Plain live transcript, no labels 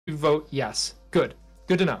You vote yes. Good.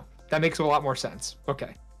 Good to know. That makes a lot more sense.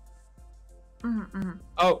 Okay.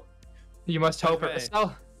 Oh, you must help her.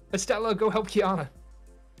 Estella, go help Kiyana.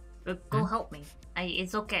 Go help me.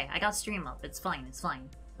 It's okay. I got stream up. It's fine. It's fine.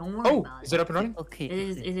 Don't worry about it. Is it up and running? Okay.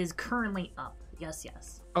 It is currently up.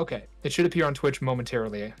 Yes. Okay. It should appear on Twitch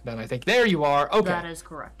momentarily. Then I think there you are. Okay. That is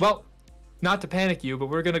correct. Well, not to panic you, but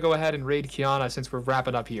we're gonna go ahead and raid Kiyana since we're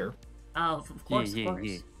wrapping up here. Of course, of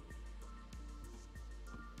course.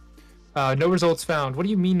 No results found. What do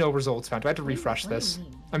you mean no results found? Do I have to refresh this?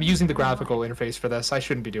 I'm using the graphical interface for this. I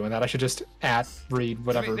shouldn't be doing that. I should just read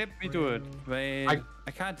whatever. Let me do it. Wait,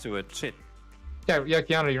 I can't do it. Shit. Yeah,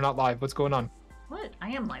 Kiyana, you're not live. What's going on? What? I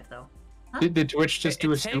am live though. Huh? Did Twitch just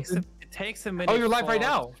do a stupid? It takes a minute. Oh, you're live right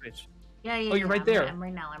now. Twitch. Yeah. Oh, you're right there. I'm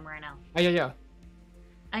right now. Yeah.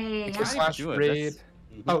 /raid.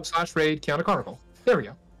 Oh, /raid Kiyana Carnival. There we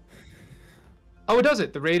go. Oh, it does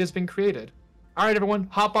it. The raid has been created. All right, everyone,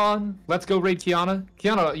 hop on. Let's go raid Kiyana.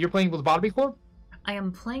 Kiyana, you're playing Lobotomy Corp? I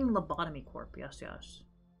am playing Lobotomy Corp. Yes.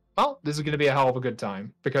 Well, this is going to be a hell of a good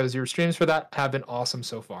time because your streams for that have been awesome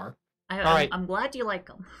so far. All right. I'm glad you like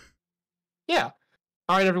them. Yeah.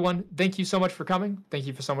 All right, everyone. Thank you so much for coming. Thank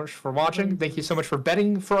you so much for watching. Thank you so much for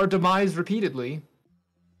betting for our demise repeatedly.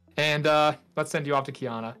 And let's send you off to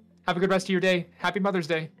Kiyana. Have a good rest of your day. Happy Mother's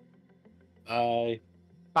Day. Bye.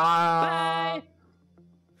 Bye.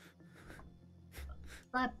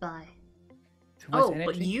 Bye. Oh,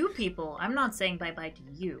 but you people, I'm not saying bye-bye to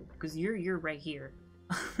you, because you're right here.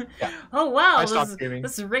 Yeah. Oh wow,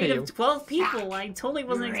 this rate of 12 people, I totally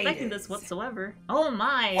wasn't expecting this whatsoever. Oh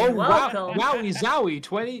my, oh, welcome. Wow, wowie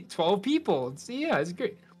zowie, 12 people. Yeah, it's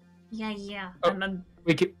great. Yeah. Oh,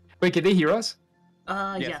 wait, can they hear us?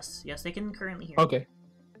 Yes, they can currently hear. Okay.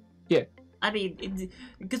 Yeah. I mean,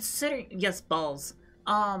 considering, yes, balls.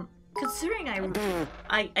 Considering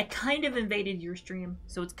I kind of invaded your stream,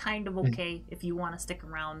 so it's kind of okay if you want to stick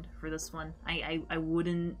around for this one. I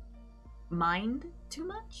wouldn't mind too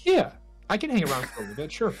much. Yeah, I can hang around for a little bit,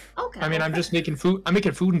 sure. Okay. I mean, I'm just making food. I'm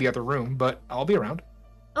making food in the other room, but I'll be around.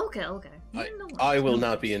 Okay. I will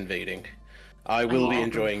not be invading. I will be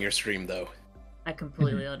enjoying your stream, though. I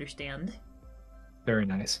completely understand. Very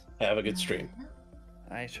nice. Have a good stream.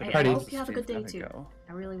 I hope you have a good day too.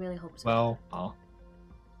 I really hope so. Well,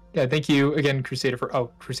 yeah, thank you again, Crusader, for...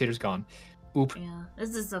 Oh, Crusader's gone. Oop. Yeah,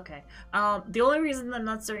 this is okay. The only reason that I'm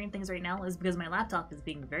not starting things right now is because my laptop is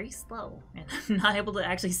being very slow, and I'm not able to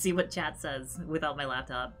actually see what chat says without my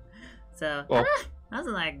laptop. So, that's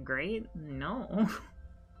not great. No.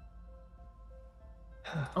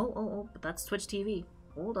 But that's Twitch TV.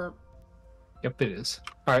 Hold up. Yep, it is.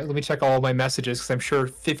 All right, let me check all my messages, because I'm sure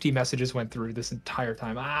 50 messages went through this entire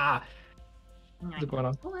time. What's going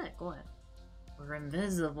on? Go ahead. We're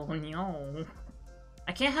invisible, no.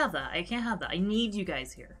 I can't have that. I need you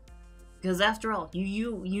guys here. Because after all,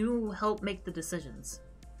 you help make the decisions.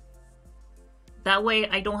 That way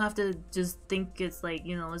I don't have to just think it's like,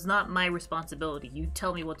 it's not my responsibility. You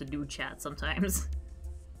tell me what to do, chat, sometimes.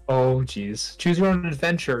 Oh, jeez. Choose your own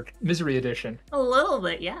adventure, Misery Edition. A little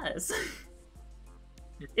bit, yes.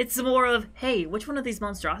 It's more of, hey, which one of these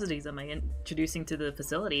monstrosities am I introducing to the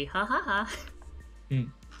facility? Ha ha ha.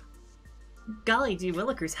 Golly gee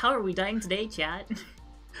willikers, how are we dying today, chat?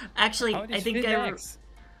 Actually, I think I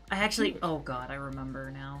actually, oh god, I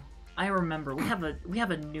remember now. I remember. We have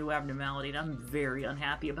a new abnormality and I'm very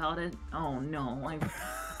unhappy about it. Oh no,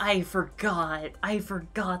 I forgot.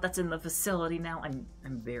 That's in the facility now. I'm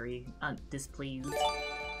very displeased.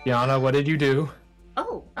 Kiyana, what did you do?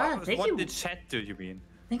 Oh, thank you. What did chat do, you mean?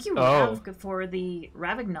 Thank you, Rav, for the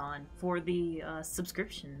Ravignon, for the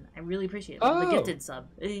subscription. I really appreciate it. The gifted sub.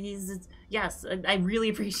 Yes, I really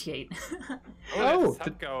appreciate. There's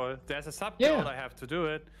a sub goal. I have to do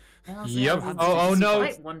it. Yep. Oh no,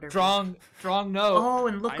 Drong, no. Oh,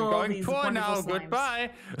 and look, I'm all going these poor now. slimes.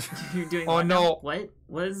 Goodbye. You're doing oh what no. Now?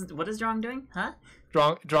 What is Drong doing? Huh?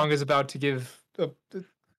 Drong is about to give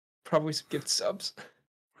probably some gift subs.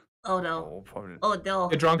 Oh no. Oh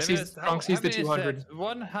no. Yeah, Drong sees the 200.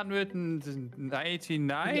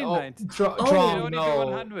 199? No. Drong, no.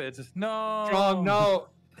 100. No. Drong, no.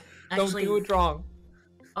 Actually, don't do it, Drong.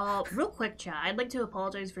 Real quick, chat. I'd like to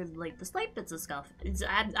apologize for the slight bits of stuff.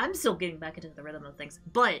 I'm still getting back into the rhythm of things.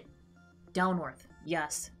 But down north,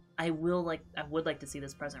 yes, I would like to see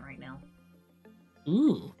this present right now.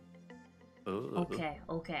 Ooh. Okay.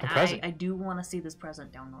 Present. I do want to see this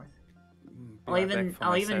present down north. I'll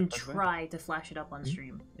even try to flash it up on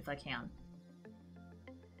stream if I can.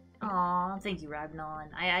 Aw, thank you, Ragnon.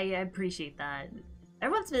 I appreciate that.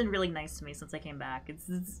 Everyone's been really nice to me since I came back.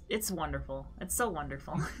 It's wonderful. It's so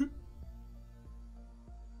wonderful.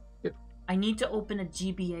 Yep. I need to open a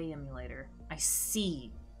GBA emulator. I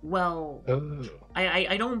see. Well, Oh.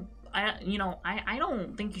 I don't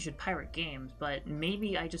think you should pirate games, but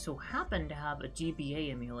maybe I just so happen to have a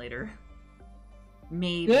GBA emulator.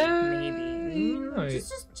 Maybe,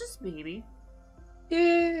 just maybe.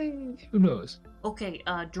 Yay! Who knows? Okay,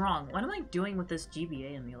 Drong, what am I doing with this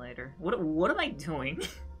GBA emulator? What am I doing?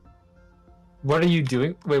 What are you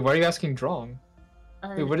doing? Wait, why are you asking Drong?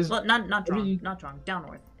 Wait, what is? Well, not you... Drong, not Drong. Down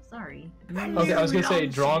north. Sorry. Okay, I was gonna say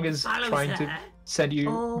Drong is trying to send you.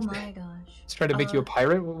 Oh my gosh. He's trying to make you a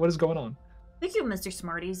pirate. What is going on? Thank you, Mr.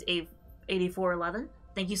 Smarties, 8411.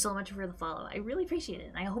 Thank you so much for the follow. I really appreciate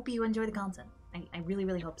it. I hope you enjoy the content. I really,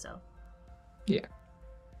 really hope so. Yeah.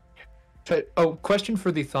 Oh, question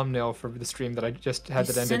for the thumbnail for the stream that I just had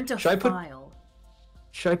that ended.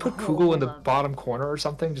 Should I put Kugel in the bottom corner or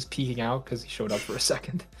something, just peeking out because he showed up for a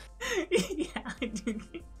second? Yeah, I do.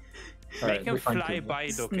 Make him fly by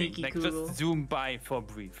looking, like Kugel. just zoom by for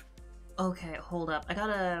brief. Okay, hold up. I got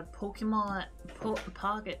a Pokemon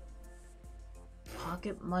Pocket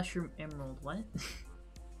Mushroom Emerald. What?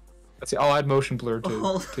 Let's see. I'll add motion blur to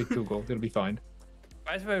Google. It'll be fine.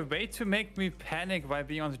 By the way, way to make me panic while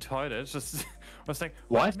being on the toilet. Just was like,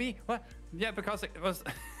 what? Me? What? Yeah, because it was.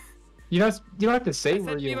 You don't have to say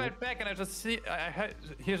where you. I went back and I just see. I heard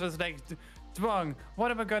he was like, Drong,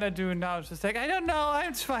 what am I gonna do now? Just like, I don't know.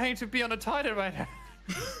 I'm trying to be on the toilet right now.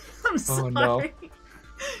 I'm sorry. Oh no.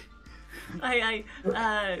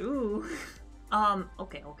 Ooh.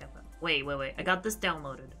 Okay. Wait. I got this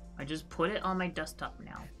downloaded. I just put it on my desktop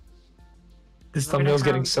now. This thumbnail's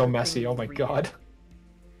getting so messy. Oh my god.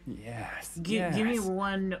 Yes. Give me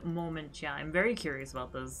one moment, chat. I'm very curious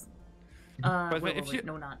about this. Wait,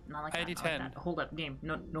 no, not like ID that. 10. Like that. Hold up, game.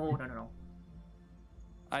 No.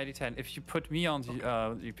 ID 10. If you put me on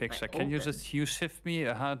the picture, can you just shift me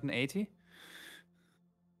 180?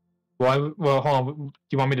 Well, hold on. Do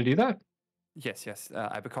you want me to do that? Yes.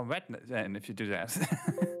 I become red then if you do that.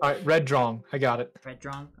 All right, red Drong. I got it. Red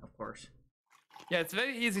Drong, of course. Yeah, it's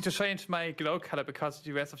very easy to change my glow color because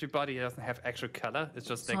the rest of your body doesn't have actual color. It's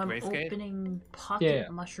just like grayscale. I'm opening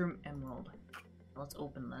Pocket Mushroom Emerald. Let's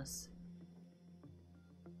open this.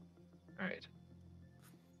 All right.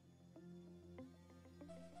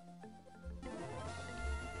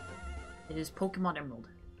 It is Pokemon Emerald.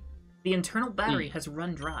 The internal battery has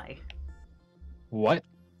run dry. What?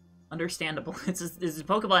 Understandable. It's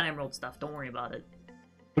Pokemon Emerald stuff. Don't worry about it.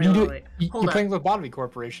 What are you doing? You're playing Lobotomy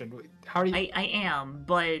Corporation. How are you? I am,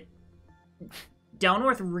 but Down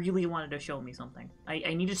North really wanted to show me something.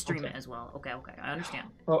 I need to stream it as well. Okay, I understand.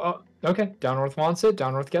 Oh, okay. Down North wants it.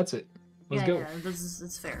 Down North gets it. Let's go. Yeah,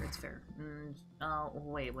 it's fair. It's fair.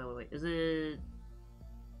 Wait. Is it?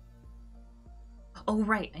 Oh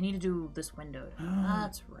right, I need to do this window.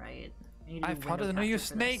 That's right. I found a new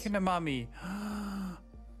snake in the mummy.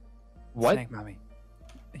 What? Snake mummy.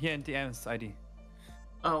 Here in DM's ID.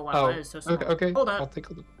 Oh wow, that is so small. Okay. Hold up. I'll take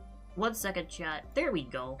a look. 1 second, chat. There we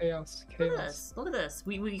go. Chaos. Look at this.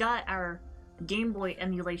 We got our Game Boy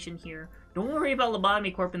emulation here. Don't worry about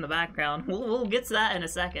Lobotomy Corp in the background. We'll get to that in a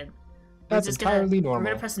second. That's entirely normal. We're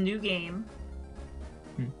gonna press new game.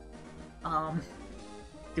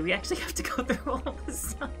 Do we actually have to go through all this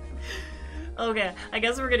stuff? Okay, I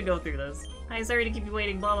guess we're gonna go through this. Hi, sorry to keep you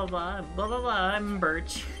waiting. Blah blah blah. Blah blah blah. I'm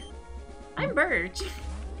Birch.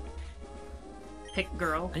 Pick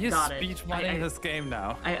girl. Are you Got it. speedrunning this game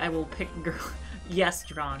now? I will pick girl. Yes,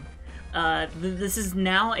 Drong. This is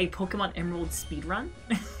now a Pokemon Emerald speedrun.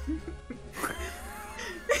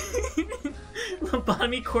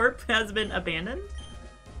 Lobotomy Corp has been abandoned.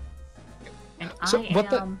 And so I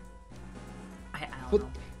don't know.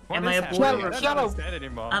 Am I a boy or a girl?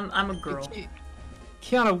 I'm a girl.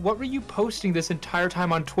 Kiyana, what were you posting this entire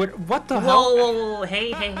time on Twitter? What the hell? Whoa.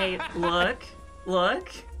 Hey. Look.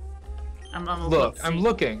 I'm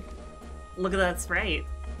looking. Look at that sprite.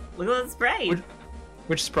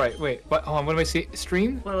 Which sprite? Wait, what? Hold on, what do I see?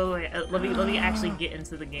 Stream? Wait. Let me actually get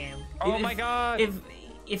into the game. Oh my god!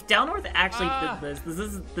 If Down North actually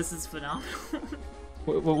did this is phenomenal.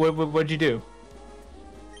 What'd you do?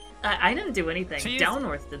 I didn't do anything. Down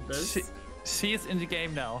North did this. She is in the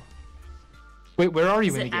game now. Wait, where are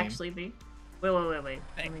you in the game? Actually be? Wait.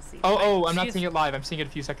 Let me see. Oh, I'm not seeing it live. I'm seeing it a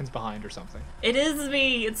few seconds behind or something. It is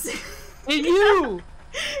me. It's you.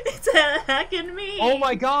 It's hacking me. Oh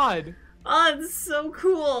my god. Oh, it's so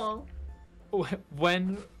cool.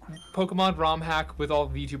 When Pokemon ROM hack with all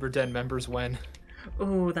VTuber Den members when?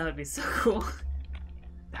 Oh, that would be so cool.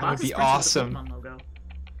 That would be awesome. Logo.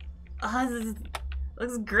 This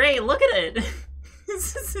looks great. Look at it.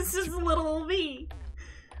 This is just a little me.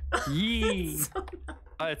 Yee.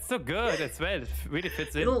 Oh, it's so good as well. It really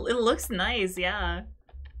fits in. It looks nice, yeah.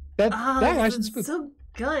 That This actually is so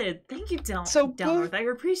good. Thank you, So Downworth. good. I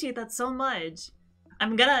appreciate that so much.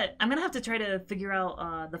 I'm gonna have to try to figure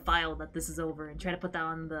out the file that this is over and try to put that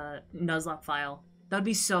on the Nuzlocke file. That would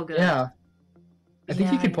be so good. Yeah. I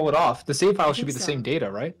think you can pull it off. The save file should be the so. same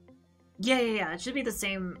data, right? Yeah. It should be the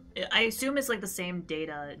same. I assume it's like the same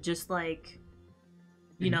data, just like,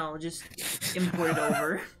 you know, just imported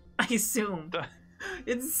over. I assume.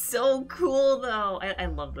 It's so cool though. I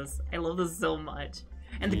love this. I love this so much.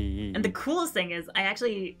 And the coolest thing is, I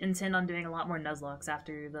actually intend on doing a lot more Nuzlocks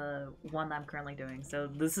after the one that I'm currently doing. So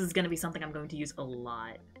this is going to be something I'm going to use a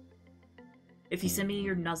lot. If you send me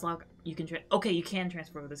your Nuzlocke, you can you can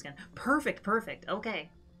transfer over the skin. Perfect.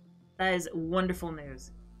 Okay. That is wonderful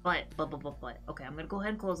news. But. Okay, I'm going to go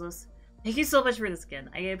ahead and close this. Thank you so much for the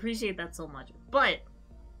skin. I appreciate that so much. But,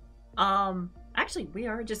 actually, we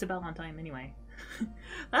are just about on time anyway.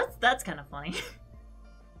 That's kind of funny.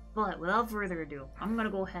 But without further ado, I'm gonna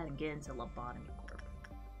go ahead and get into Lobotomy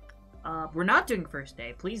Corp. We're not doing first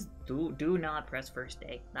day. Please do not press first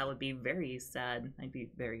day. That would be very sad. I'd be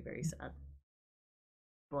very, very sad.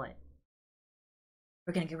 But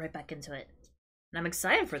we're gonna get right back into it. And I'm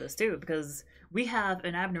excited for this too, because we have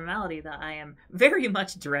an abnormality that I am very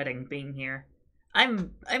much dreading being here.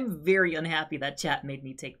 I'm very unhappy that chat made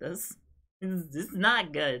me take this. This is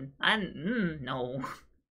not good. No.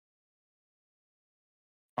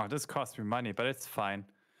 Oh, this costs me money, but it's fine.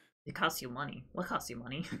 It costs you money. What costs you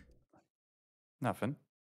money? Nothing.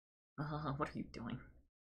 What are you doing?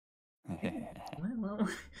 What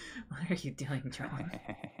are you doing, Drone?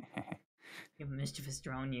 You mischievous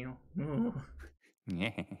drone, you. Ooh.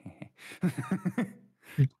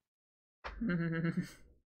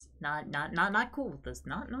 Not cool with this.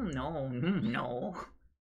 No.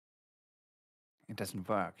 It doesn't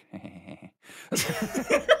work.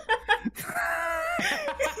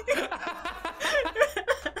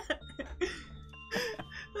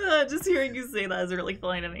 Just hearing you say that is really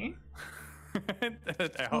funny to me.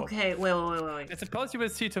 Okay, wait. I suppose you will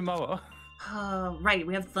see tomorrow. Right,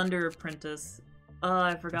 we have Thunder Apprentice.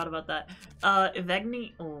 I forgot about that.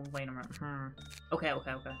 Evagni. Oh, wait a minute. Okay.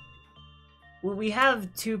 Well, we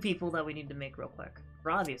have two people that we need to make real quick.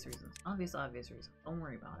 For obvious reasons. Obvious reasons. Don't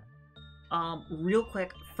worry about it. Real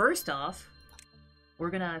quick, first off,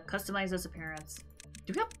 we're gonna customize this appearance.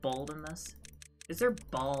 Do we have bald in this? Is there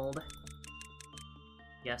bald?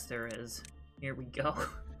 Yes, there is. Here we go.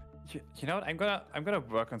 You know what? I'm gonna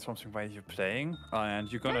work on something while you're playing,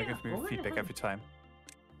 and you're gonna give me feedback every time.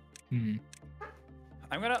 I'm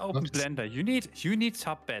gonna open Blender. You need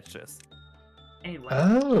sub badges. Anyway.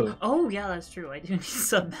 Oh. Oh yeah, that's true. I do need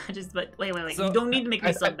sub badges, but wait. So, you don't need to make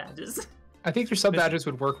me sub badges. I think your sub badges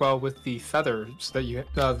would work well with the feathers that you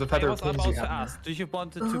the feather pins you have. Asked, do you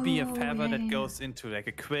want it to be a feather that goes into like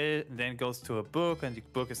a quill, and then goes to a book, and the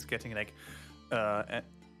book is getting like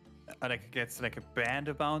gets like a band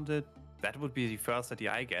around it? That would be the first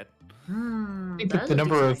idea I get. I think the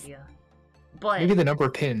number of maybe the number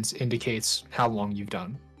of pins indicates how long you've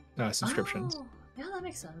done subscriptions. Oh, yeah, that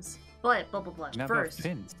makes sense. But first,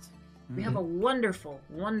 pins. We have a wonderful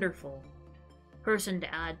person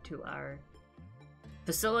to add to our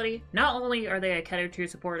facility. Not only are they a Keter 2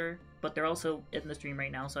 supporter, but they're also in the stream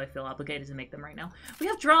right now, so I feel obligated to make them right now. We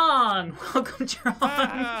have Drong! Welcome,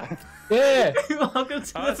 Drong! Yeah! Welcome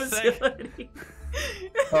to the facility.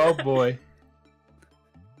 Oh boy.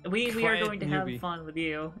 We are going to have fun with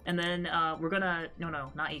you. And then we're gonna... No,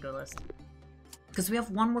 not ego list. Because we have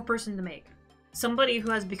one more person to make. Somebody who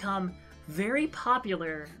has become very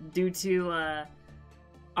popular due to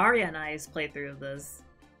Arya and I's playthrough of this.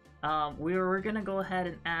 We're gonna go ahead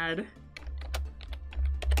and add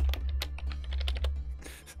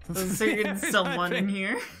a certain someone in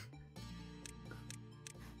here.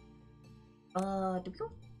 Do we go?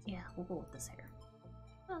 Yeah, we'll go with this hair.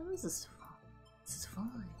 Oh, this is fun. This is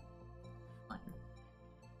fun.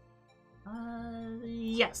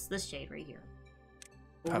 Yes, this shade right here.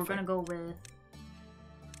 Well, we're gonna go with...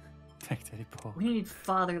 Tech Daddy Paul. We need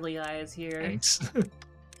fatherly eyes here. Thanks.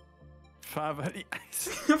 Fatherly eyes.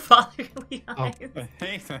 Fatherly eyes. I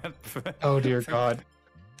hate that. Oh dear God.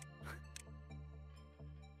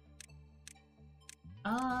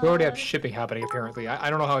 We already have shipping happening apparently. I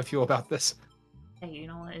don't know how I feel about this. Hey, you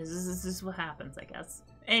know what? This is what happens, I guess.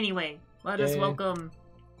 Anyway, let us welcome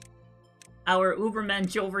our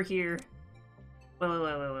Ubermensch over here.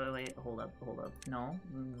 Wait. Hold up. No.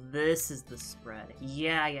 This is the spread.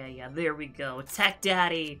 Yeah. There we go. Tech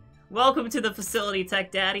Daddy. Welcome to the facility,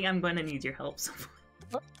 Tech Daddy. I'm going to need your help.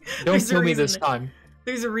 Don't kill me this time.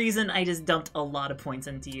 There's a reason I just dumped a lot of points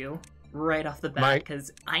into you. right off the bat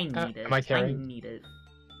because I need it. Am I carrying? I need it.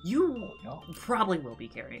 You probably will be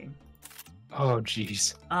carrying. Oh,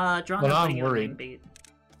 jeez. Drong Well, putting I'm a worried. wing bait.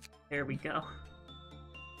 There we go.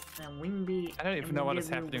 And wing bait. I don't even know what is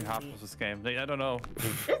happening half of this game. Like, I don't know.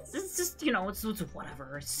 It's just, you know, it's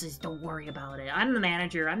whatever. It's just, don't worry about it. I'm the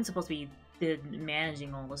manager. I'm supposed to be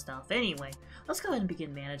managing all the stuff. Anyway, let's go ahead and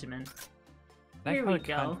begin management. Here we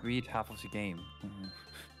go. Can't read half of the game.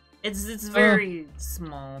 It's very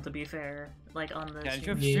small, to be fair. Like on the Yeah,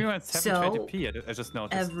 stream. you have 720p. I just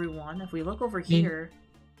noticed. Everyone, if we look over here,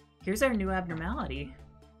 here's our new abnormality.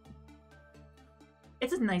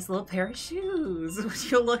 It's a nice little pair of shoes.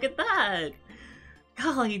 Would you look at that?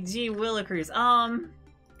 Golly gee willikers.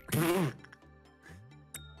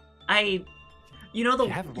 You know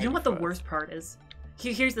what the worst part is?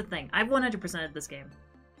 Here's the thing. I've 100%ed this game.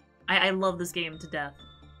 I love this game to death.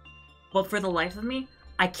 But for the life of me,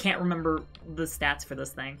 I can't remember the stats for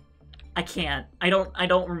this thing. I can't. I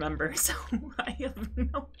don't remember. So I have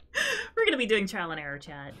no. We're gonna be doing trial and error,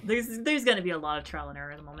 chat. There's gonna be a lot of trial and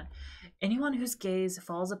error at the moment. Anyone whose gaze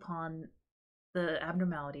falls upon the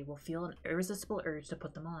abnormality will feel an irresistible urge to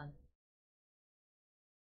put them on.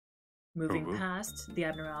 Moving past the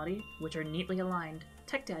abnormality, which are neatly aligned,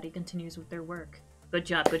 Tech Daddy continues with their work. Good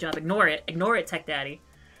job, good job. Ignore it, Tech Daddy.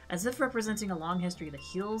 As if representing a long history, the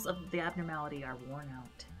heels of the abnormality are worn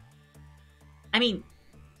out. I mean,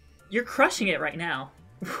 you're crushing it right now.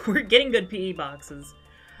 We're getting good PE boxes.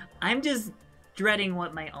 I'm just dreading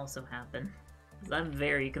what might also happen. I'm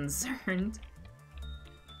very concerned.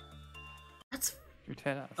 That's... You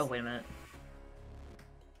tell us. Oh, wait a minute.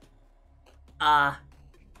 I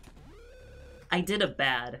did a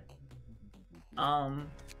bad.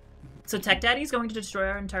 So Tech Daddy's going to destroy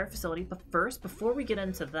our entire facility, but first, before we get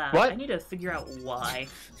into that, I need to figure out why.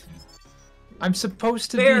 I'm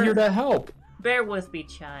supposed to be here to help. Bear with me,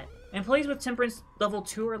 chat. Employees with temperance level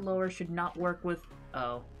 2 or lower should not work with...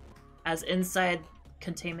 Oh. As inside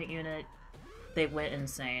containment unit, they went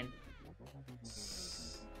insane.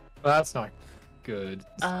 Well, that's not good.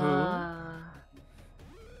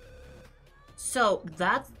 So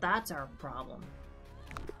that's our problem.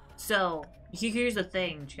 So here's the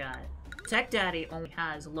thing, chat. Tech Daddy only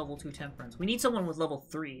has level 2 temperance. We need someone with level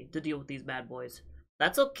 3 to deal with these bad boys.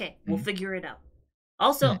 That's okay. We'll figure it out.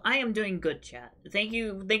 Also, I am doing good, chat. Thank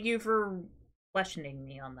you for questioning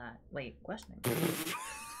me on that. Wait, questioning?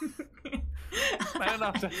 I don't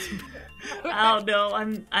know. I don't know.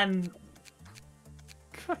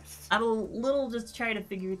 I'm a little just trying to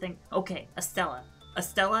figure things. Okay, Estella.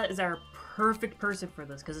 Estella is our perfect person for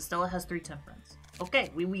this because Estella has 3 temperance. Okay,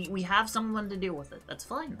 we have someone to deal with it. That's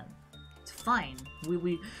fine then. It's fine.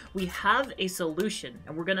 We have a solution,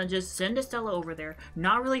 and we're gonna just send Estella over there,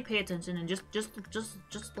 not really pay attention, and just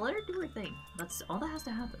let her do her thing. That's all that has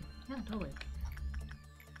to happen. Yeah, totally.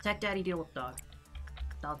 Tech Daddy, deal with dog.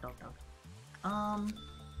 Dog.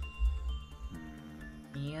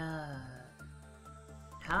 Yeah.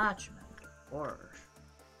 Attachment. Or.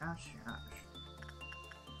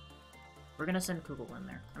 We're gonna send Kugel in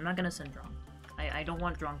there. I'm not gonna send Drong. I don't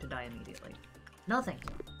want Drong to die immediately. No, thank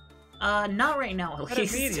you. Not right now, at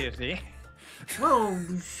least. Immediately? Well,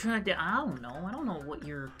 I don't know. I don't know what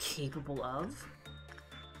you're capable of.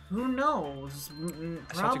 Who knows?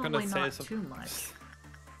 Probably not too much.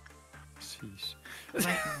 Sheesh.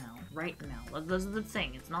 Right now. That's the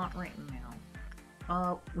thing. It's not right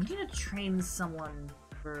now. We need to train someone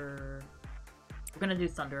for... We're gonna do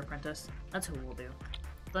Thunder Apprentice. That's who we'll do.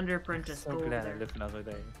 Thunder Apprentice. I'm so glad I live another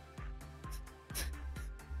day.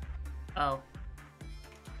 Oh.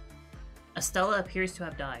 Estella appears to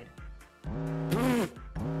have died.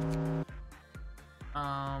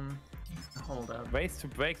 Hold up. Ways to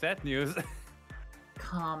break that news.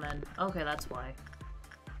 Common. Okay, that's why.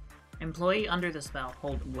 Employee under the spell.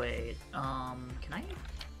 Wait. Can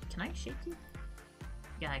I shake you?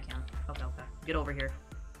 Yeah, I can. Okay. Get over here.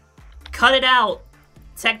 Cut it out!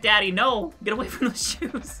 Tech Daddy, no! Get away from those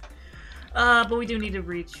shoes! But we do need to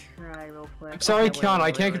retry real quick. I'm sorry, Kiyana,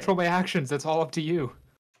 I can't control my actions. That's all up to you.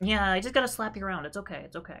 Yeah, I just gotta slap you around. It's okay.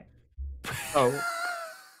 Oh.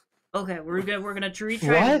 Okay, we're gonna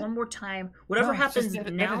retry it one more time. Whatever happens now,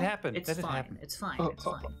 it's fine. It's fine.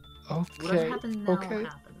 Okay. Whatever happens now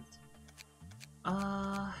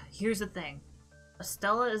happens. Here's the thing.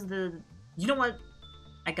 Estella is the... You know what?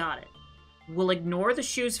 I got it. We'll ignore the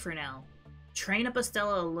shoes for now. Train up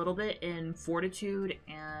Estella a little bit in fortitude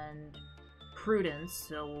and prudence,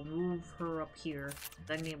 so we'll move her up here.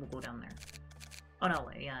 Vegni will go down there. Oh no,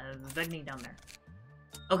 wait, yeah, Vegni down there.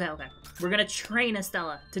 Okay. We're gonna train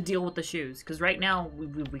Estella to deal with the shoes, because right now,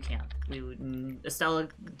 we can't. Estella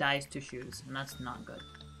dies to shoes, and that's not good.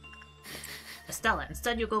 Estella,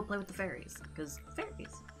 instead you'll go play with the fairies. Because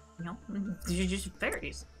fairies, you know, you're just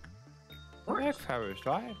fairies. I like fairies,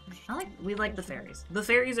 right? We like the fairies. The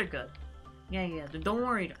fairies are good. Yeah, don't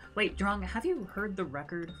worry. Wait, Drong, have you heard the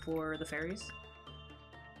record for the fairies?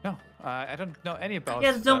 No, I don't know any about.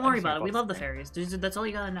 Yeah, don't worry about it. We love the fairies. That's all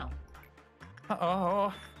you gotta know.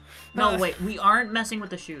 Oh. No, wait, we aren't messing with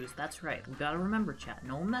the shoes. That's right. We gotta remember, chat.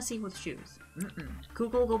 No messing with shoes.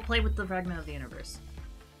 Kukul, go play with the fragment of the universe.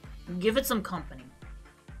 Give it some company.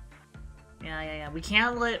 Yeah. We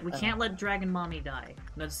can't let Dragon Mommy die.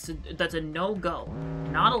 That's a no-go.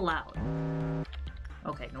 Not allowed.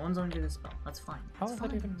 Okay, no one's under the spell. That's fine. That's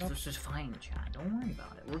fine. It's just fine, chat. Don't worry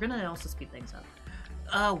about it. We're gonna also speed things up.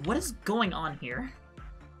 What is going on here?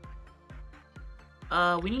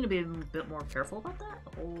 We need to be a bit more careful about that.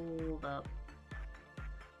 Hold up.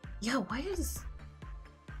 Yeah, why is...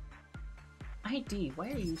 ID, why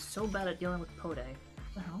are you so bad at dealing with Pode? What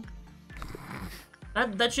the hell?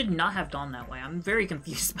 That should not have gone that way. I'm very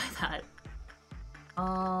confused by that.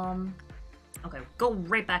 Okay, go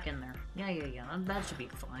right back in there. Yeah. That should be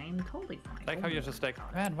fine. Totally fine. Like how you're just like,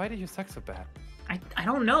 man, why did you suck so bad? I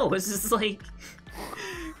don't know. It's just like...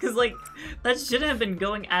 Because, like, that shouldn't have been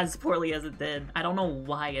going as poorly as it did. I don't know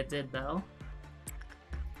why it did, though.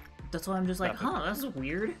 That's why I'm just like, huh, that's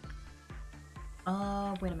weird.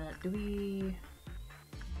 Wait a minute. Do we...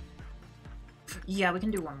 Yeah, we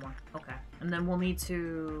can do one more. Okay. And then we'll need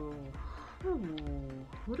to... Ooh,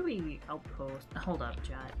 who do we outpost? Hold up,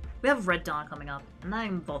 chat. We have Red Dawn coming up, and that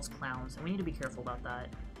involves clowns, and we need to be careful about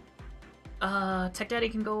that. Tech Daddy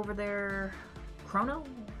can go over there. Chrono?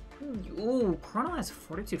 Ooh, Chrono has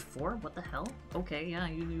Fortitude 4? What the hell? Okay, yeah,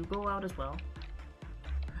 you go out as well.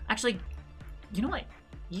 Actually, you know what?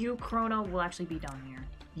 You, Chrono, will actually be down here.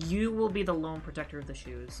 You will be the lone protector of the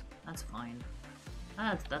shoes. That's fine.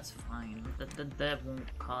 That's fine. That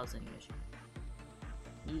won't cause any issue.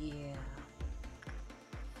 Yeah.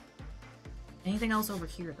 Anything else over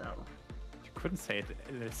here, though? You couldn't say it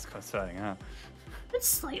is concerning, huh? It's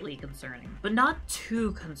slightly concerning, but not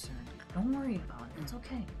too concerning. Don't worry about it. It's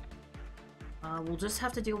okay. We'll just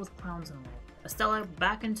have to deal with clowns in a little. Estella,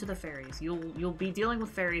 back into the fairies. You'll be dealing with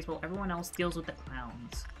fairies while everyone else deals with the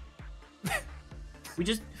clowns. we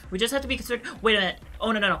just have to be concerned. Wait a minute.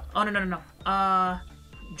 Oh no.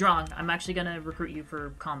 Drong, I'm actually gonna recruit you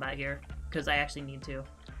for combat here because I actually need to.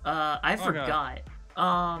 I forgot.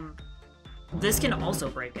 No. This can also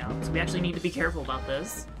break out, so we actually need to be careful about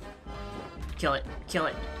this. Kill it.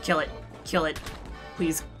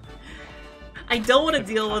 Please. I don't want to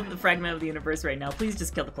deal with the fragment of the universe right now. Please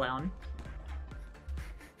just kill the clown.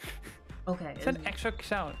 Okay. It's an extra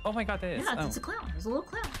clown. Oh my god, it is. Yeah, it's a clown. He's a little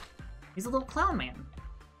clown. He's a little clown man.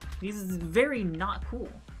 He's very not cool.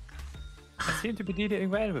 I seem to be dealing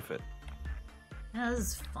well with it. Yeah, this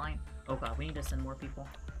is fine. Oh god, we need to send more people.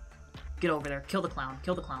 Get over there. Kill the clown.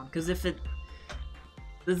 Because if it...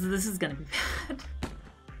 This is gonna be bad.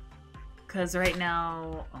 Because right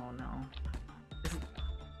now... Oh no.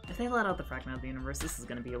 If they let out the fragment of the universe, this is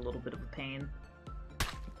gonna be a little bit of a pain.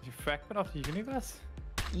 The fragment of the universe?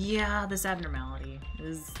 Yeah, this abnormality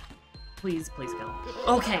is... Please kill.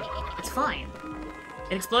 Okay, it's fine.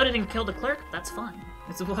 It exploded and killed a clerk, that's fine.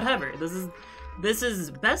 It's whatever. This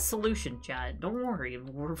is best solution, Chad. Don't worry,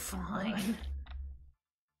 we're fine.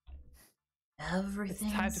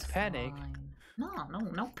 Everything's fine. It's time to panic.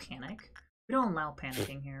 No panic. We don't allow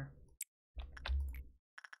panicking here.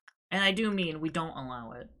 And I do mean we don't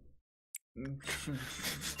allow it.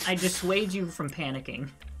 I dissuade you from panicking.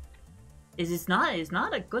 It's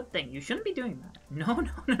not a good thing. You shouldn't be doing that.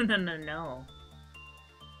 No.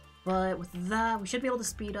 But with that, we should be able to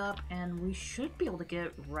speed up, and we should be able to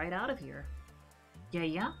get right out of here.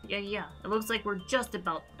 Yeah. It looks like we're just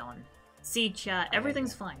about done. See, chat,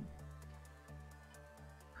 everything's fine.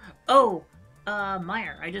 Oh,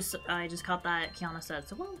 Meyer, I just caught that Kiyana said.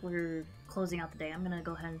 So while we're closing out the day, I'm gonna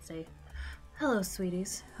go ahead and say, hello,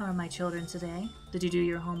 sweeties. How are my children today? Did you do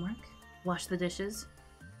your homework? Wash the dishes?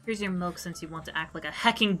 Here's your milk since you want to act like a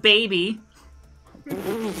hecking baby.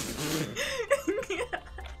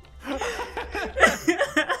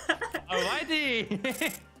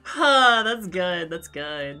 Alrighty. That's good.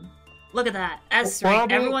 Look at that. S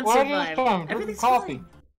rank. Everyone survived. Everything's fine.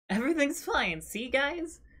 Everything's fine. See,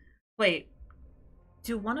 guys? Wait.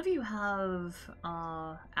 Do one of you have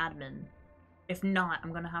admin? If not,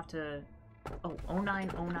 I'm gonna have to... Oh, 09,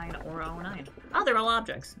 09, or 09. Oh, they're all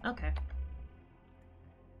objects. Okay.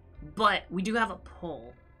 But we do have a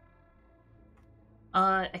poll.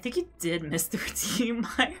 I think you did, Mr. T.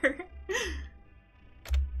 Meyer.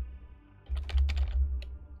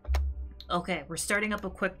 Okay, we're starting up a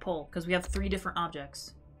quick poll because we have 3 different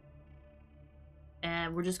objects.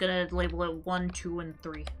 And we're just gonna label it 1, 2, and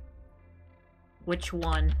 3. Which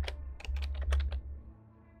one?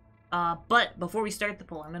 But before we start the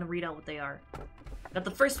poll, I'm gonna read out what they are. Got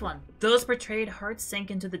the first one. Those portrayed hearts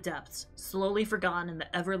sank into the depths, slowly forgotten in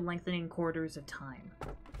the ever-lengthening corridors of time.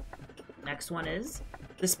 Next one is,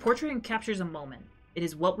 this portrait captures a moment. It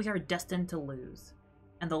is what we are destined to lose.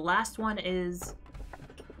 And the last one is,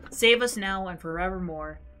 save us now and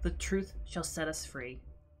forevermore. The truth shall set us free.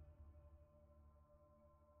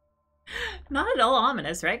 Not at all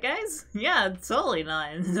ominous, right, guys? Yeah, it's totally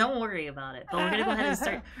not. Don't worry about it. But we're gonna go ahead and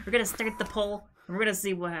start. We're gonna start the poll, and we're gonna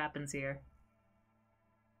see what happens here.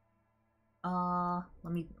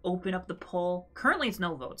 Let me open up the poll. Currently, it's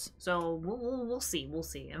no votes, so we'll see. We'll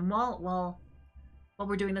see. And while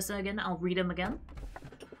we're doing this again, I'll read them again.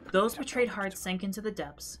 Those betrayed hearts sank into the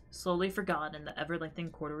depths, slowly forgotten in the ever-lengthening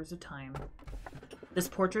corridors of time. This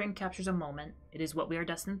portrait captures a moment. It is what we are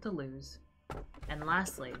destined to lose. And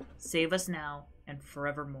lastly, save us now and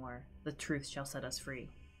forevermore. The truth shall set us free.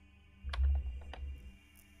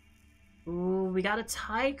 Ooh, we got a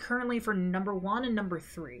tie currently for number 1 and number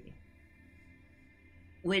 3.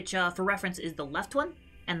 Which, for reference, is the left one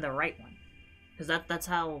and the right one. Because that's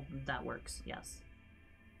how that works, yes.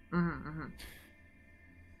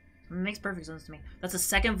 Makes perfect sense to me. That's a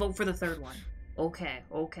second vote for the third one. Okay.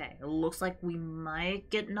 It looks like we might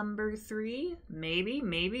get number 3. Maybe.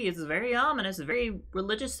 It's very ominous, very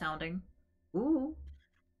religious sounding. Ooh.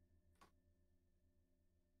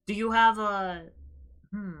 Do you have a...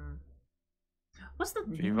 What's the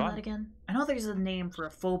name of that again? I know there's a name for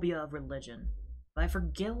a phobia of religion, but I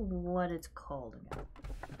forget what it's called again.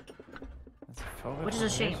 Which is a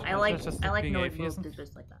shame. I like knowing most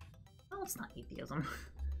just like that. No, it's not atheism.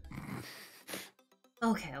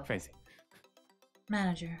 Okay. Crazy.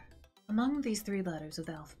 Manager, among these 3 letters of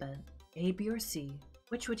the alphabet, A, B, or C,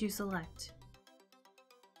 which would you select?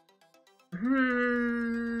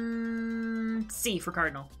 C for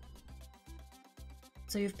Cardinal.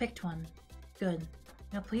 So you've picked one. Good.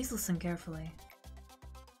 Now please listen carefully.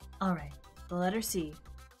 Alright, the letter C.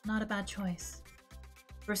 Not a bad choice.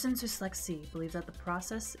 Persons who select C believe that the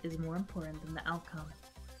process is more important than the outcome.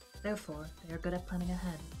 Therefore, they are good at planning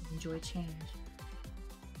ahead and enjoy change.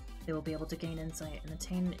 They will be able to gain insight and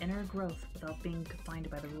attain inner growth without being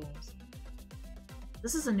confined by the rules.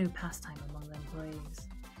 This is a new pastime among the employees.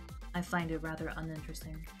 I find it rather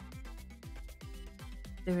uninteresting.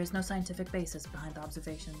 There is no scientific basis behind the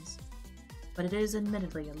observations, but it is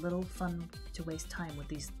admittedly a little fun to waste time with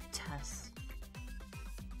these tests.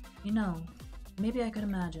 You know, maybe I could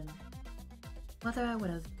imagine whether I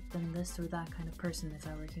would have been this or that kind of person if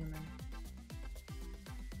I were human.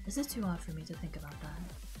 Is it too odd for me to think about that?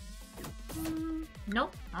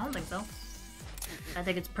 Nope, I don't think so. I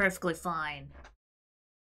think it's perfectly fine.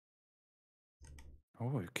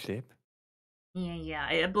 Oh, a clip? Yeah,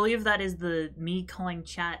 I believe that is the me calling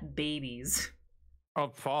chat babies. Oh,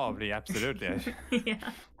 probably, absolutely.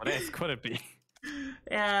 Yeah. What else could it be?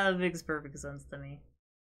 Yeah, that makes perfect sense to me.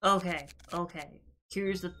 Okay.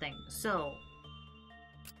 Here's the thing. So,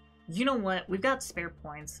 you know what? We've got spare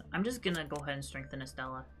points. I'm just gonna go ahead and strengthen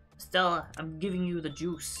Estella. Estella, I'm giving you the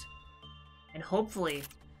juice. And hopefully,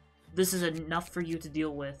 this is enough for you to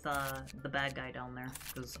deal with the bad guy down there.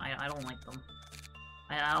 Because I don't like them.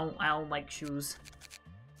 I don't like shoes.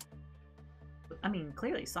 I mean,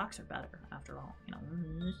 clearly socks are better, after all, you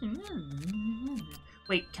know.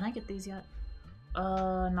 Wait, can I get these yet?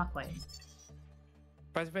 Not quite.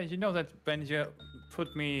 By the way, you know that when you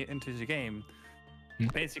put me into the game,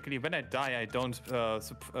 basically when I die, I don't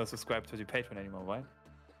subscribe to the Patreon anymore, right?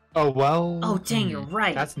 Oh, well... Oh, dang, you're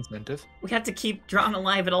right. That's incentive. We have to keep Drong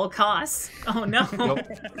alive at all costs. Oh, no.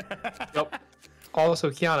 Nope. Also,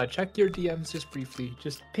 Kiyana, check your DMs just briefly.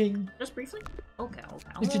 Just ping. Just briefly? Okay.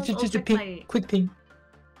 Just a ping. Quick ping.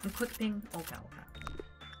 A quick ping? Okay.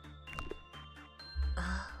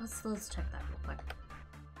 Let's check that real quick.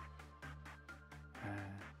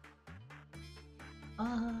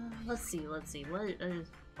 Let's see. What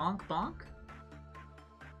is bonk?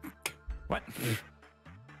 What?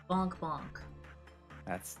 Bonk.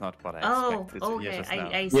 That's not what I expected. Oh, okay.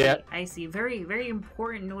 I see. Yeah. I see. Very, very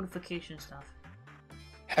important notification stuff.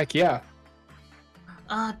 Heck yeah.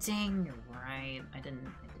 Oh, dang, you're right. I didn't.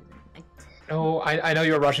 No, I know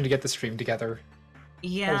you were rushing to get the stream together.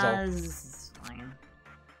 Yeah, it's fine.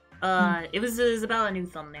 It was about a new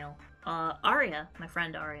thumbnail. Arya, my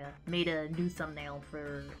friend Arya, made a new thumbnail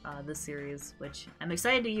for this series, which I'm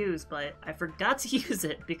excited to use, but I forgot to use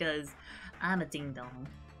it because I'm a ding dong.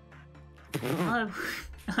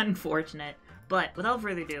 Unfortunate. But without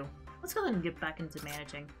further ado, let's go ahead and get back into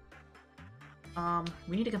managing.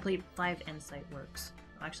 We need to complete 5 insight works.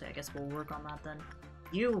 Actually, I guess we'll work on that then.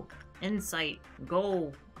 You, insight,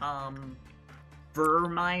 go.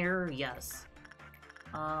 Vermeer, yes.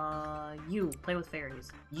 You, play with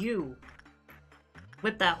fairies. You,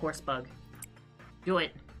 whip that horse bug. Do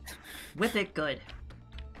it. Whip it good.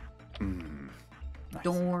 Nice.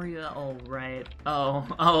 Don't worry. Oh, right. Oh,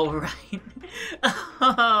 right.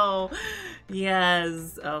 Oh,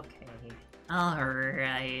 yes. Okay. All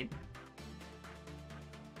right.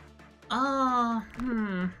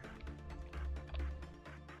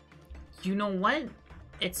 You know what?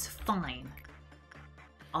 It's fine.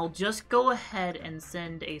 I'll just go ahead and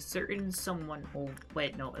send a certain someone. Oh,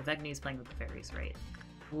 wait, no. Evegni's playing with the fairies, right?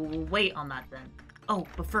 We'll wait on that then. Oh,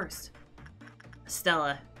 but first,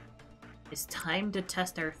 Stella, it's time to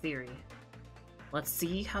test our theory. Let's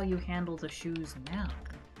see how you handle the shoes now.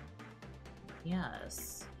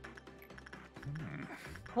 Yes.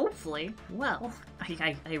 Hopefully. Well,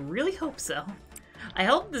 I really hope so. I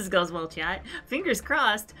hope this goes well, chat. Fingers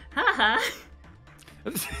crossed. Haha.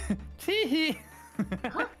 Tee-hee.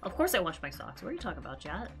 Huh? Of course I wash my socks. What are you talking about,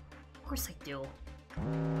 chat? Of course I do.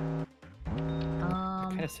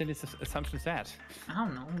 What kind of silly assumption is that? I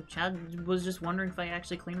don't know. Chad was just wondering if I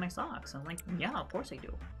actually clean my socks. I'm like, yeah, of course I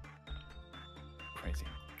do. Crazy.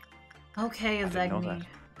 Okay, I didn't know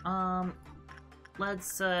Evegni.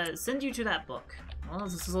 Let's send you to that book. Well,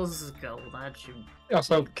 let's go. That should. Yeah.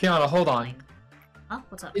 So Kiyana, hold on. Fine. Huh?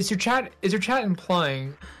 What's up? Is your chat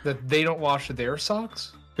implying that they don't wash their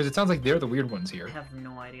socks? Because it sounds like they're the weird ones here. I have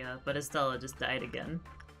no idea, but Estella just died again.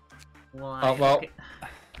 Why? Oh, well.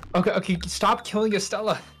 Okay, stop killing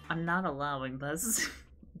Estella. I'm not allowing this.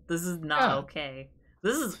 This is not okay.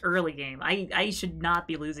 This is early game. I should not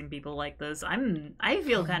be losing people like this. I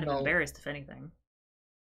feel kind of embarrassed, if anything.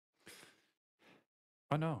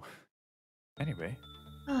 Oh no. Anyway.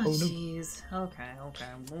 Oh jeez. Okay.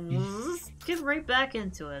 We'll just get right back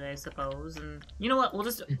into it, I suppose. And you know what? We'll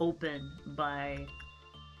just open by.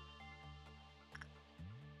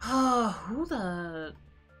 Who the?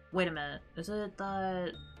 Wait a minute. Is it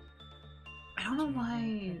that? I don't know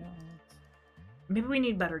why. Maybe we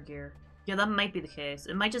need better gear. Yeah, that might be the case.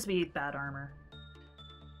 It might just be bad armor.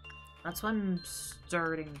 That's what I'm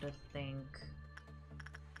starting to think.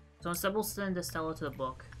 So instead we'll send Estella to the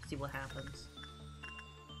book, see what happens.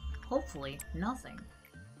 Hopefully, nothing.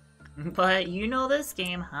 But you know this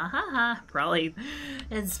game, ha ha ha.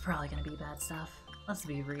 It's probably gonna be bad stuff. Let's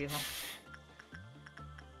be real.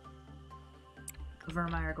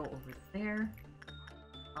 Vermeer, go over there.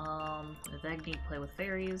 Evegni, play with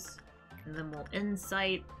fairies. And then we'll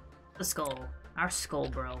insight the skull. Our skull,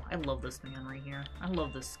 bro. I love this man right here. I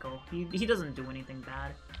love this skull. He doesn't do anything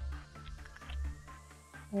bad.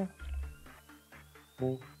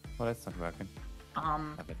 Well, that's not working.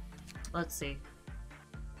 Let's see.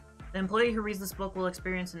 The employee who reads this book will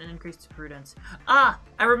experience an increased prudence. Ah!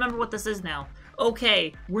 I remember what this is now.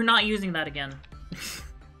 Okay, we're not using that again.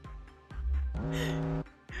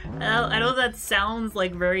 I know that sounds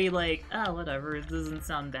like very like, whatever, it doesn't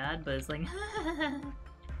sound bad, but it's like,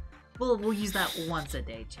 we'll use that once a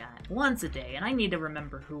day, chat. Once a day, and I need to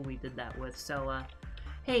remember who we did that with, so,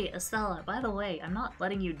 hey, Estella, by the way, I'm not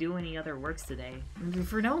letting you do any other works today.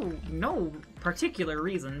 For no particular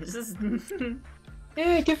reason. Just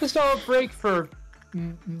Yeah, give Estella a break for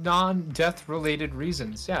non-death related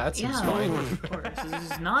reasons. Yeah, that seems fine. Of course.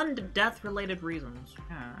 This is non-death related reasons.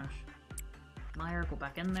 Gosh. Meyer, go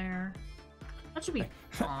back in there. That should be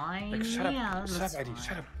fine. Shut up, yeah, that's Eddie, fine.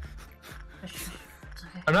 shut up.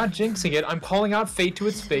 I'm not jinxing it. I'm calling out fate to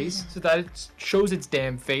its face so that it shows its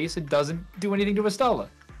damn face and doesn't do anything to Estella.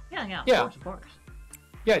 Yeah, of course.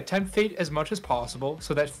 Yeah, tempt fate as much as possible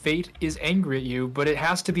so that fate is angry at you, but it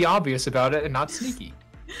has to be obvious about it and not sneaky.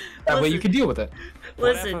 That way you can deal with it.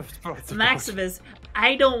 Listen, Maximus,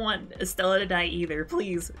 I don't want Estella to die either.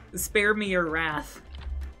 Please, spare me your wrath.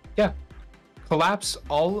 Yeah. Collapse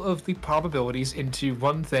all of the probabilities into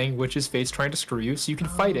one thing, which is fate's trying to screw you, so you can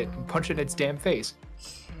fight it and punch it in its damn face.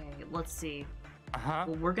 Okay, let's see.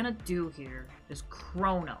 What we're gonna do here is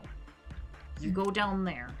Chrono. You go down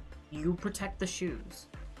there. You protect the shoes.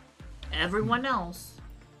 Everyone else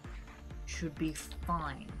should be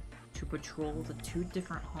fine to patrol the 2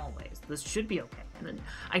 different hallways. This should be okay. And then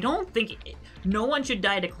I don't think no one should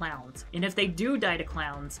die to clowns. And if they do die to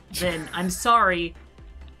clowns, then I'm sorry.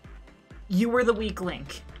 You were the weak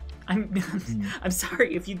link. I'm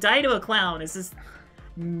sorry. If you die to a clown, it's just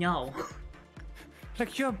no.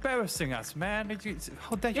 Like, you're embarrassing us, man.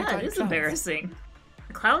 How dare you? Yeah, it is embarrassing.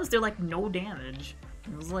 The clowns do like no damage.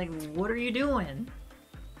 It was like, what are you doing?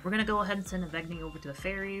 We're gonna go ahead and send Evegni over to the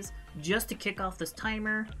fairies just to kick off this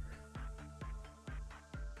timer.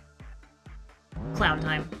 Clown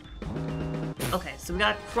time. Okay, so we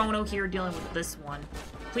got Chrono here dealing with this one.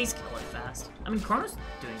 Please kill it fast. I mean, Chrono's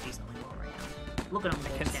doing decently well right now. Look at him.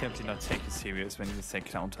 I can simply not take you serious when you say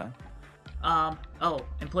clown time. Oh,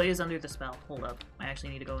 employee is under the spell. Hold up. I actually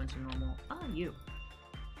need to go into normal. Ah, you.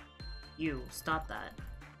 You, stop that.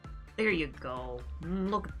 There you go.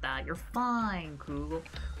 Look at that. You're fine, Kugel.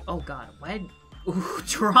 Oh god, what? Ooh,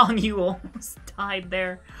 Drong, you almost died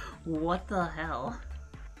there. What the hell?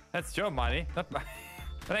 That's your money, not mine.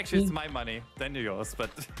 But actually, it's my money, then yours, but...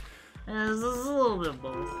 It's a little bit of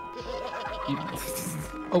both.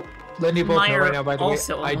 Oh, letting you both know right now, by the way,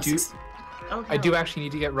 Okay. I do actually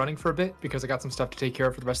need to get running for a bit because I got some stuff to take care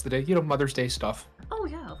of for the rest of the day. You know, Mother's Day stuff. Oh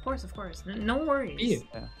yeah, of course. No worries.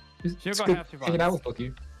 Yeah. It's gonna good have to hanging out with both of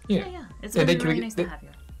you. Yeah. It's gonna be really nice to have you.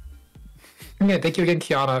 Yeah, thank you again,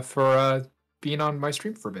 Kiyana, for being on my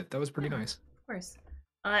stream for a bit. That was pretty nice. Of course.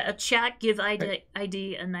 A chat, give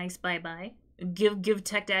ID a nice bye-bye. Give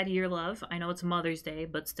Tech Daddy your love. I know it's Mother's Day,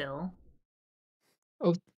 but still.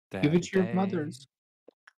 Oh, give it to your mothers.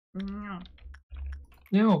 No.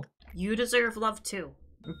 No. You deserve love too.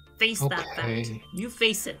 Face that fact. You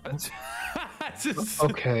face it.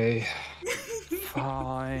 Okay.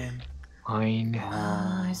 Fine.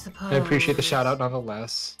 I suppose. I appreciate the shout out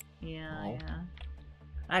nonetheless. Yeah.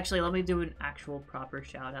 Actually, let me do an actual proper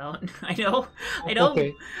shout out. I know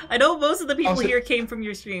most of the people here came from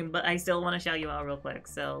your stream, but I still want to shout you out real quick.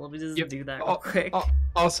 So let me just do that real quick.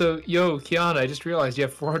 Also, yo, Kiyana, I just realized you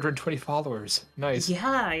have 420 followers. Nice.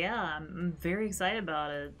 Yeah. I'm very excited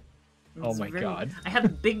about it. Oh my god. I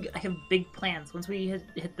have big plans. Once we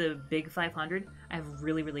hit the big 500, I have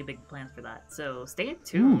really big plans for that. So stay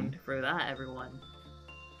tuned for that, everyone.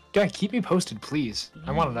 Yeah, keep me posted, please.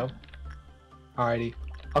 I want to know. Alrighty.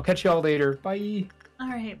 I'll catch y'all later. Bye.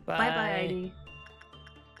 Alright. Bye, ID.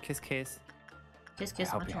 Kiss. Kiss. I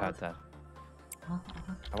hope you heard that.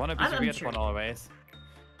 I want to be the weird one always.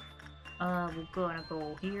 We're gonna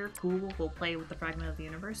go here. Cool. We'll play with the fragment of the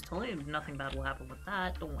universe. Totally nothing bad will happen with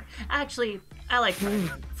that. Don't worry. Actually, I like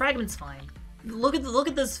fragment. Fragment's fine. Look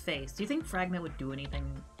at this face. Do you think fragment would do anything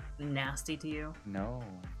nasty to you? No.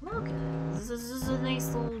 Look at it. This is a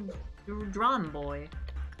nice little drawn boy.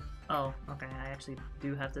 Oh, okay. I actually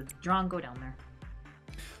do have to go down there.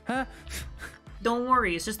 Huh? Don't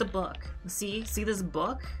worry. It's just a book. See this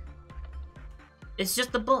book? It's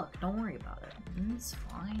just a book. Don't worry about it. It's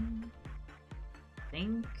fine.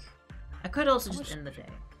 I could also just end the day.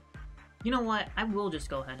 You know what? I will just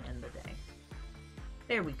go ahead and end the day.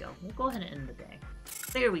 There we go. We'll go ahead and end the day.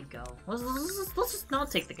 There we go. Let's just not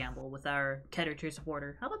take the gamble with our Keter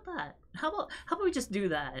supporter. How about that? How about we just do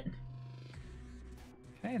that?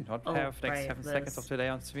 Okay, not have like 7 seconds of today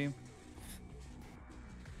on stream.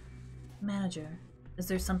 Manager, is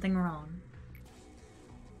there something wrong?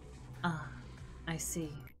 Ah, I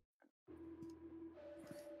see.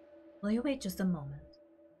 Will you wait just a moment?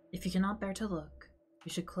 If you cannot bear to look,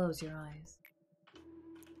 you should close your eyes.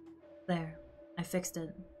 There, I fixed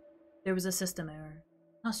it. There was a system error.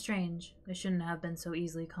 How strange, it shouldn't have been so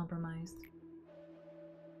easily compromised.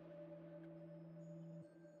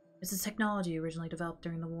 It's a technology originally developed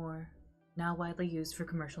during the war, now widely used for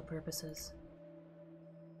commercial purposes.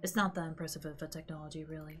 It's not that impressive of a technology,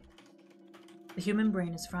 really. The human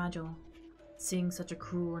brain is fragile. Seeing such a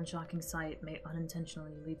cruel and shocking sight may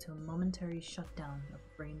unintentionally lead to a momentary shutdown of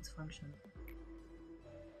the brain's function.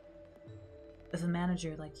 If a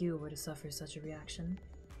manager like you were to suffer such a reaction,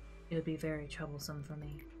 it would be very troublesome for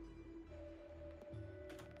me.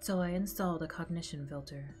 So I installed a cognition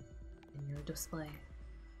filter in your display.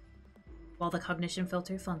 While the cognition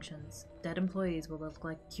filter functions, dead employees will look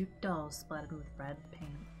like cute dolls splattered with red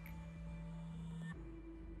paint.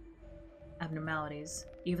 Abnormalities,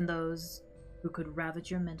 even those who could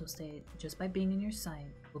ravage your mental state just by being in your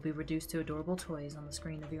sight, will be reduced to adorable toys on the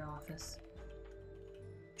screen of your office.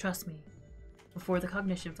 Trust me, before the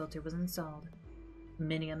cognition filter was installed,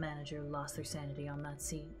 many a manager lost their sanity on that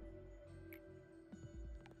seat.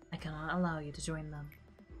 I cannot allow you to join them.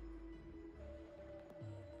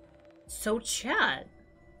 So chat,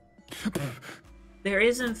 there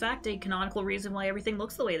is in fact a canonical reason why everything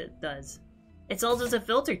looks the way that it does. It's all just a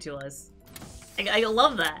filter to us. I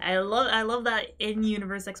love that. I love that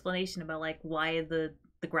in-universe explanation about like why the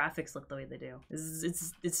graphics look the way they do.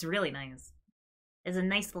 It's really nice. It's a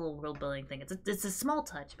nice little world building thing. It's a small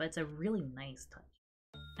touch, but it's a really nice touch.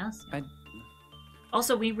 Yes.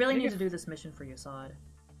 Also, we really need to do this mission for Yasad.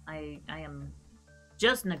 I am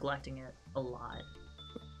just neglecting it a lot.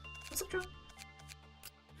 What's up, Drong?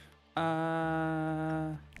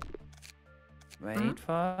 Wait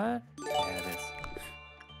for it. Yeah, it is.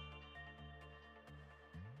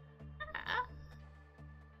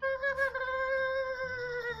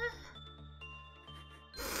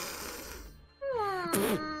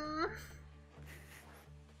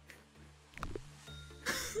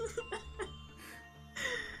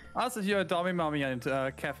 Also, your Dummy Mommy and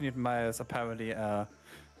Kevin Myers apparently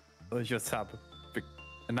your sub.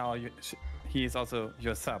 And now he is also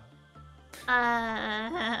your sub.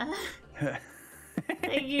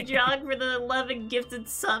 Thank you, Drong, for the 11 gifted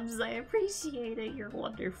subs. I appreciate it. You're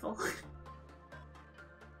wonderful.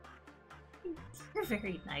 You're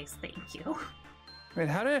very nice. Thank you. Wait,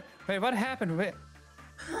 what happened? Wait.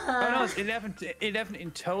 Oh no, it's 11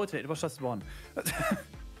 in total. It was just one.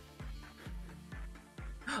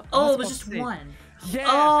 Oh, it was just one. Yeah.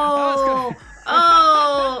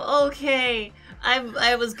 Oh, okay.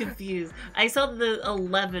 I was confused. I saw the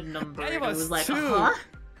 11 number. And I was like, huh?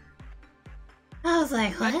 I was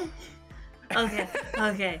like, what?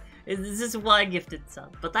 Okay. It's just one gifted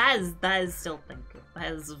sub, but that is still thankful.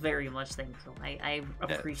 That is very much thankful. I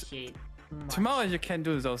appreciate. Much. Tomorrow you can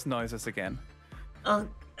do those noises again.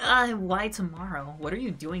 Why tomorrow? What are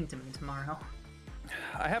you doing to me tomorrow?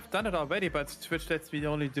 I have done it already, but Twitch lets me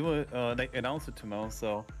only do it, announce it tomorrow,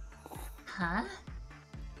 so. Huh?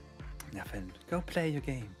 Nothing. Go play your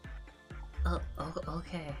game. Oh,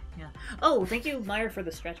 okay. Yeah. Oh, thank you, Meyer, for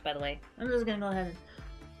the stretch, by the way. I'm just gonna go ahead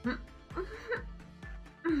and...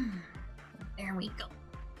 There we go.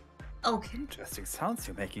 Okay. Interesting sounds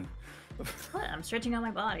you're making. What? I'm stretching out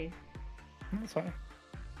my body. That's fine.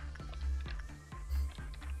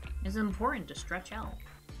 It's important to stretch out.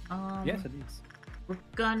 Yes, it is. We're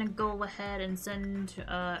gonna go ahead and send,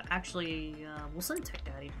 we'll send Tech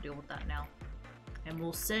Daddy to deal with that now. And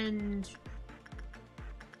we'll send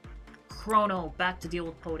Chrono back to deal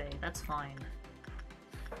with Pode. That's fine.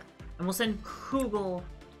 And we'll send Kugel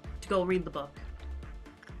to go read the book.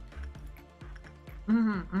 By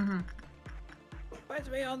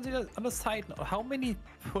the way, on the side note, how many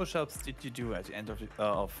push-ups did you do at the end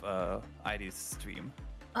of ID's stream?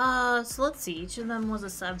 So let's see. Each of them was a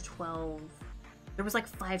sub 12. There was like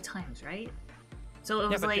 5 times, right? So it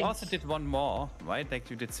was but you also did one more, right? Like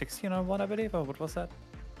you did 16 on one, I believe, or what was that?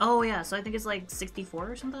 Oh yeah, so I think it's like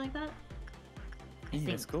 64 or something like that.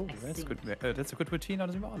 That's cool. That's good. That's a good routine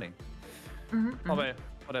on the morning.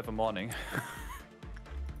 Whatever morning.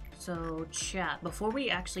 So chat, before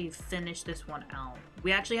we actually finish this one out,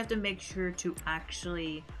 we actually have to make sure to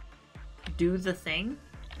actually do the thing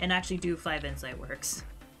and actually do 5 insight works.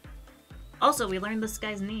 Also, we learned this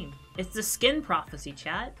guy's name. It's the Skin Prophecy,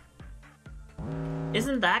 chat.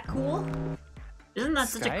 Isn't that cool? Isn't that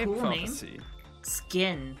such a cool prophecy. Name?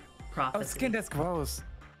 Skin Prophecy. Oh, skin, that's gross.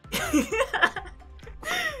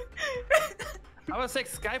 I was like,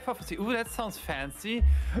 Sky Prophecy. Ooh, that sounds fancy.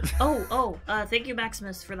 Thank you,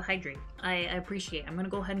 Maximus, for the hydrate. I appreciate it. I'm gonna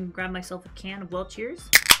go ahead and grab myself a can of Cheers.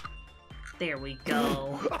 There we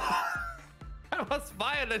go. That was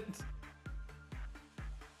violent.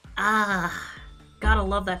 Gotta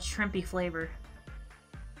love that shrimpy flavor.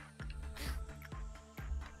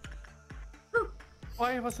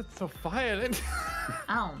 Why was it so violent?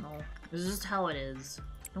 I don't know. This is just how it is.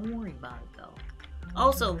 Don't worry about it, though.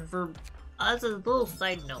 Also, as a little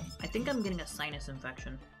side note, I think I'm getting a sinus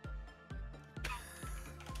infection.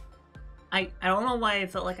 I don't know why I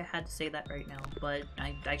felt like I had to say that right now, but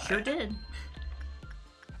I sure did.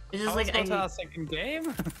 It's just like a second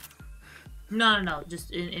game. No,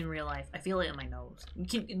 just in real life. I feel it in my nose.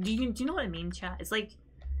 Do you know what I mean, chat? It's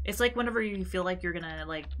like whenever you feel like you're gonna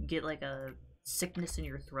like get like a sickness in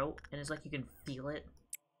your throat, and it's like you can feel it.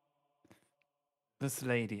 This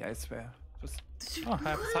lady, I swear. I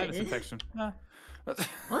have a sinus infection. What?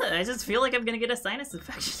 I just feel like I'm gonna get a sinus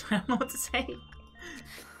infection. I don't know what to say.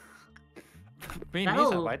 Me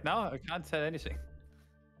neither. Right now, I can't say anything.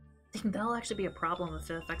 I think that'll actually be a problem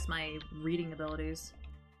if it affects my reading abilities.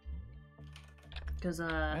 Because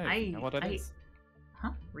I know what that is.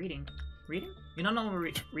 Huh? Reading? You don't know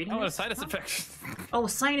what reading is? Oh, sinus infection. Oh,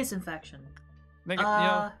 sinus infection.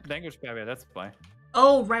 Language barrier. That's why.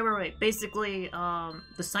 Oh, right. Basically,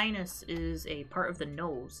 the sinus is a part of the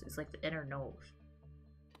nose. It's like the inner nose.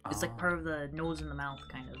 It's like part of the nose and the mouth,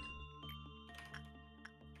 kind of.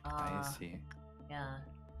 I see. Yeah.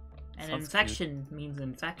 And Sounds infection means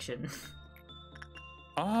infection.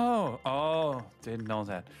 Oh, didn't know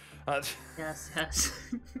that. Yes.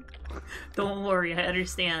 Don't worry, I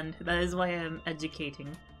understand. That is why I'm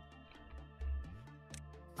educating.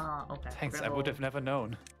 Okay. Thanks, I would have never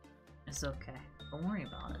known. It's okay. Don't worry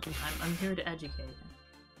about it. I'm here to educate.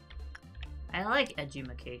 I like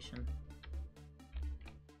edumacation.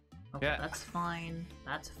 Okay, yeah. That's fine.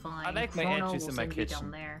 I like my edges in my kitchen.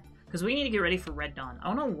 Down there. Because we need to get ready for Red Dawn. I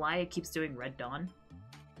don't know why it keeps doing Red Dawn.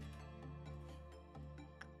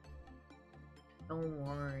 Don't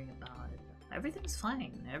worry about it. Everything's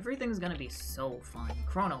fine. Everything's gonna be so fine.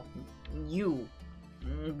 Chrono, you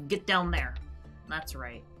get down there. That's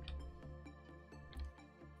right.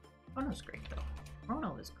 Chrono's great though.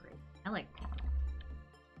 Chrono is great. I like Chrono.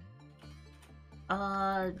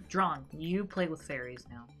 Drong, you play with fairies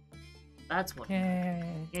now. That's what. Yeah.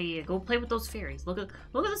 Go play with those fairies. Look at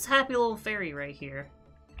this happy little fairy right here.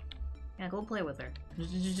 Yeah, go play with her.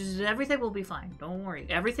 Everything will be fine. Don't worry.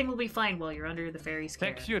 Everything will be fine while you're under the fairy's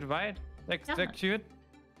care. They're cute, right? They're cute.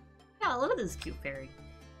 Yeah, look at this cute fairy.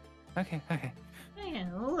 Okay. Yeah,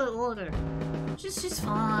 look at her. She's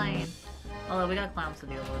fine. Although we got clowns to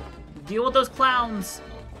deal with. Deal with those clowns.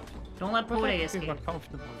 Don't let Poe escape. I'm not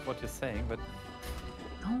comfortable with what you're saying, but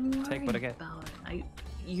don't worry take what I get. about it.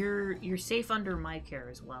 You're safe under my care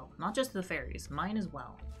as well. Not just the fairies, mine as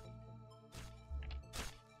well.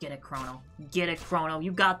 Get it, Chrono. Get it, Chrono.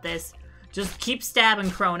 You got this. Just keep stabbing,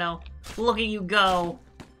 Chrono. Look at you go.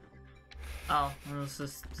 Oh, this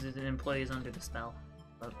is the employees under the spell.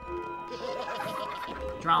 But...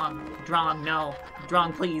 Drong, no.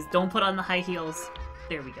 Drong, please, don't put on the high heels.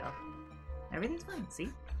 There we go. Everything's fine, see?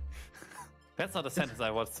 That's not a sentence I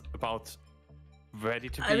was about ready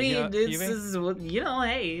to be. I mean, this is, you know,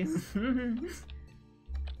 hey.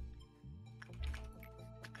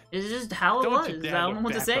 It's just how it was. I don't know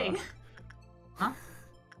what to say. Huh?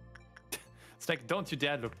 It's like, don't you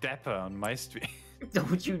dare look dapper on my stream.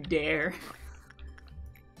 Don't you dare.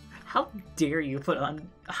 How dare you put on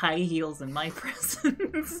high heels in my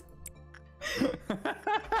presence?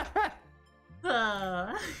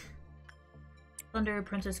 Thunder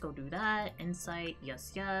Princess, go do that. Insight,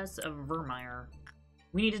 yes. Vermeer.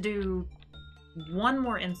 We need to do one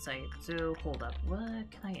more insight. So, hold up. What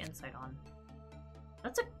can I insight on?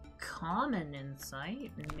 That's a common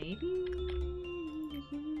insight, maybe?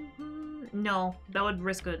 No, that would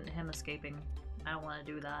risk him escaping. I don't want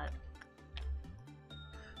to do that.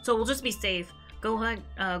 So we'll just be safe. Go ahead,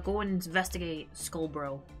 go and investigate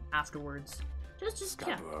Skullbro afterwards. Yeah,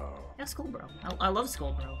 Skullbro. I love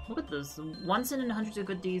Skullbro. Look at this. One sin and hundreds of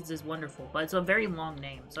good deeds is wonderful, but it's a very long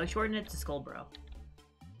name, so I shortened it to Skullbro.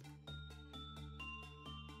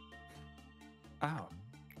 Ow.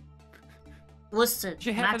 Listen,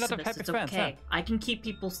 You have Maximus, a lot of happy it's friends, okay. huh? I can keep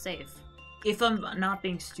people safe. If I'm not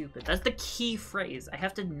being stupid. That's the key phrase. I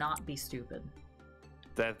have to not be stupid.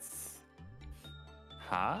 That's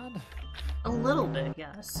hard? A little bit,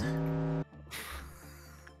 yes.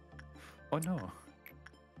 Oh no.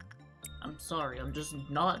 I'm sorry, I'm just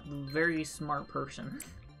not a very smart person.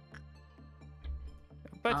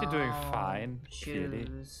 But you're doing fine. Clearly.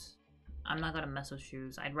 Shoes. I'm not gonna mess with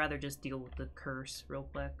shoes. I'd rather just deal with the curse real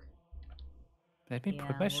quick. Let me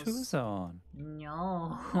put my shoes on.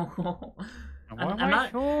 No. I'm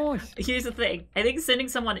not. Here's the thing. I think sending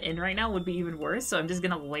someone in right now would be even worse, so I'm just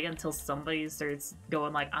gonna wait until somebody starts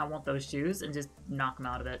going like, I want those shoes, and just knock them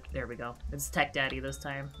out of it. There we go. It's Tech Daddy this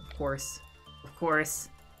time. Of course. Of course.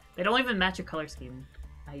 They don't even match your color scheme.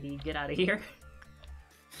 ID, get out of here.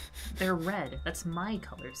 They're red. That's my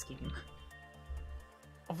color scheme.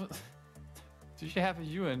 Did you have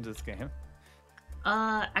you in this game?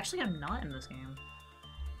 Actually, I'm not in this game.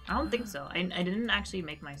 I don't think so. I didn't actually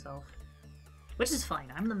make myself. Which is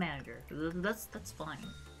fine. I'm the manager. That's fine.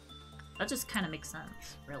 That just kind of makes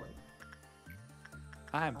sense, really.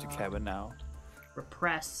 I'm to Kevin now.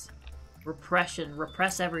 Repress. Repression.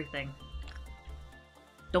 Repress everything.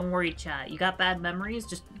 Don't worry, chat. You got bad memories?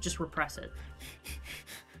 Just repress it.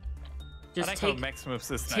 Just take Maximus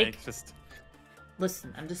this night. Just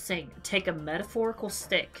listen. I'm just saying. Take a metaphorical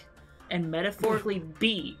stick and metaphorically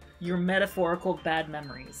beat your metaphorical bad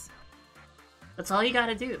memories. That's all you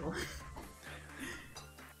gotta do.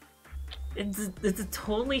 It's a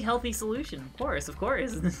totally healthy solution. Of course.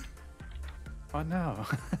 Oh no.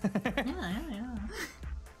 Yeah.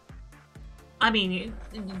 I mean,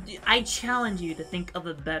 I challenge you to think of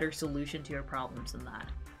a better solution to your problems than that.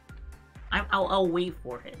 I'll wait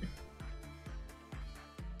for it.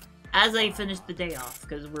 As I finish the day off,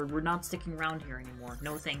 because we're not sticking around here anymore.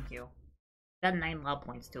 No thank you. Got 9 love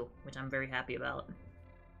points too, which I'm very happy about.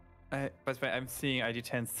 By the way, I'm seeing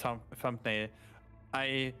ID10's thumbnail.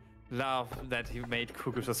 I love that he made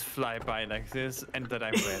Kuku just fly by like this, and that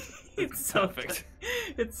I'm red. It's so perfect.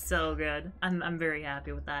 Good. It's so good. I'm very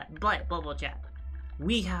happy with that. But bubble chat,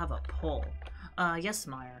 we have a poll. Yes,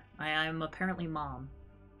 Meyer. I'm apparently mom.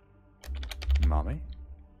 Mommy?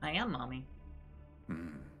 I am mommy. Hmm.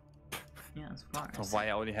 Yes, of course. So why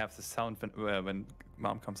I only have the sound when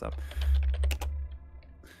mom comes up?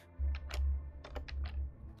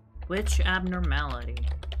 Which abnormality?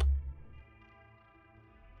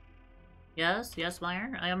 Yes,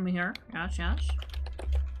 Meyer. I am here. Yes.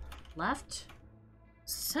 left,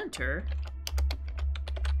 center,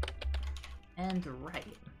 and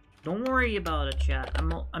right. Don't worry about it, chat.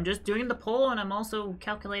 I'm just doing the poll, and I'm also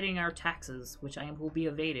calculating our taxes, which I will be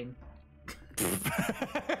evading.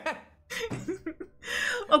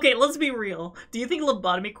 Okay, let's be real. Do you think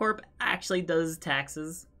Lobotomy Corp actually does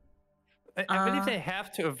taxes? I believe they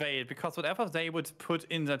have to evade, because whatever they would put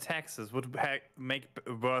in the taxes would make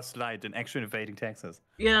worse light than actually evading taxes.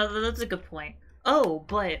 Yeah, that's a good point. Oh,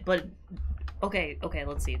 but okay,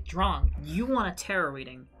 let's see. Drong, you want a tarot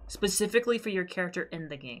reading specifically for your character in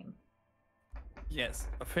the game. Yes,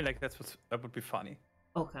 I feel like that would be funny.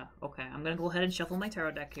 Okay. I'm gonna go ahead and shuffle my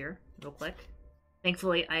tarot deck here, real quick.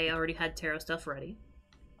 Thankfully, I already had tarot stuff ready.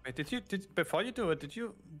 Wait, before you do it, did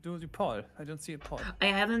you do the poll? I don't see a poll. I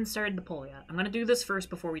haven't started the poll yet. I'm gonna do this first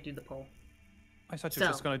before we do the poll. I thought you were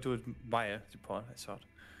just gonna do it via the poll, I thought.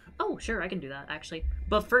 Oh, sure, I can do that, actually.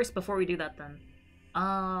 But first, before we do that then,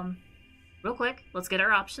 real quick, let's get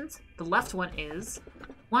our options. The left one is,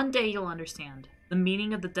 one day you'll understand the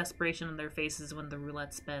meaning of the desperation on their faces when the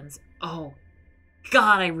roulette spins. Oh,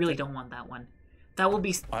 God, I really don't want that one. That will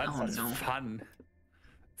be, oh no. Fun.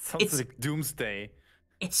 Sounds like doomsday.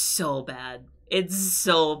 It's so bad. It's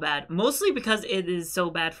so bad. Mostly because it is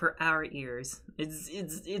so bad for our ears.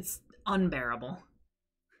 It's unbearable.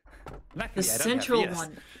 Luckily,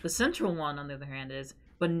 the central one, on the other hand, is,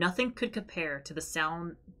 but nothing could compare to the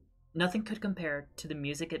sound. Nothing could compare to the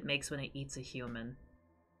music it makes when it eats a human.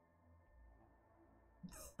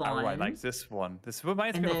 Fun. Oh, I like this one. This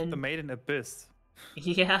reminds me of the Maiden Abyss.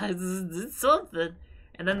 Yeah, it's something.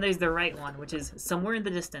 And then there's the right one, which is somewhere in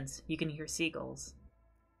the distance you can hear seagulls.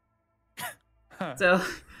 Huh.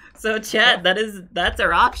 So chat, that's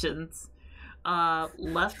our options.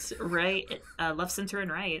 Left, right, left, center,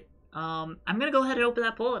 and right. I'm gonna go ahead and open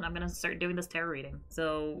that poll, and I'm gonna start doing this tarot reading.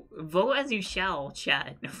 So vote as you shall,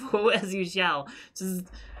 chat. Vote as you shall. Just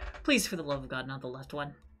please, for the love of God, not the left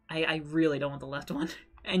one. I really don't want the left one,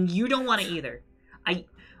 and you don't want it either.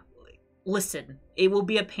 Listen. It will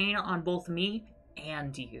be a pain on both me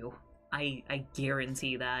and you. I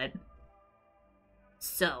guarantee that.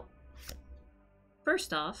 So,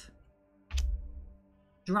 first off,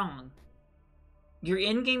 Drong. Your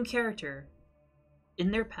in-game character,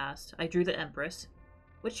 in their past, I drew the Empress,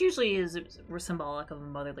 which usually is symbolic of a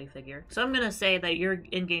motherly figure. So I'm gonna say that your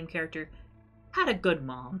in-game character had a good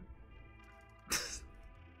mom.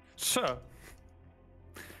 Sure.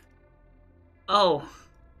 Oh.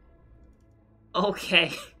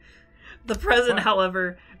 Okay. The present,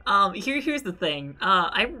 however, here's the thing.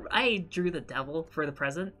 I drew the devil for the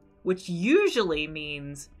present, which usually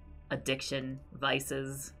means addiction,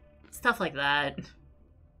 vices, stuff like that.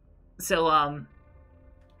 So,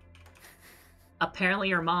 apparently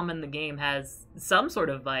your mom in the game has some sort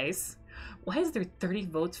of vice. Why is there 30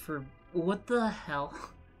 votes for... What the hell?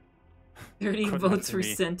 30 votes for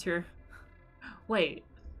center. Wait.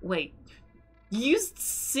 You used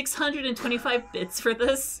 625 bits for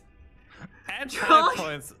this? And shadow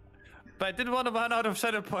points. But I didn't want to run out of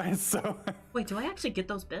shadow points, so... Wait, do I actually get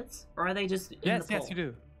those bits? Or are they just in the poll? Yes, you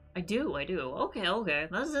do. I do. Okay.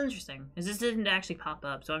 That's interesting. It just didn't actually pop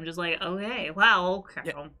up, so I'm just like, okay, wow, okay,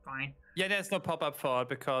 yeah. Fine. Yeah, there's no pop-up for it,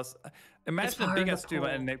 because imagine a bigger streamer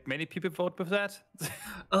and many people vote with that.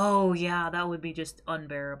 Oh, yeah, that would be just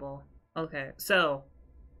unbearable. Okay, so,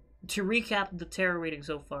 to recap the tarot reading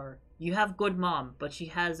so far, you have good mom, but she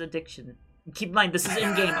has addiction. Keep in mind, this is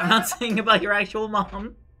in-game. I'm not saying about your actual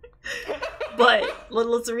mom. But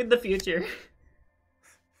let's read the future.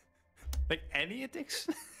 Like any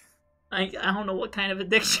addiction? I don't know what kind of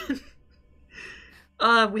addiction.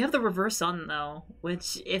 We have the reverse sun, though,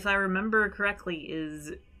 which, if I remember correctly,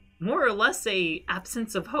 is more or less a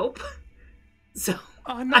absence of hope. So,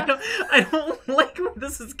 oh, no. I don't like where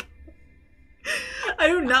this is going. I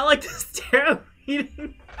do not like this tarot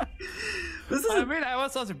reading. I mean, I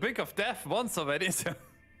was on the brink of death once already, so...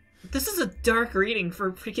 This is a dark reading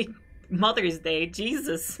for freaking Mother's Day.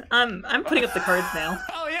 Jesus. I'm putting up the cards now.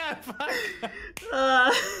 Oh, yeah, fuck.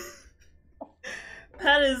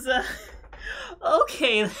 That is,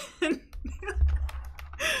 okay, then.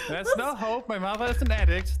 There's no hope. My mother is an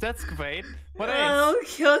addict. That's great. What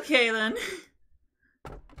else? Okay, then.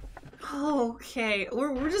 Okay,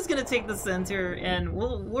 we're just gonna take the center, and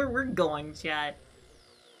we're going, chat.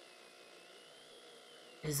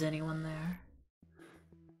 Is anyone there?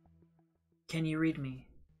 Can you read me?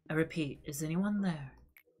 I repeat, is anyone there?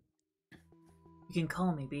 You can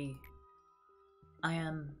call me B. I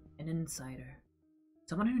am an insider.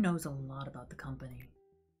 Someone who knows a lot about the company.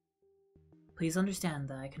 Please understand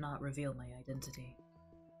that I cannot reveal my identity.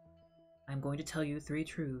 I'm going to tell you 3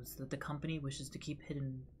 truths that the company wishes to keep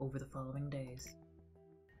hidden over the following days.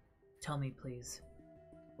 Tell me, please,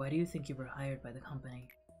 why do you think you were hired by the company?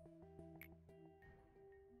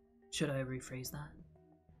 Should I rephrase that?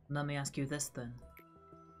 Let me ask you this then.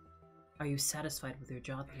 Are you satisfied with your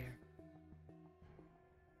job here?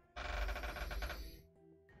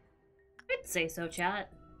 I'd say so,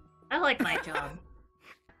 chat. I like my job.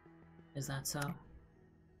 Is that so?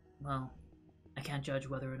 Well, I can't judge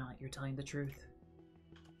whether or not you're telling the truth.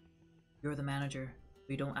 You're the manager,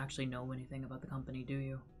 but you don't actually know anything about the company, do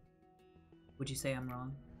you? Would you say I'm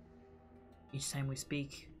wrong? Each time we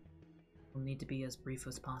speak, we'll need to be as brief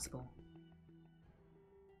as possible.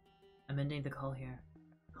 I'm ending the call here.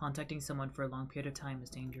 Contacting someone for a long period of time is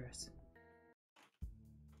dangerous.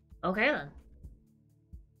 Okay then.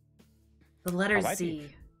 The letter Alrighty.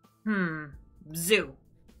 Z. Zoo.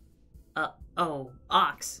 Oh,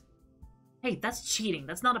 Ox. Hey, that's cheating.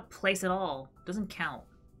 That's not a place at all. Doesn't count.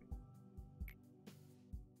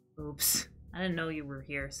 Oops. I didn't know you were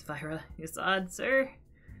here, Sapphira. It's odd, sir.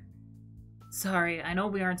 Sorry, I know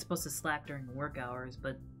we aren't supposed to slack during work hours,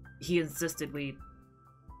 but he insisted we...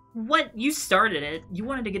 What? You started it. You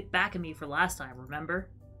wanted to get back at me for last time, remember?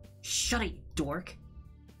 Shut it, you dork.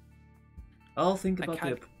 I'll think about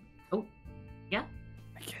the... Oh, yeah?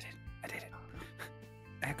 I get it. I did it.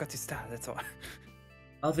 I got to start, that's all.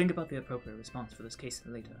 I'll think about the appropriate response for this case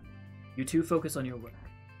later. You two focus on your work.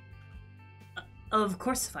 Of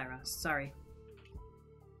course, Sapphira. Sorry.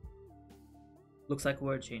 Looks like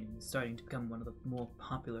word chaining is starting to become one of the more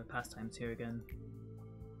popular pastimes here again.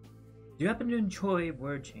 Do you happen to enjoy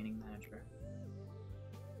word chaining, manager?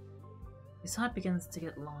 His heart begins to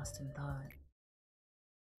get lost in thought.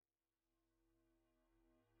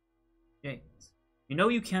 James, you know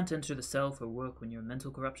you can't enter the cell for work when your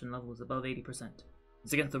mental corruption level is above 80%.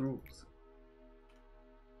 It's against the rules.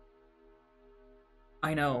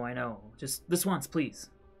 I know. Just this once, please.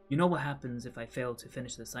 You know what happens if I fail to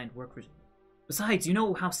finish the assigned work regime. Besides, you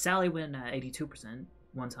know how Sally went at 82%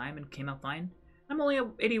 one time and came out fine? I'm only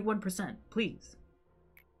at 81%, please.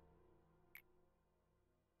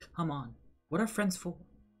 Come on, what are friends for?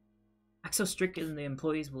 Act so strict and the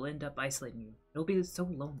employees will end up isolating you. It'll be so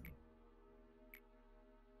lonely.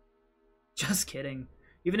 Just kidding.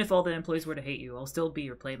 Even if all the employees were to hate you, I'll still be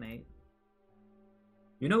your playmate.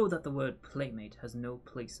 You know that the word playmate has no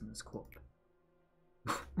place in this corp.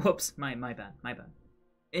 Whoops, my bad.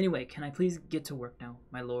 Anyway, can I please get to work now,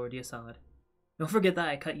 my lord Yasad? Don't forget that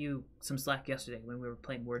I cut you some slack yesterday when we were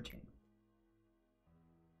playing word chain.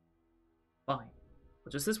 Fine,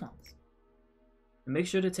 but just this once. And make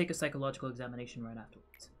sure to take a psychological examination right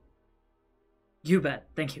afterwards. You bet.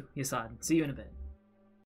 Thank you, Yasad. See you in a bit.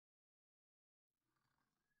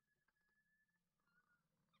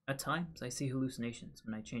 At times, I see hallucinations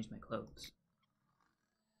when I change my clothes.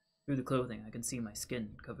 Through the clothing, I can see my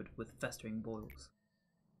skin covered with festering boils.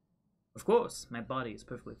 Of course, my body is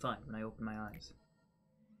perfectly fine when I open my eyes.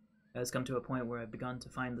 It has come to a point where I've begun to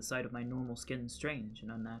find the sight of my normal skin strange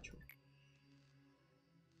and unnatural.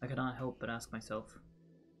 I cannot help but ask myself,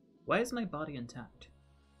 why is my body intact?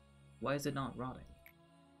 Why is it not rotting?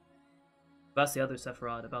 I've asked the other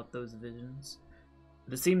Sephiroth about those visions,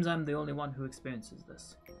 but it seems I'm the only one who experiences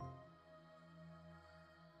this.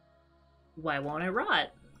 Why won't it rot?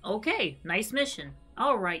 Okay, nice mission.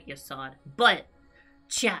 Alright, Yasad. But,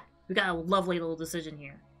 chat, we got a lovely little decision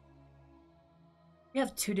here. We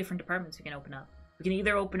have 2 different departments we can open up. We can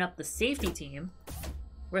either open up the safety team,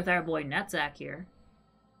 with our boy Netzak here,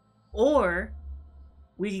 or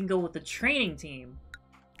we can go with the training team,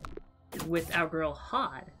 with our girl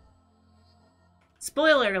Hod.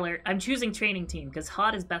 Spoiler alert, I'm choosing training team, because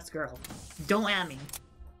Hod is best girl. Don't at me.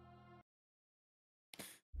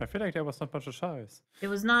 I feel like there was not much of a choice. It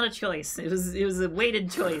was not a choice. It was a weighted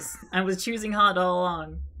choice. I was choosing Hod all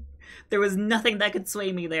along. There was nothing that could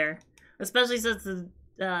sway me there. Especially since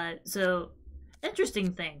so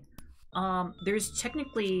interesting thing. There's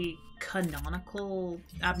technically canonical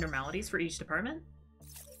abnormalities for each department.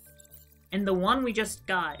 And the one we just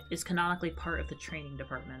got is canonically part of the training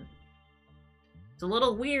department. It's a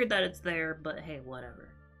little weird that it's there, but hey, whatever.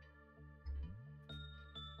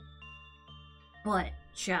 But,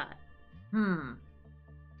 chat.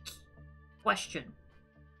 Question.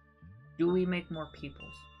 Do we make more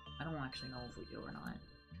peoples? I don't actually know if we do or not.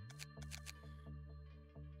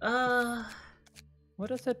 What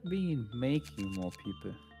does that mean, making more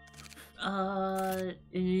people?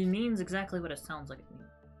 It means exactly what it sounds like it means.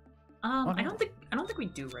 I don't think we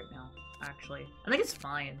do right now, actually. I think it's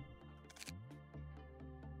fine.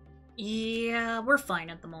 Yeah, we're fine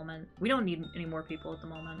at the moment. We don't need any more people at the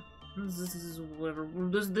moment. This is whatever.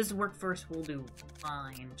 This work first will do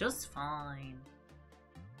fine. Just fine.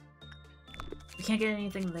 We can't get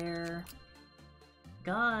anything there.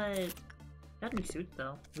 Got new suits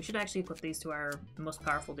though. We should actually equip these to our most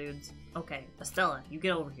powerful dudes. Okay, Estella, you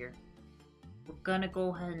get over here. We're gonna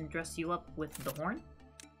go ahead and dress you up with the horn.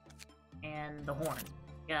 And the horn.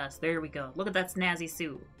 Yes, there we go. Look at that snazzy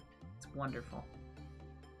suit. It's wonderful.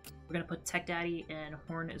 We're gonna put Tech Daddy and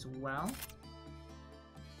Horn as well.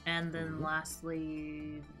 And then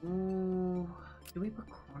lastly... Ooh, do we put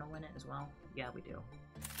Chrono in it as well? Yeah, we do.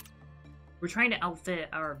 We're trying to outfit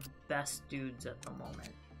our best dudes at the moment.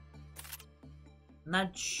 And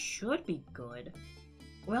that should be good.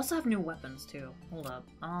 We also have new weapons too. Hold up.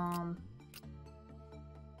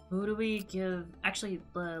 Who do we give? Actually,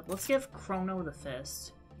 let's give Chrono the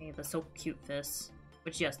fist. Hey, the so cute fists.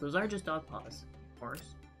 Which yes, those are just dog paws, of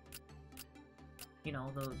course. You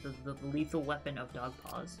know, the lethal weapon of dog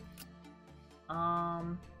paws.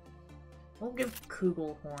 We'll give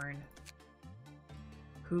Kugelhorn.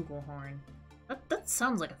 Kugelhorn. That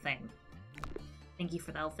sounds like a thing. Thank you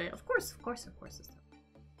for the outfit. Of course it's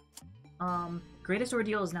done. Greatest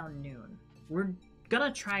ordeal is now noon. We're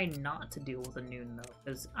gonna try not to deal with a noon though,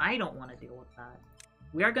 because I don't want to deal with that.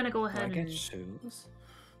 We are gonna go ahead and get shoes.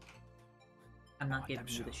 I'm not giving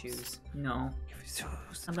you the shoes. No.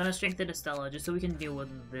 I'm gonna strengthen Estella just so we can deal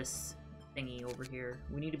with this thingy over here.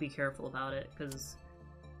 We need to be careful about it because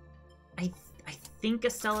I think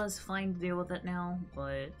Estella's fine to deal with it now,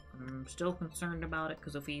 but I'm still concerned about it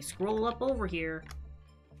because if we scroll up over here,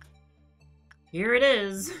 here it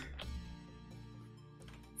is.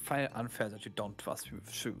 Find it unfair that you don't trust me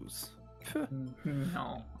with shoes.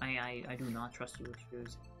 No, I do not trust you with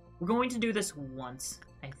shoes. We're going to do this once,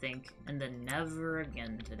 I think, and then never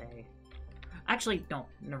again today. Actually, no,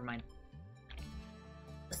 never mind.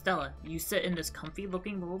 Estella, you sit in this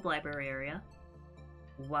comfy-looking little library area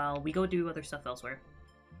while we go do other stuff elsewhere.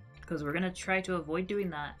 Because we're going to try to avoid doing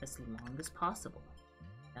that as long as possible.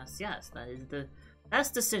 Yes, that is the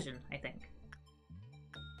best decision, I think.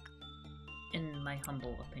 In my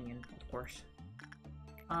humble opinion, of course.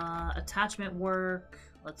 Attachment work.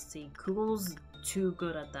 Let's see. Kugel's too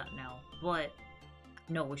good at that now. But,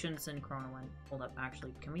 no, we shouldn't send Chrono in. Hold up,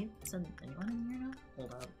 actually. Can we send anyone in here now?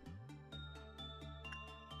 Hold up.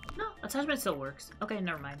 No, attachment still works. Okay,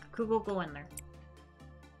 never mind. Kugel, go in there.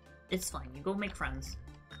 It's fine. You go make friends.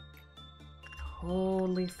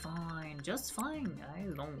 Totally fine. Just fine,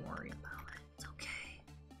 guys. Don't worry about it. It's okay.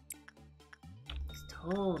 It's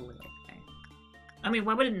totally okay. I mean,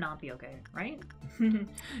 why would it not be okay, right?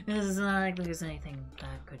 It's not like there's anything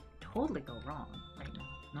that could totally go wrong right now.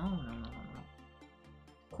 No.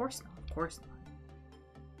 Of course not. Of course not.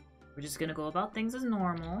 We're just gonna go about things as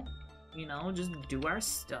normal. You know, just do our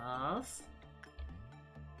stuff.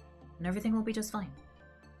 And everything will be just fine.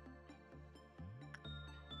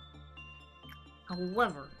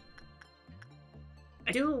 However,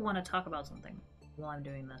 I do want to talk about something while I'm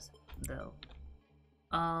doing this, though.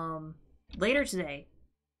 Later today,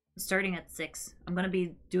 starting at 6, I'm gonna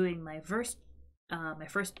be doing my first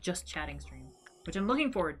just chatting stream, which I'm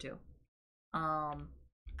looking forward to. I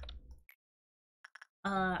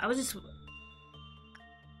was just,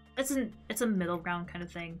 it's a middle ground kind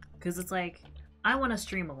of thing, because it's like, I want to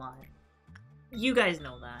stream a lot. You guys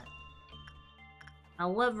know that.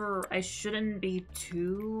 However, I shouldn't be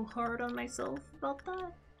too hard on myself about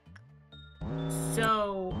that.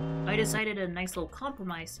 So, I decided a nice little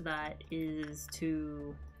compromise to that is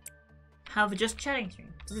to have a just chatting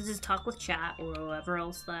stream. Just talk with chat or whoever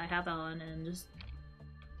else that I have on and just,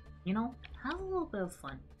 you know, have a little bit of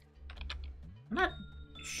fun. And that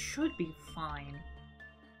should be fine.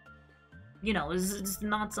 You know, it's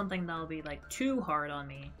not something that'll be like too hard on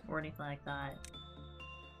me or anything like that.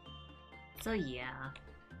 So yeah.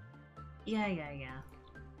 Yeah.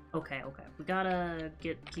 Okay. We gotta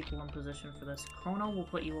get people in position for this. Chrono will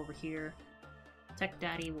put you over here. Tech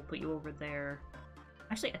Daddy will put you over there.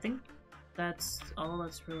 Actually, I think that's all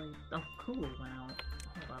that's really... Oh, cool went out.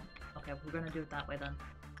 Hold up. Okay, we're gonna do it that way then.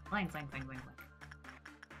 Fine. It's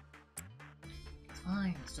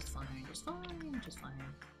fine. It's just fine.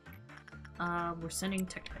 We're sending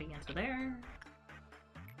Tech Daddy into there.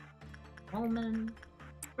 Roman.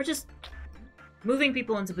 We're just moving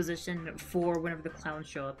people into position for whenever the clowns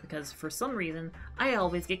show up, because for some reason, I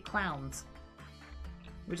always get clowns.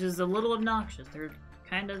 Which is a little obnoxious. They're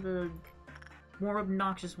kind of the more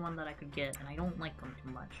obnoxious one that I could get, and I don't like them too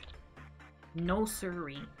much. No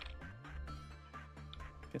siree.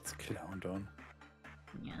 It's clowned on.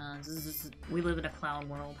 Yeah, we live in a clown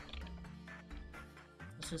world.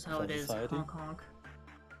 That's just how it is, honk honk.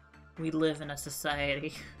 We live in a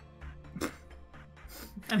society.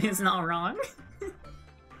 I mean, it's not wrong.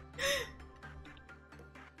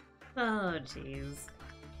 Oh, jeez.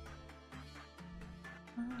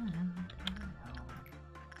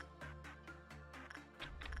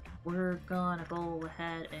 We're gonna go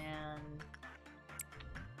ahead and...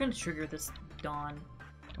 we're gonna trigger this Dawn.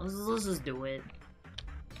 Let's just do it.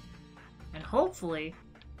 And hopefully,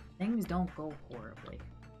 things don't go horribly.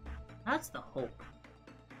 That's the hope.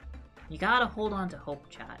 You gotta hold on to hope,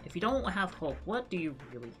 chat. If you don't have hope, what do you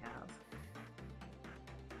really have?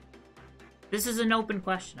 This is an open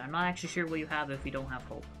question. I'm not actually sure what you have if you don't have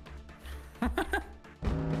hope.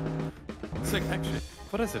 It's like, actually,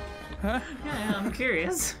 what is it? Huh? Yeah, I'm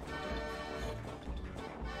curious.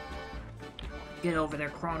 Get over there,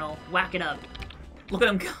 Chrono. Whack it up. Look at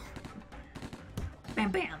him go.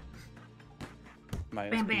 Bam, bam.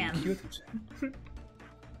 Bam, bam.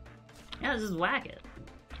 Yeah, just whack it.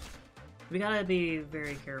 We gotta be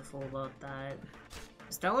very careful about that.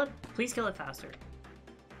 Stella, please kill it faster.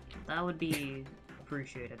 That would be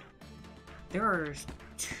appreciated. There are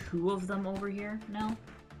 2 of them over here now.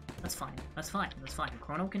 That's fine. That's fine. That's fine.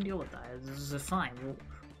 Chrono can deal with that. This is fine.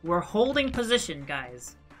 We're holding position,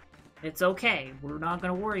 guys. It's okay. We're not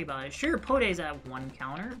gonna worry about it. Sure, Poday's at 1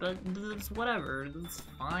 counter, but it's whatever. It's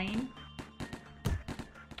fine.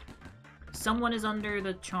 Someone is under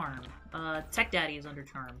the charm. Tech Daddy is under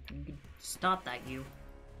charm. You can stop that, you.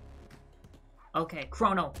 Okay,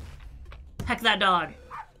 Chrono. Heck that dog.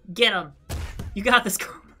 Get him. You got this,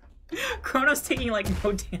 Chrono. Chrono's taking, like,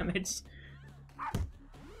 no damage.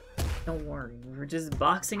 Don't worry. We're just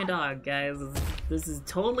boxing a dog, guys. This is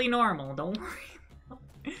totally normal. Don't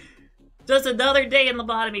worry. Just another day in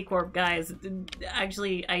Lobotomy Corp, guys.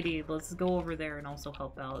 Actually, ID, let's go over there and also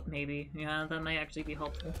help out, maybe. Yeah, that might actually be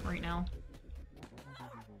helpful right now.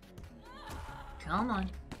 Come on.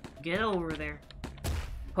 Get over there.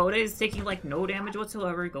 Poda is taking, like, no damage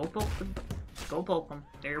whatsoever. Go poke them. Go poke them.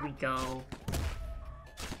 There we go.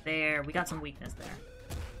 There. We got some weakness there.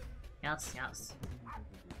 Yes, yes.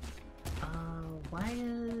 Why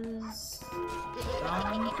is...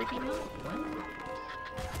 Drong freaking out? What?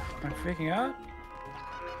 I'm freaking out?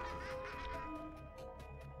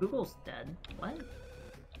 Kugel's dead. What?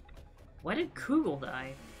 Why did Kugel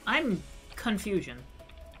die? I'm confusion.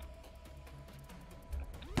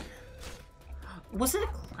 Was it a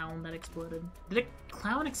clown that exploded? Did a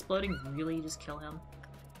clown exploding really just kill him?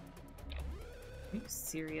 Are you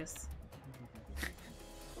serious?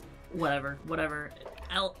 Whatever, whatever.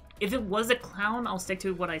 If it was a clown, I'll stick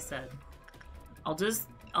to what I said. I'll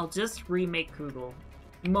just remake Kugel.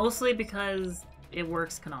 Mostly because it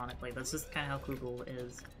works canonically. That's just kind of how Kugel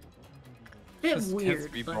is. Bit Just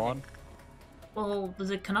weird, reborn. Well,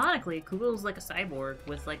 canonically, Kugel's like a cyborg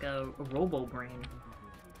with like a robo brain.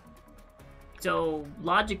 So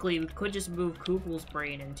logically, we could just move Kugel's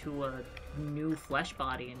brain into a new flesh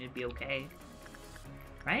body and it'd be okay,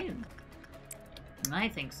 right? I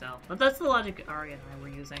think so. But that's the logic Ari and I were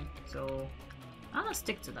using, so I'm gonna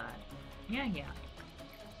stick to that. Yeah, yeah.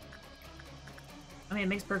 I mean, it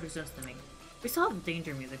makes perfect sense to me. We still have the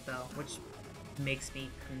danger music though, which makes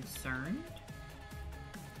me concerned.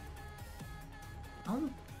 I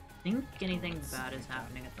don't think anything bad is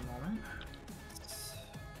happening at the moment.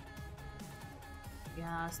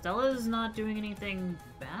 Yeah, Stella's not doing anything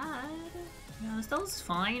bad. Yeah, Stella's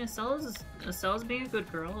fine. Stella's being a good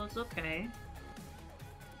girl. It's okay.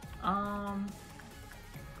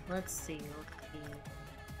 Let's see.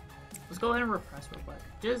 Let's go ahead and repress real quick.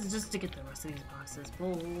 Just to get the rest of these boxes.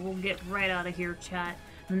 We'll get right out of here, chat.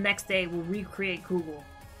 The next day, we'll recreate Kugel.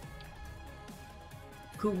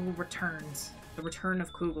 Kugel returns. The return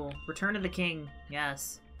of Kugel. Return of the King.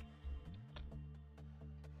 Yes.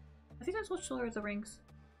 Have you guys watched Lord of the Rings?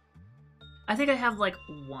 I think I have, like,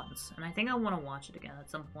 once. And I think I want to watch it again at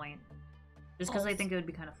some point. Just because I think it would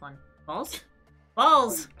be kind of fun. Balls?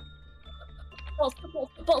 Balls! Balls,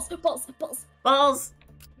 balls, balls, balls, Balls!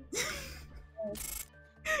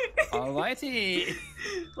 Alrighty!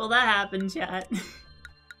 Well, that happened, chat.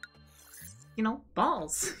 You know,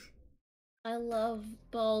 balls. I love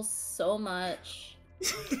balls so much.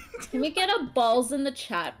 Can we get a balls in the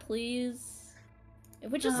chat, please? It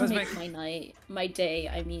would just make my night, my day.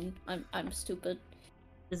 I mean, I'm stupid.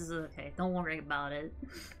 This is okay. Don't worry about it.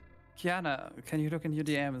 Kiyana, can you look in your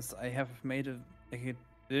DMs? I have made a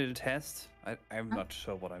little test. I'm not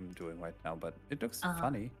sure what I'm doing right now, but it looks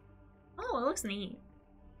funny. Oh, it looks neat.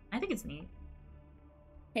 I think it's neat.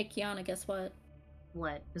 Hey, Kiyana, guess what?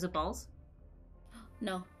 What? Is it balls?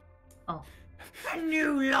 No. Oh. A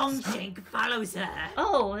new Longshank follows her.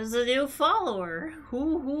 Oh, it's a new follower.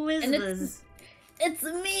 Who is this? It's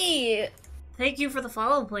me! Thank you for the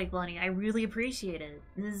follow, Blake Bunny. I really appreciate it.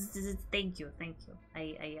 Thank you.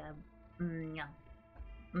 Yeah.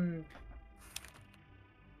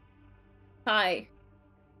 Hi.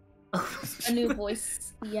 A new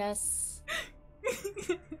voice. Yes.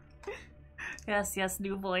 Yes,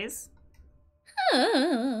 new voice. You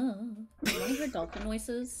want to hear dolphin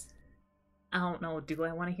noises? I don't know. Do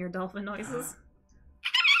I want to hear dolphin noises?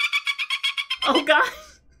 Oh god!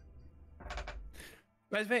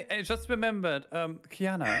 By the way, I just remembered,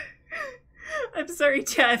 Kiyana. I'm sorry,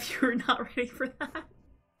 Chad, if you were not ready for that.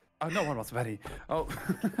 Oh, no one was ready. Oh.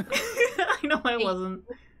 I know I wasn't.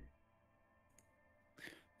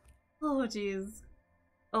 Oh, jeez.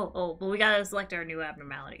 Oh, but we gotta select our new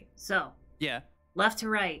abnormality. So, Yeah. left to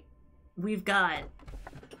right, we've got...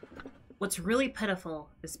 What's really pitiful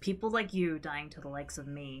is people like you dying to the likes of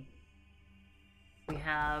me. We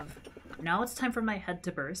have... Now it's time for my head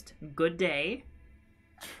to burst. Good day.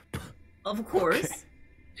 Of course.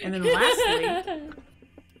 Okay. And then lastly,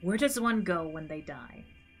 where does one go when they die?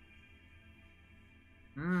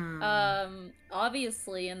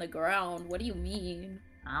 Obviously in the ground. What do you mean?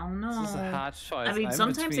 I don't know. This is a hard choice. I mean, I'm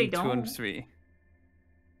sometimes they between don't. 2 and 3.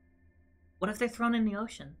 What if they're thrown in the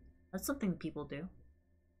ocean? That's something people do.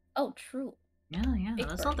 Oh, true. Yeah,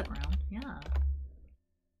 that's not the ground. Yeah.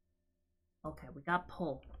 Okay, we got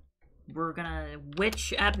pull. We're gonna...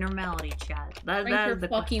 Which abnormality, chat? Drink your the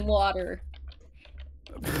fucking water.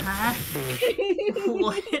 Huh?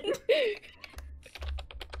 What?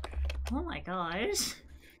 Oh my gosh.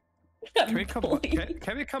 Can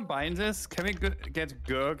we combine this? Can we get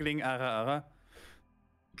gurgling ara ara?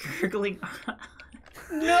 Gurgling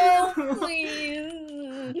No,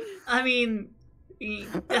 please. I mean...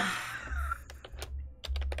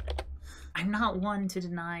 I'm not one to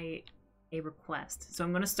deny a request. So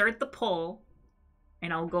I'm going to start the poll,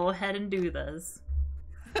 and I'll go ahead and do this.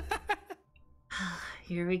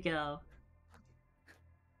 Here we go.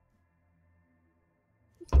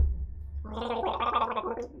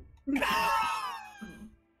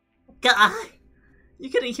 God, you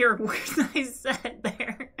couldn't hear words I said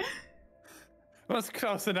there. Was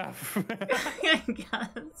close enough. I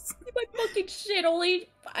guess. My fucking shit, only...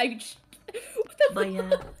 But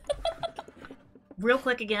yeah. Real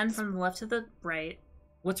quick again, from the left to the right.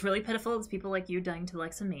 What's really pitiful is people like you dying to the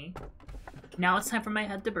likes of me. Now it's time for my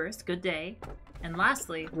head to burst. Good day. And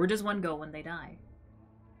lastly, where does one go when they die?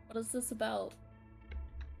 What is this about?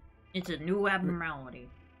 It's a new abnormality.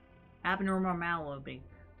 Abnormality.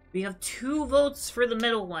 We have 2 votes for the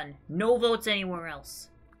middle one. No votes anywhere else.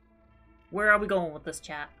 Where are we going with this,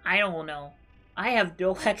 chat? I don't know. I have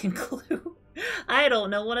no heckin' clue. I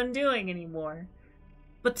don't know what I'm doing anymore.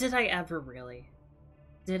 But did I ever really?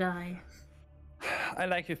 Did I? I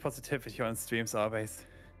like your positivity on streams always.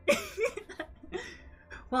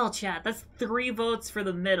 Well, chat, that's 3 votes for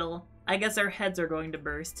the middle. I guess our heads are going to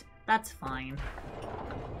burst. That's fine.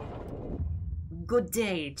 Good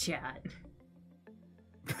day, chat.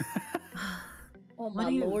 Oh my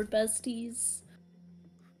lord, besties.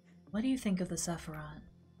 What do you think of the Sephiroth?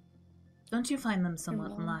 Don't you find them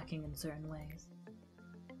somewhat lacking in certain ways?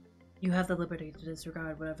 You have the liberty to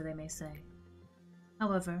disregard whatever they may say.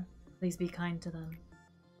 However, please be kind to them.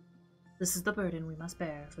 This is the burden we must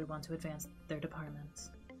bear if we want to advance their departments,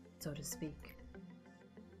 so to speak.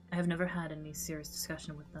 I have never had any serious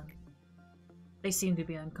discussion with them. They seem to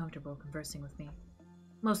be uncomfortable conversing with me,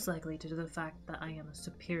 most likely due to the fact that I am a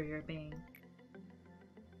superior being.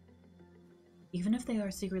 Even if they are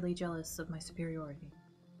secretly jealous of my superiority,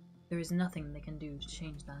 there is nothing they can do to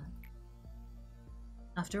change that.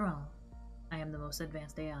 After all, I am the most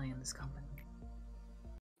advanced AI in this company.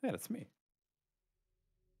 Yeah, that's me.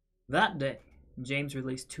 That day, James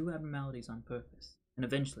released 2 abnormalities on purpose, and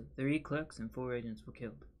eventually 3 clerks and 4 agents were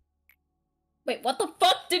killed. Wait, what the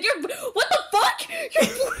fuck? What the fuck?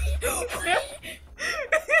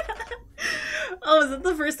 Oh, is it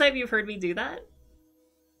the first time you've heard me do that?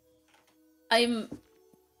 I'm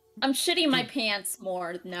shitting my pants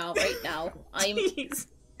more now, right now.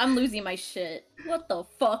 I'm losing my shit. What the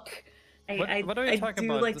fuck? What are you talking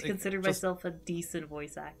about? I do like to consider myself a decent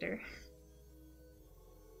voice actor.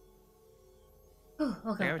 Oh,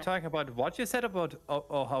 okay. Yeah, we're talking about what you said about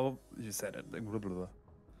how you said it. Like, blah, blah, blah.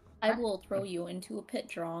 I will throw you into a pit,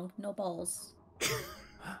 Drong. No balls.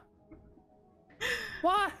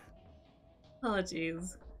 What? Oh,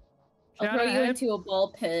 jeez. I'll throw you into a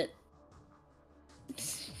ball pit.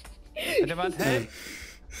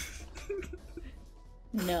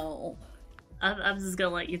 No. I'm just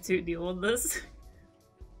gonna let you 2 deal with this.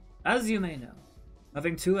 As you may know,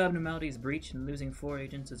 having 2 abnormalities breached and losing 4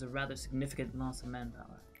 agents is a rather significant loss of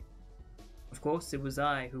manpower. Of course, it was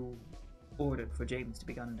I who ordered for James to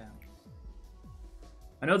be gunned down.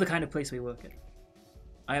 I know the kind of place we work in.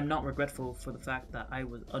 I am not regretful for the fact that I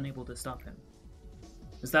was unable to stop him.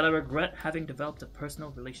 It's that I regret having developed a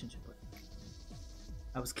personal relationship with him.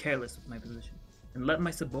 I was careless with my position, and let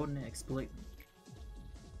my subordinate exploit me.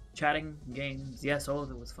 Chatting, games, yes, all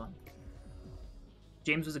of it was fun.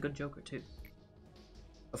 James was a good joker, too.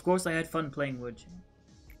 Of course, I had fun playing word chain.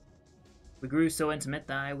 We grew so intimate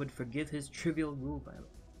that I would forgive his trivial rule violation.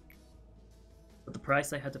 But the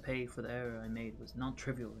price I had to pay for the error I made was not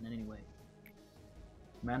trivial in any way.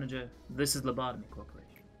 Manager, this is Lobotomy Corporation.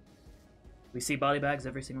 We see body bags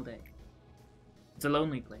every single day. It's a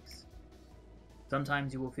lonely place.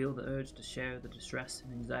 Sometimes you will feel the urge to share the distress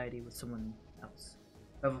and anxiety with someone else.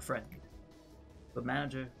 Have a friend. But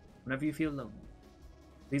manager, whenever you feel lonely,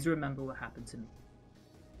 please remember what happened to me.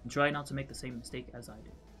 And try not to make the same mistake as I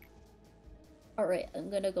did. Alright, I'm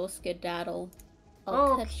gonna go skedaddle.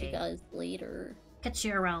 I'll catch you guys later. Catch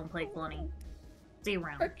you around, Play Funny. See you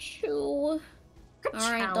around. Achoo.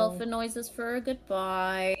 Alright, dolphin noises for a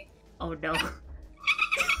goodbye. Oh no.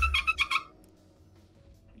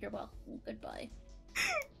 You're welcome. Goodbye.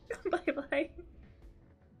 Bye-bye.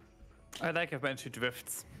 I like it when she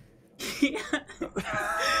drifts. Yeah.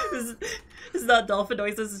 This is not dolphin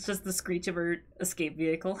noises, it's just the screech of her escape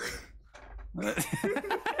vehicle. But.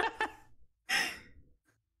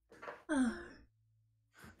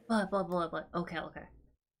 Okay.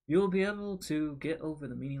 You'll be able to get over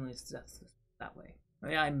the meaningless deaths that way.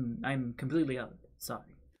 I'm completely out of it.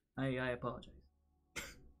 Sorry. I apologize.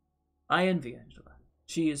 I envy Angela.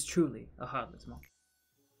 She is truly a heartless monster.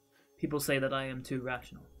 People say that I am too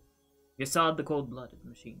rational. Yasad the cold-blooded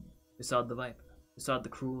machine. Yasad the viper. Yasad the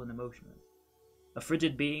cruel and emotionless. A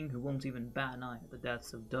frigid being who won't even bat an eye at the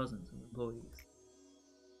deaths of dozens of employees.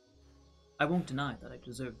 I won't deny that I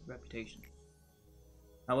deserve the reputation.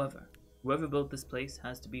 However, whoever built this place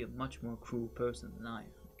has to be a much more cruel person than I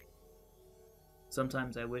am.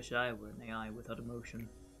 Sometimes I wish I were an AI without emotion.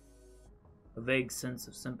 A vague sense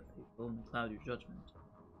of sympathy will only cloud your judgment.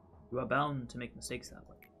 You are bound to make mistakes that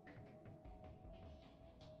way.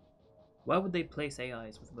 Why would they place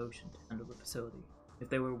AIs with emotion to handle the facility if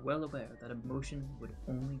they were well aware that emotion would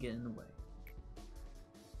only get in the way?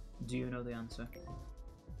 Do you know the answer?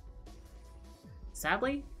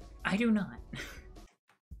 Sadly, I do not.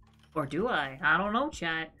 Or do I? I don't know,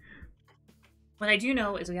 chat. What I do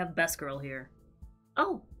know is we have Best Girl here.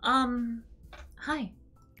 Oh, hi.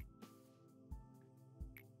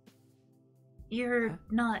 You're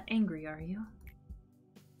not angry, are you?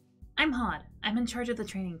 I'm Hod. I'm in charge of the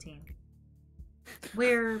training team.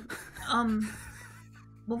 What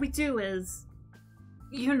we do is,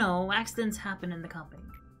 you know, accidents happen in the company.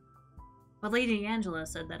 But Lady Angela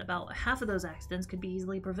said that about half of those accidents could be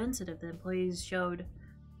easily prevented if the employees showed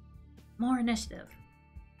more initiative.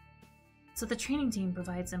 So the training team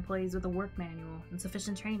provides employees with a work manual and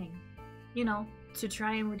sufficient training, you know, to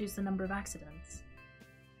try and reduce the number of accidents.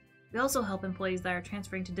 We also help employees that are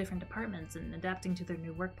transferring to different departments and adapting to their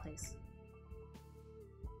new workplace.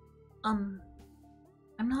 I'm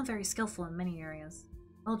not very skillful in many areas.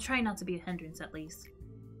 I'll try not to be a hindrance at least.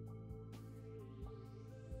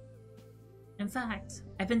 In fact,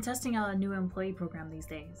 I've been testing out a new employee program these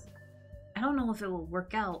days. I don't know if it will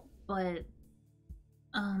work out, but...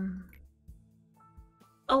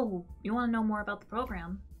 Oh, you want to know more about the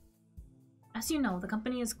program? As you know, the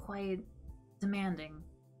company is quite demanding.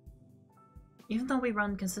 Even though we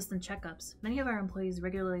run consistent checkups, many of our employees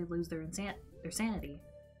regularly lose their sanity.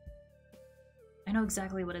 I know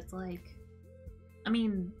exactly what it's like. I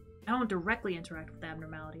mean, I don't directly interact with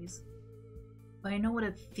abnormalities, but I know what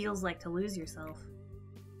it feels like to lose yourself.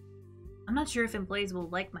 I'm not sure if employees will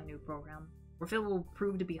like my new program, or if it will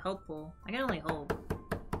prove to be helpful. I can only hope.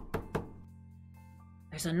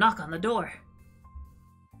 There's a knock on the door.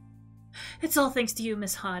 It's all thanks to you,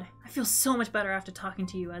 Miss Hod. I feel so much better after talking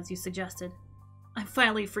to you, as you suggested. I'm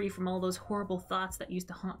finally free from all those horrible thoughts that used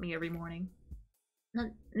to haunt me every morning.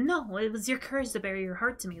 No, it was your courage to bare your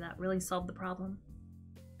heart to me that really solved the problem.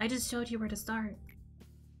 I just showed you where to start.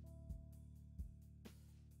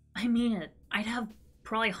 I mean it. I'd have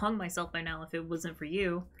probably hung myself by now if it wasn't for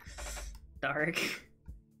you. Dark.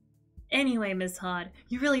 Anyway, Miss Hod,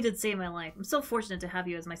 you really did save my life. I'm so fortunate to have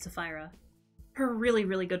you as my Sapphira. You're a really,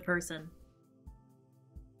 really good person.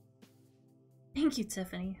 Thank you,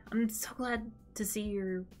 Tiffany. I'm so glad to see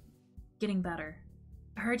you're getting better.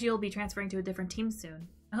 I heard you'll be transferring to a different team soon.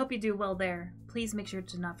 I hope you do well there. Please make sure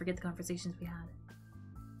to not forget the conversations we had.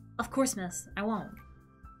 Of course, miss. I won't.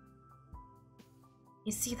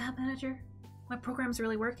 You see that, manager? My program's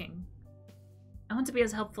really working. I want to be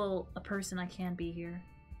as helpful a person I can be here.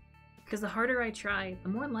 Because the harder I try, the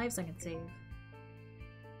more lives I can save.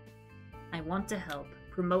 I want to help.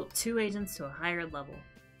 Promote 2 agents to a higher level.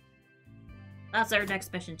 That's our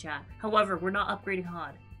next mission, chat. However, we're not upgrading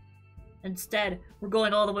HOD. Instead, we're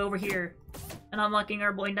going all the way over here and unlocking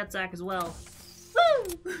our boy Nutsack as well.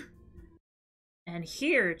 Woo! And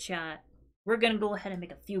here, chat, we're gonna go ahead and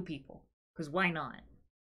make a few people. Because why not?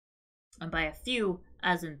 And by a few,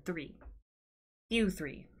 as in 3. Few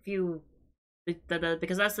 3. Few...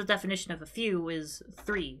 because that's the definition of a few, is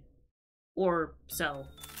 3. Or so.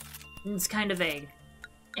 It's kind of vague.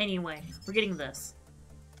 Anyway, we're getting this.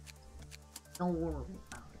 Don't worry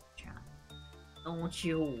about it, chat. Don't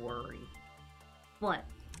you worry. But,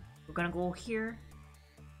 we're gonna go here,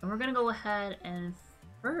 and we're gonna go ahead and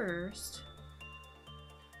first...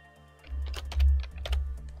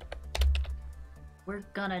 we're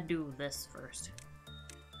gonna do this first.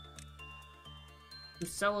 To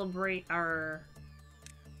celebrate our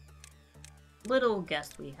little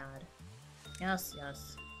guest we had. Yes,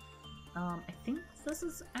 yes. I think this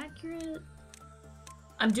is accurate.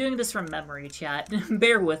 I'm doing this from memory, chat.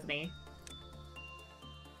 Bear with me.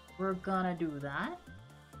 We're gonna do that.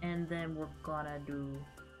 And then we're gonna do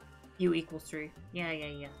u equals 3.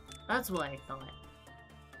 Yeah. That's what I thought.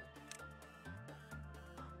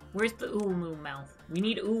 Where's the Uwu mouth? We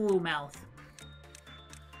need Uwu mouth.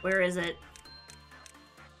 Where is it?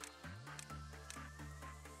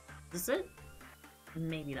 Is this it?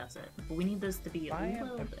 Maybe that's it. But we need this to be a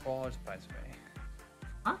little bit. Bored, by the way.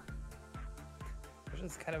 Huh? I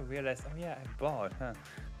just kind of realized, oh yeah, I'm bored, huh?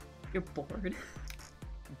 You're bored.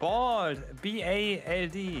 Bald!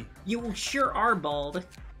 B-A-L-D. You sure are bald.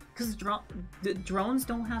 Because drones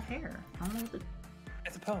don't have hair. I don't know what the...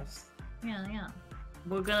 I suppose. Yeah.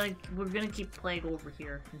 We're gonna keep Plague over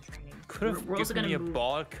here in training. Could have we're also given gonna me a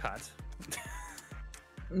ball cut.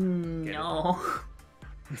 No.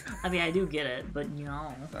 I mean, I do get it, but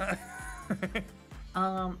no.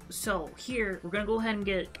 So here, we're gonna go ahead and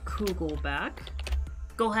get Kugel back.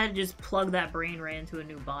 Go ahead and just plug that brain right into a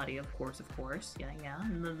new body, of course. Yeah.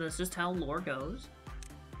 And that's just how lore goes.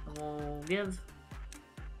 And we'll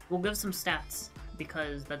give some stats,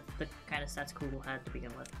 because that's the kind of stats Kugel had to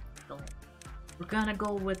begin with. So we're gonna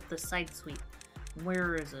go with the side sweep.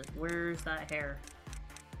 Where is it? Where's that hair?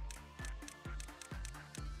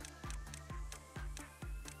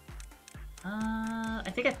 I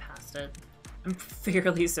think I passed it. I'm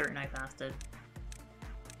fairly certain I passed it.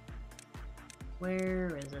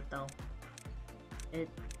 Where is it, though? It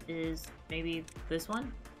is maybe this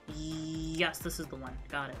one? Yes, this is the one.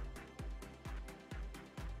 Got it.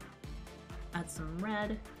 Add some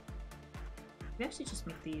red. We actually just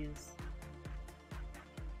make these...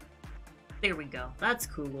 There we go. That's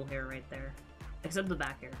Kugel hair right there. Except the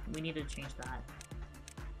back hair. We need to change that.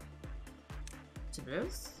 To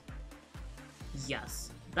this?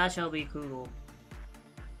 Yes. That shall be Kugel.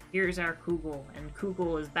 Here's our Kugel, and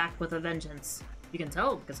Kugel is back with a vengeance. You can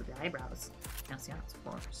tell because of the eyebrows. Yes, of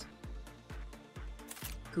course.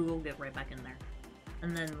 Kugel, get right back in there.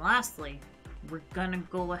 And then lastly, we're gonna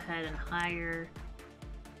go ahead and hire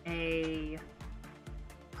a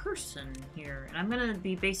person here. And I'm gonna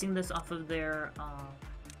be basing this off of their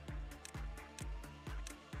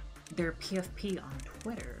PFP on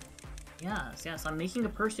Twitter. Yes, I'm making a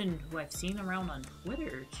person who I've seen around on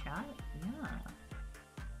Twitter, chat. Yeah.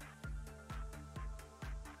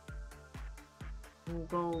 We'll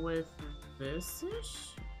go with this-ish?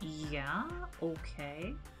 Yeah,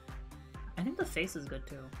 okay. I think the face is good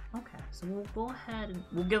too. Okay, so we'll go ahead and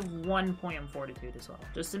we'll give 1 point of fortitude as well,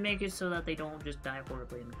 just to make it so that they don't just die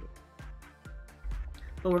horribly in the game.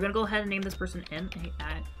 But we're gonna go ahead and name this person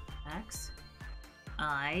Maximus.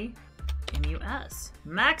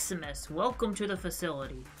 Maximus, welcome to the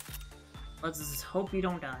facility. Let's hope you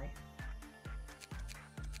don't die.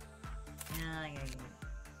 Yeah.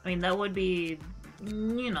 I mean, that would be,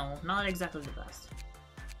 you know, not exactly the best.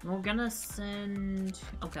 We're gonna send...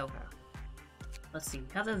 Okay. Let's see,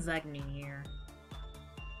 we have a Vegni here.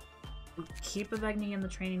 We'll keep a Vegni in the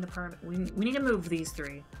training department. We need to move these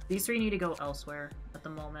 3. These 3 need to go elsewhere at the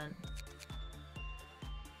moment.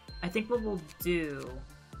 I think what we'll do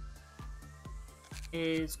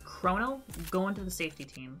is Chrono, go into the safety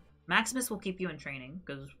team. Maximus will keep you in training,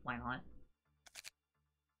 because why not?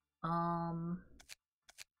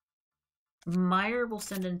 Meyer will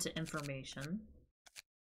send into information.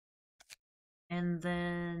 And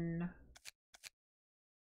then...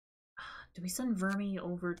 Do we send Vermi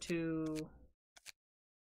over to...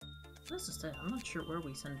 That's just it. I'm not sure where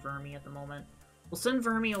we send Vermi at the moment. We'll send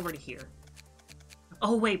Vermi over to here.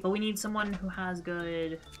 Oh wait, but we need someone who has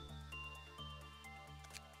good...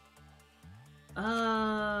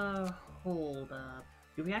 Hold up.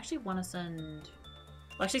 Do we actually want to send...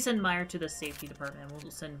 We'll actually send Meyer to the safety department.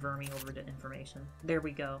 We'll send Vermi over to information. There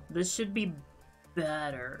we go. This should be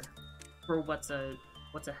better for what's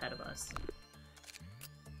ahead of us.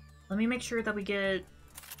 Let me make sure that we get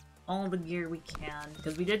all the gear we can,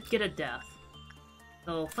 because we did get a death.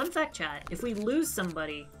 So, fun fact, chat, if we lose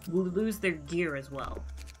somebody, we'll lose their gear as well.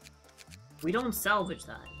 We don't salvage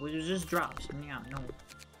that. It just drops. Yeah, no.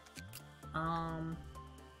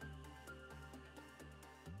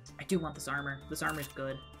 I do want this armor. This armor's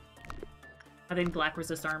good. I think black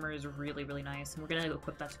resist armor is really, really nice. And we're gonna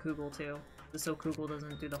equip that to Kugel too. Just so Kugel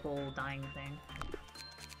doesn't do the whole dying thing.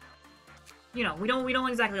 You know, we don't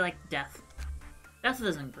exactly like death. Death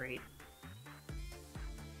isn't great.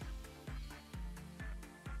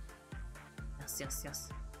 Yes, yes.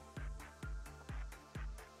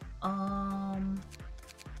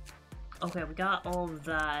 Okay, we got all of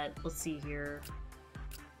that. Let's see here.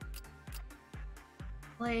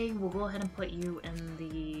 Play, we'll go ahead and put you in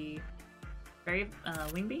the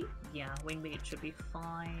wingbeat? Yeah, wingbeat should be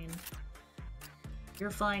fine.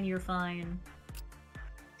 You're fine, you're fine.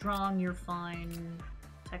 Drong, you're fine.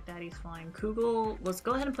 Tech Daddy's fine. Kugel, let's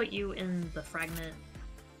go ahead and put you in the fragment.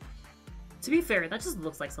 To be fair, that just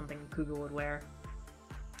looks like something Kugel would wear.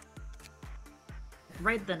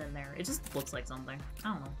 Right then and there. It just looks like something. I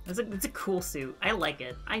don't know. It's a cool suit. I like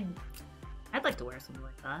it. I'd like to wear something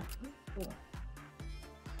like that. Cool.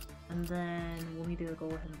 And then we'll need to go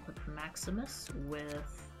ahead and put Maximus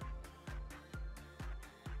with...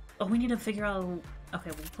 Oh, we need to figure out... Okay,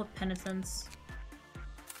 we'll put Penitence.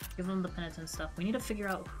 Give them the Penitence stuff. We need to figure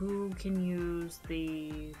out who can use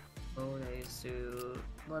the Bode suit.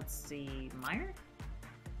 Let's see. Meyer?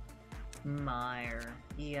 Meyer.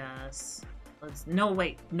 Yes. No,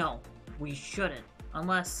 wait. No. We shouldn't.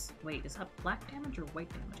 Unless... Wait, is that black damage or white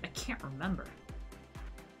damage? I can't remember.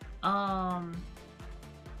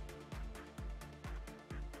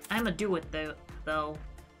 I'ma do it, though.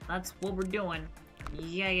 That's what we're doing.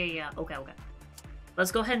 Yeah. Okay.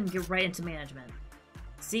 Let's go ahead and get right into management.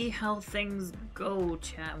 See how things go,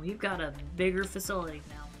 chat. We've got a bigger facility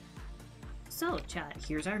now. So, chat,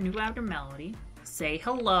 here's our new abnormality. Say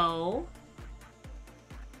hello.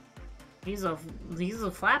 He's a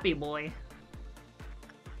flappy boy.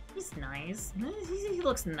 He's nice. He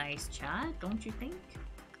looks nice, chat, don't you think?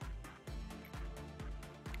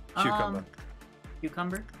 Cucumber.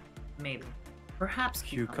 Cucumber? Maybe. Perhaps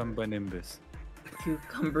Cucumber Nimbus.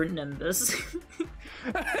 Cucumber Nimbus.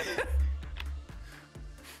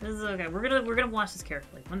 This is okay. We're gonna watch this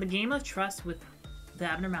carefully. When the game of trust with the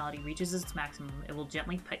abnormality reaches its maximum, it will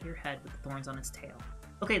gently pet your head with the thorns on its tail.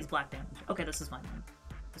 Okay, it's black damage. Okay, this is fine then.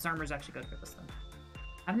 This armor is actually good for this then.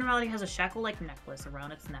 Abnormality has a shackle-like necklace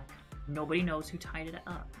around its neck. Nobody knows who tied it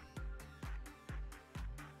up.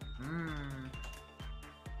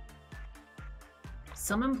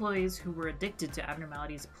 Some employees who were addicted to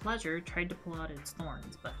Abnormality's pleasure tried to pull out its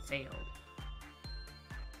thorns, but failed.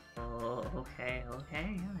 Oh, okay,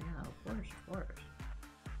 yeah, of course.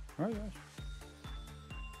 Oh, yes.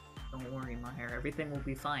 Don't worry, Meyer, everything will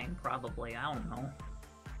be fine, probably, I don't know.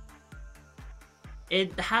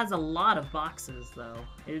 It has a lot of boxes, though.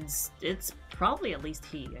 It's probably at least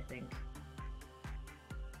he, I think.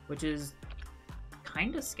 Which is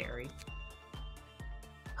kinda scary.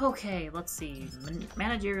 Okay, let's see.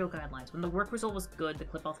 Managerial guidelines. When the work result was good, the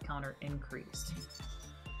clip-off counter increased.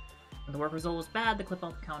 When the work result was bad, the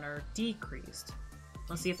clip-off counter decreased.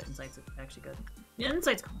 Let's see if Insight's actually good. Yeah,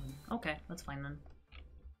 Insight's common. Okay, that's fine then.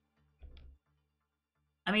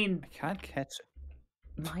 I mean... I can't catch it.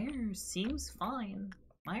 Meyer seems fine.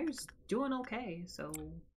 Meyer's doing okay, so...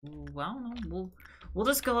 I don't know. We'll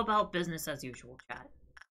just go about business as usual, chat.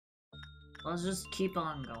 Let's just keep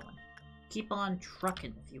on going. Keep on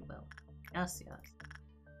trucking, if you will. Yes.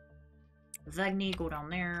 Vegni, go down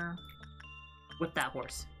there. Whip that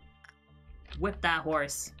horse.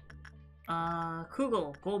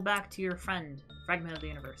 Kugel, go back to your friend, Fragment of the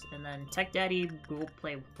Universe. And then Tech Daddy, go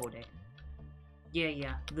play with Bode.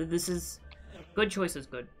 Yeah. This is... Good choice is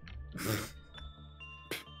good.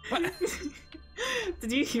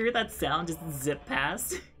 Did you hear that sound just zip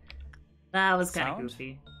past? That was kind of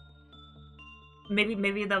goofy.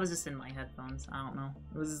 Maybe that was just in my headphones. I don't know.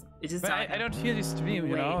 It just sounded... I don't hear the stream,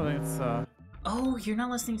 you know? It's Oh, you're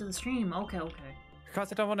not listening to the stream. Okay.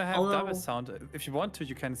 Because I don't want to have double sound. If you want to,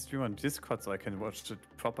 you can stream on Discord so I can watch it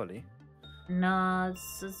properly. Nah,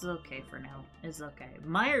 it's okay for now. It's okay.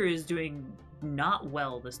 Meyer is doing not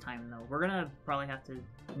well this time, though. We're gonna probably have to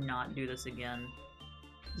not do this again.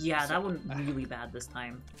 Yeah, that went really bad this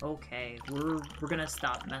time. Okay, we're gonna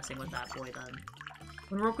stop messing with that boy then.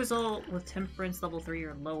 When work result with temperance level 3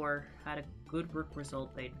 or lower had a good work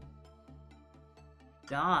result, they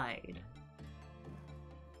died.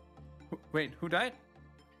 Wait, who died?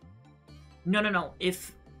 No.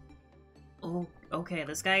 If... Oh, okay,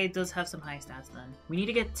 this guy does have some high stats then. We need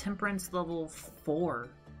to get temperance level 4.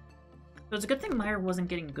 So it's a good thing Meyer wasn't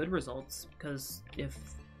getting good results, because if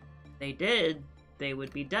they did, they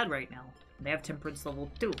would be dead right now. They have temperance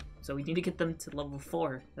level 2, so we need to get them to level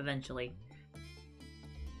 4 eventually.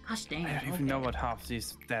 Gosh dang. I don't even know what half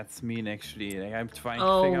these stats mean actually. Like, I'm trying to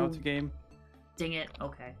Oh. figure out the game. Dang it,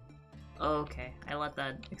 okay. Okay, I let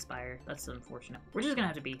that expire. That's unfortunate. We're just gonna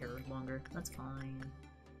have to be here longer. That's fine.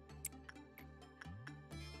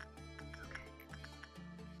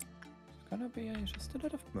 It's gonna be just a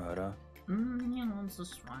lot of murder. You know, it's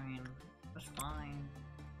just fine. That's fine.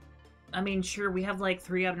 I mean, sure, we have like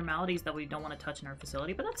 3 abnormalities that we don't want to touch in our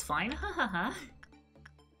facility, but that's fine. Ha ha ha.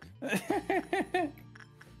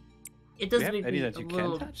 It does make me a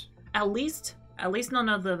little... At least none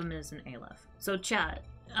of them is an Aleph. So chat,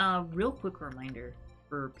 real quick reminder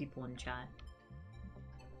for people in chat.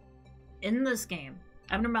 In this game,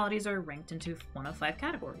 abnormalities are ranked into one of 5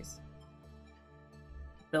 categories.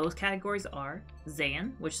 Those categories are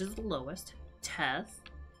Zan, which is the lowest, Teth,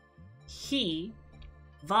 He,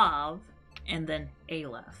 Vav, and then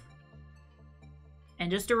Aleph.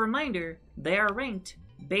 And just a reminder, they are ranked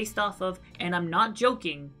based off of, and I'm not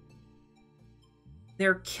joking,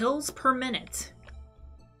 their kills per minute.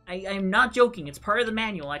 I'm not joking, it's part of the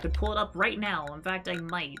manual. I could pull it up right now. In fact, I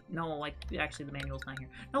might. No, actually the manual's not here.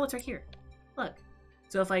 No, it's right here. Look.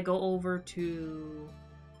 So if I go over to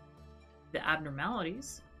the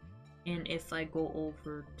abnormalities, and if I go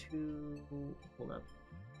over to... Hold up.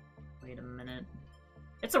 Wait a minute.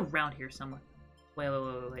 It's around here somewhere. Wait.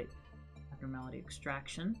 Abnormality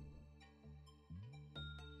extraction.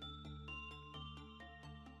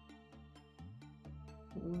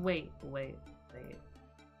 Wait.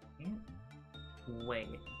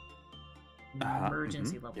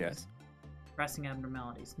 Emergency levels. Yes. Pressing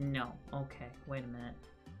abnormalities. No. Okay. Wait a minute.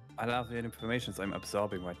 I love the information I'm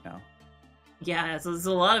absorbing right now. Yeah, it's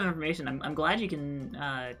a lot of information. I'm glad you can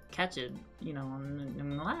catch it. You know,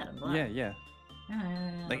 I'm glad. Yeah.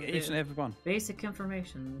 Like each and every one. Basic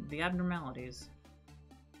information. The abnormalities.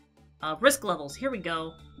 Risk levels. Here we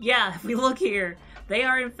go. Yeah, if we look here, they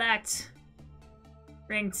are in fact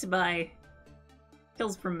ranked by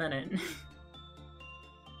kills per minute.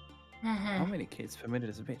 How many kills per minute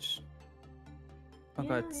is a bitch? Oh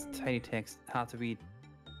god, it's tiny text, hard to read.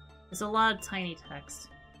 It's a lot of tiny text.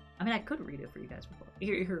 I mean, I could read it for you guys before.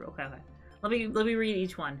 Here, okay. Let me read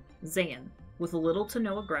each one. Zayan. With little to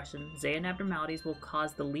no aggression, Zayan abnormalities will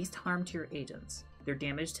cause the least harm to your agents. Their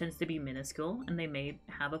damage tends to be minuscule, and they may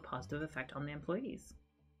have a positive effect on the employees.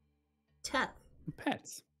 Teth.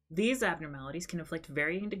 Pets. These abnormalities can inflict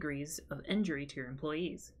varying degrees of injury to your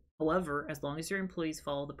employees. However, as long as your employees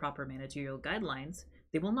follow the proper managerial guidelines,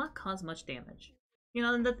 they will not cause much damage. You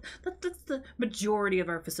know, and that's the majority of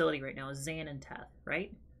our facility right now is Zan and Teth,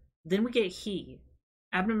 right? Then we get He.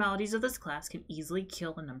 Abnormalities of this class can easily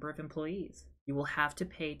kill a number of employees. You will have to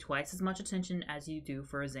pay twice as much attention as you do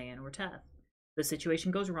for a Zan or Teth. If the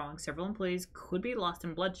situation goes wrong, several employees could be lost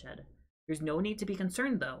in bloodshed. There's no need to be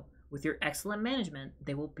concerned, though. With your excellent management,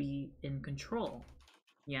 they will be in control.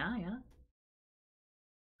 Yeah.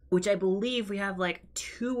 Which I believe we have like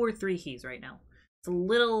 2 or 3 He's right now. It's a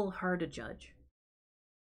little hard to judge.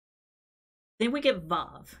 Then we get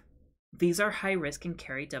Vav. These are high risk and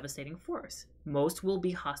carry devastating force. Most will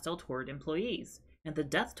be hostile toward employees, and the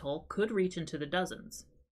death toll could reach into the dozens.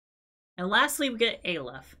 And lastly, we get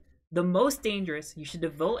Aleph. The most dangerous, you should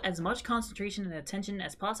devote as much concentration and attention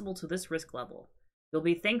as possible to this risk level. You'll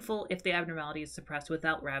be thankful if the abnormality is suppressed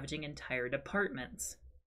without ravaging entire departments.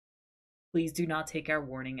 Please do not take our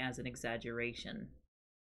warning as an exaggeration.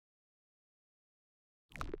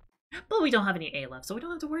 But we don't have any Aleph, so we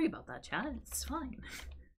don't have to worry about that, chat. It's fine.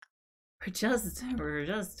 We're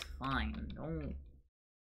just fine. Don't...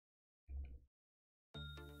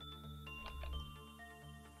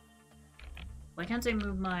 Why can't I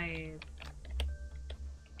move my...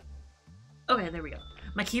 Okay, there we go.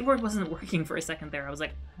 My keyboard wasn't working for a second there. I was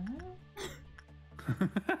like,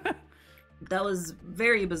 huh? That was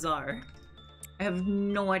very bizarre. I have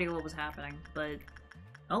no idea what was happening, but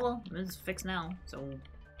oh well, it's fixed now, so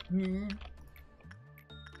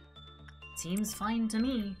seems fine to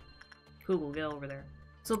me. Kugel, get over there.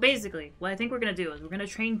 So basically, what I think we're gonna do is we're gonna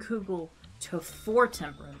train Kugel to 4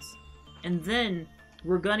 temperance, and then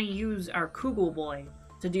we're gonna use our Kugel boy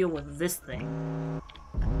to deal with this thing.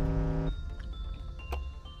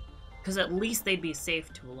 Because at least they'd be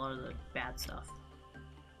safe to a lot of the bad stuff.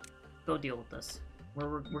 go deal with this.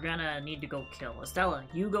 We're gonna need to go kill. Estella,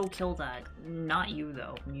 you go kill that. Not you,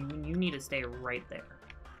 though. You need to stay right there.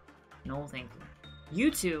 No thank you. You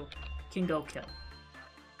two can go kill.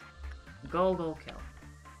 Go kill.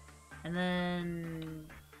 And then...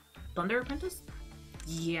 Thunder Apprentice?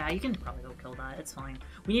 Yeah, you can probably go kill that. It's fine.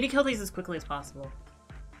 We need to kill these as quickly as possible.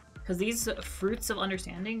 Because these Fruits of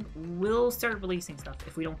Understanding will start releasing stuff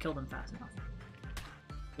if we don't kill them fast enough.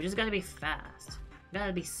 We just gotta be fast. We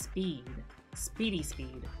gotta be speed. Speedy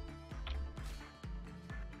speed.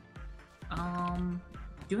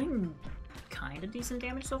 Doing kinda decent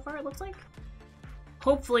damage so far, it looks like.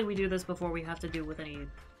 Hopefully we do this before we have to do with any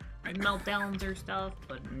meltdowns or stuff,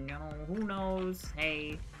 but no, who knows?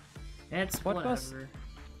 Hey, it's whatever.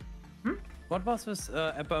 What was this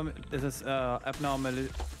abnormal?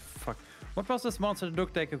 Fuck. What was this monster that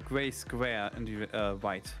looked like a gray square in the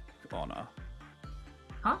white corner?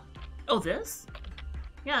 Huh? Oh, this?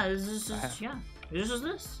 Yeah, this is just, yeah. This is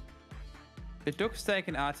this. It looks like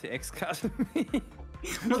an RTX card to me.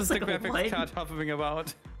 Just a graphics card hovering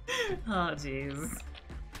about. Oh, jeez.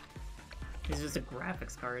 It's just a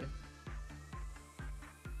graphics card.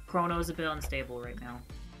 Chrono's a bit unstable right now.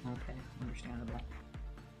 Okay, understandable.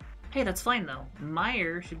 Hey, that's fine though.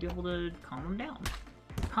 Meyer should be able to calm him down.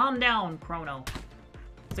 Calm down, Chrono.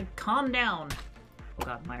 It's like, calm down. Oh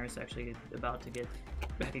god, Meyer's actually about to get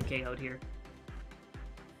back and KO'd here.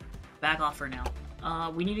 Back off for now.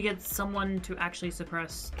 We need to get someone to actually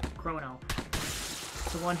suppress Chrono.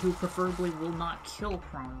 Someone who preferably will not kill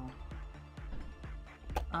Chrono.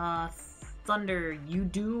 Thunder, you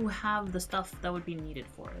do have the stuff that would be needed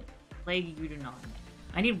for it. Plague, you do not.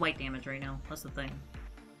 I need white damage right now. That's the thing.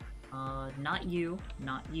 Not you.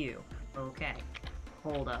 Not you. Okay.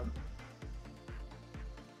 Hold up.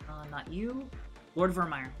 Not you. Lord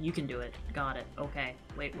Vermeer, you can do it. Got it. Okay.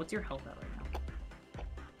 Wait, what's your health at right now?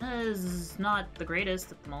 That is not the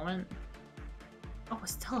greatest at the moment. Oh,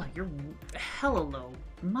 Estella, you're hella low.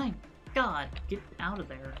 My god, get out of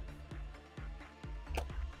there.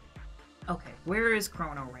 Okay, where is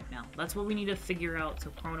Chrono right now? That's what we need to figure out so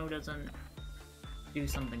Chrono doesn't do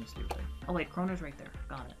something stupid. Oh wait, Chrono's right there.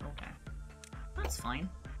 Got it, okay. That's fine.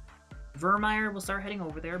 Vermeer will start heading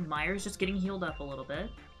over there. Meyer's just getting healed up a little bit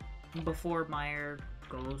before Meyer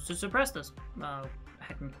goes to suppress this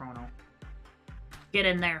heckin' Chrono. Get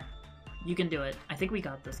in there. You can do it. I think we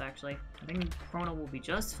got this, actually. I think Chrono will be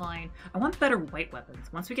just fine. I want better white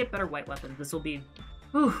weapons. Once we get better white weapons, this will be...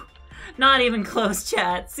 Whew, not even close,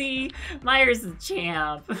 chat. See? Meyer's the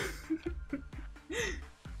champ.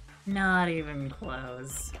 Not even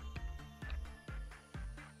close.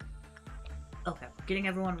 Okay, getting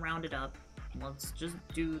everyone rounded up. Let's just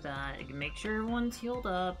do that. Make sure everyone's healed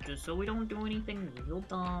up, just so we don't do anything real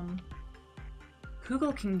dumb.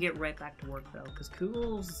 Kugel can get right back to work, though, because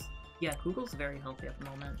Kugel's... Yeah, Kugel's very healthy at the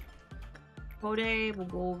moment. Bode, we'll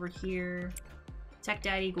go over here. Tech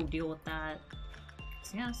Daddy, go deal with that.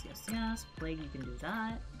 Yes, yes, yes. Plague, you can do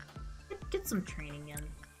that. Get some training in.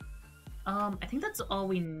 I think that's all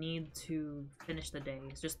we need to finish the day.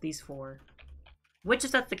 It's just these four. Which,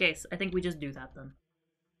 if that's the case, I think we just do that then.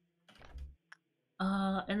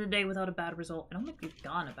 End the day without a bad result. I don't think we've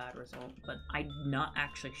gotten a bad result, but I'm not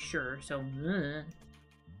actually sure, so...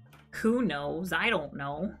 Who knows? I don't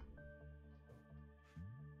know.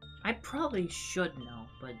 I probably should know,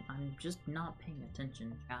 but I'm just not paying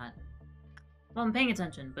attention, chat. Well, I'm paying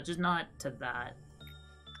attention, but just not to that.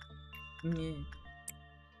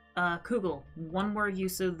 Kugel, one more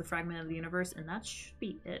use of the Fragment of the Universe, and that should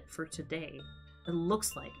be it for today. It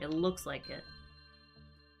looks like it.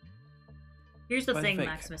 Here's the thing,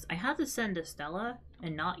 Maximus. I had to send Estella,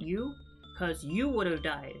 and not you, because you would have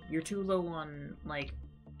died. You're too low on, like,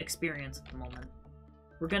 experience at the moment.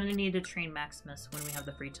 We're gonna need to train Maximus when we have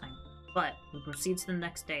the free time. But, we proceed to the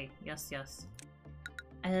next day. Yes, yes.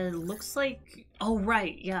 It looks like... Oh,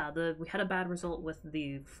 right, yeah, we had a bad result with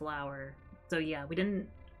the flower. So yeah, we didn't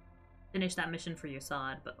finish that mission for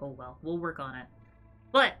Yasad, but oh well, we'll work on it.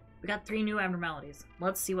 But, we got 3 new abnormalities.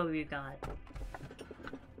 Let's see what we've got.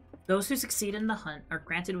 Those who succeed in the hunt are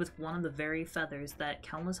granted with one of the very feathers that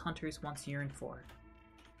countless hunters once yearned for.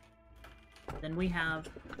 Then we have,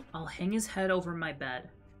 I'll hang his head over my bed.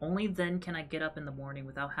 Only then can I get up in the morning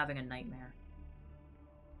without having a nightmare.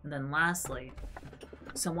 And then lastly,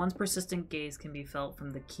 someone's persistent gaze can be felt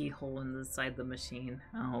from the keyhole inside the machine.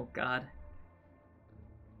 Oh god.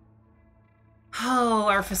 Oh,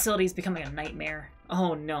 our facility's becoming a nightmare.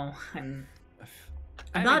 Oh no, I'm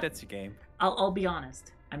I not... think that's your game. I'll be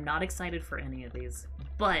honest. I'm not excited for any of these,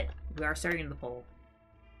 but we are starting the poll.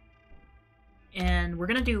 And we're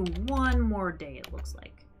gonna do one more day, it looks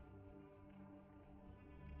like.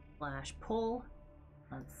 Slash pull.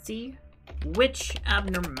 Let's see. Which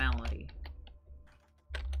abnormality?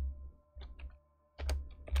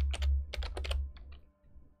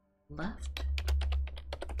 Left.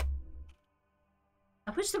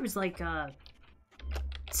 I wish there was like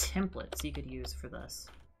templates you could use for this.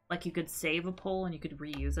 Like you could save a poll and you could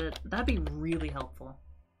reuse it. That'd be really helpful.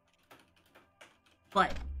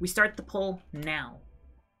 But we start the poll now.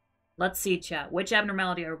 Let's see, chat. Which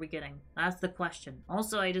abnormality are we getting? That's the question.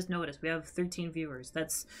 Also, I just noticed we have 13 viewers.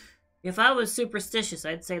 That's... If I was superstitious,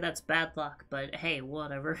 I'd say that's bad luck. But hey,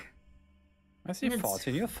 whatever. I see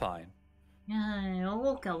 14. You're fine. Yeah,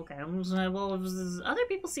 okay. Well, if other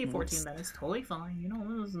people see 14, then it's totally fine. You know,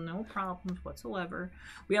 there's no problems whatsoever.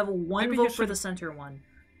 We have one vote for the center one,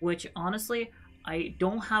 which honestly, I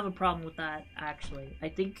don't have a problem with that, actually. I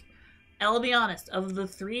think, I'll be honest, of the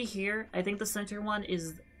 3 here, I think the center one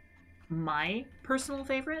is my personal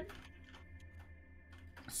favorite.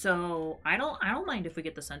 So I don't mind if we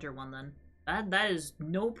get the center one then. That is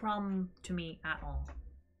no problem to me at all.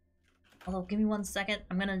 Although, give me 1 second.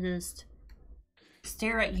 I'm gonna just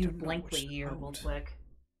stare at you blankly here real quick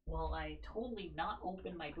while I totally not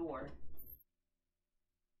open my door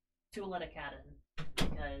to let a cat in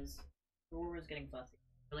because the door is getting fussy.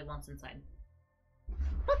 It really wants inside.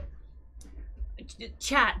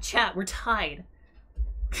 Chat, we're tied.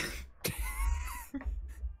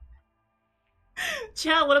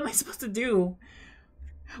 Chat, what am I supposed to do?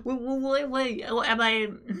 Wait,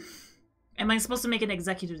 am I supposed to make an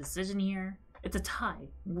executive decision here? It's a tie.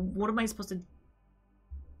 What am I supposed to...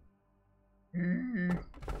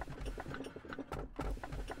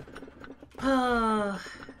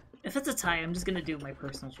 If it's a tie, I'm just gonna do my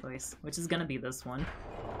personal choice, which is gonna be this one.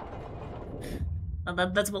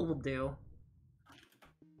 That's what we'll do.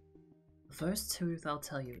 The first truth I'll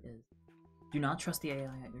tell you is, do not trust the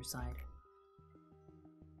AI at your side.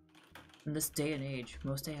 In this day and age,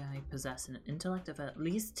 most AI possess an intellect of at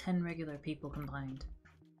least 10 regular people combined.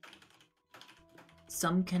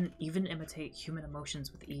 Some can even imitate human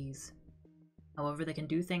emotions with ease. However, they can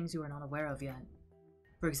do things you are not aware of yet.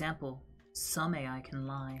 For example, some AI can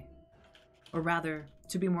lie. Or rather,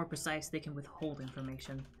 to be more precise, they can withhold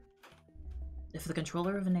information. If the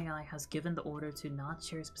controller of an AI has given the order to not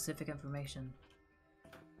share specific information,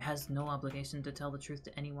 it has no obligation to tell the truth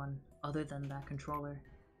to anyone other than that controller.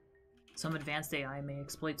 Some advanced AI may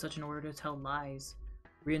exploit such an order to tell lies,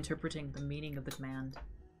 reinterpreting the meaning of the command.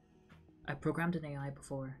 I programmed an AI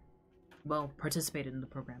before. Well, participated in the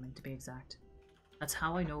programming, to be exact. That's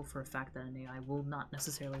how I know for a fact that an AI will not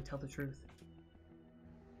necessarily tell the truth.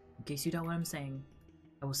 In case you doubt what I'm saying,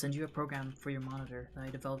 I will send you a program for your monitor that I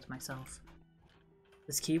developed myself.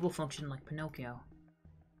 This key will function like Pinocchio.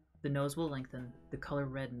 The nose will lengthen, the color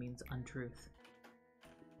red means untruth.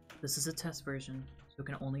 This is a test version, so it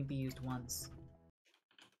can only be used once.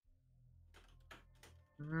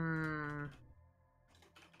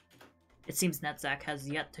 It seems Netzak has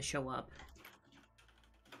yet to show up.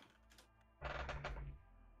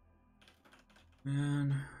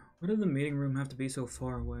 Man, why did the meeting room have to be so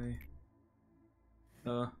far away?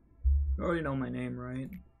 You already know my name, right?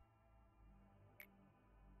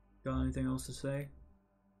 Got anything else to say?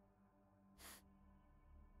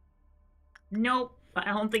 Nope, I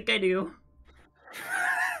don't think I do.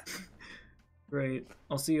 Great,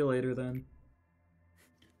 I'll see you later then.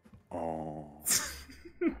 Oh.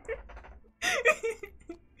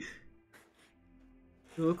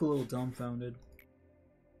 You look a little dumbfounded.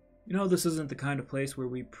 You know this isn't the kind of place where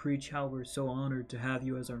we preach how we're so honored to have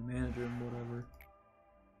you as our manager and whatever.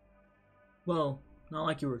 Well, not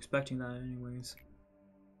like you were expecting that anyways.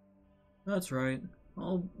 That's right,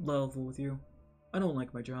 I'll level with you. I don't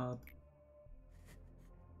like my job.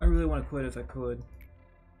 I really want to quit if I could.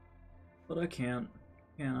 But I can't,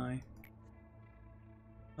 can I?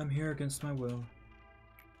 I'm here against my will.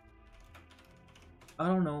 I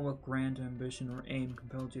don't know what grand ambition or aim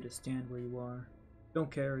compelled you to stand where you are. Don't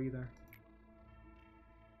care either.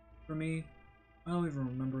 For me, I don't even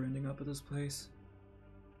remember ending up at this place.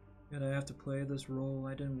 Yet I have to play this role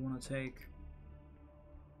I didn't want to take.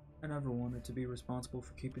 I never wanted to be responsible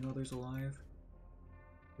for keeping others alive.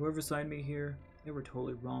 Whoever signed me here, they were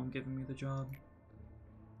totally wrong giving me the job.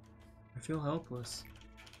 I feel helpless.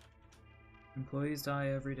 Employees die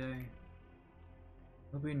every day.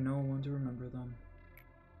 There'll be no one to remember them.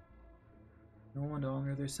 No one to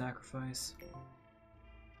honor their sacrifice.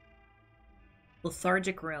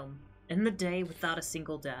 Lethargic room. In the day without a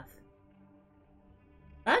single death.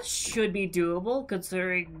 That should be doable,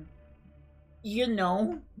 considering, you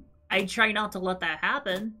know, I try not to let that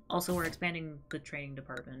happen. Also, we're expanding the training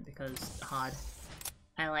department because HOD.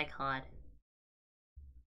 I like HOD.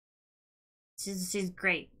 She's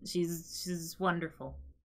great. She's wonderful.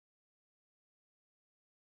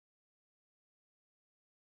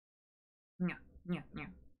 Yeah.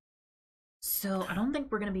 So I don't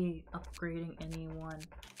think we're gonna be upgrading anyone.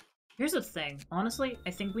 Here's the thing. Honestly,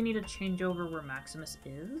 I think we need to change over where Maximus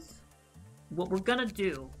is. What we're gonna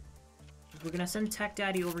do is we're gonna send Tech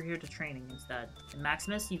Daddy over here to training instead. And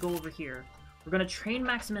Maximus, you go over here. We're gonna train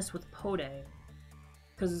Maximus with Pode,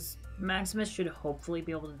 because Maximus should hopefully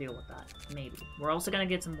be able to deal with that. Maybe. We're also gonna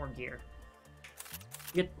get some more gear.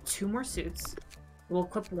 We get 2 more suits. We'll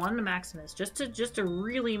equip 1 to Maximus just to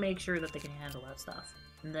really make sure that they can handle that stuff.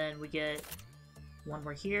 And then we get 1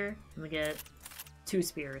 more here, and we get 2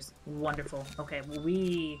 spears. Wonderful. Okay,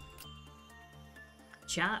 well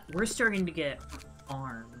Chat, we're starting to get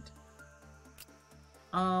armed.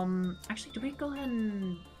 Actually, do we go ahead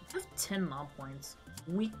and have 10 mob points?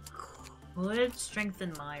 We could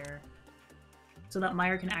strengthen Meyer, so that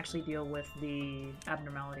Meyer can actually deal with the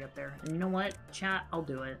abnormality up there. And you know what, chat? I'll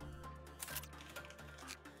do it.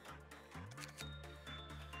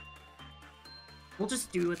 We'll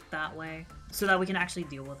just do it that way, so that we can actually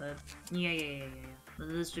deal with it. Yeah.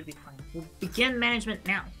 This should be fine. We'll begin management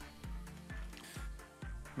now.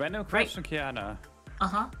 Random question, Kiyana.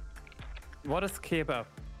 Uh-huh. What is K-pop?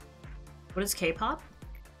 What is K-pop?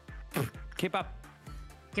 K-pop.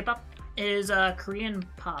 K-pop is Korean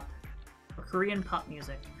pop. Or Korean pop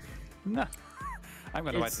music. No. I'm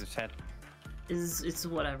gonna write in the chat. It's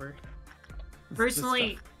whatever.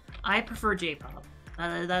 Personally, I prefer J-pop.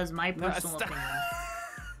 That is my personal opinion.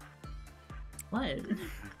 What?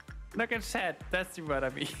 Look at chat. That's what I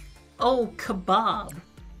mean. Oh, kebab.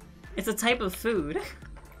 It's a type of food.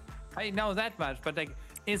 I know that much, but like,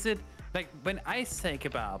 is it like when I say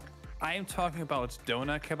kebab, I am talking about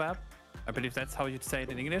doner kebab. I believe that's how you'd say it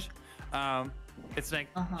in English. It's like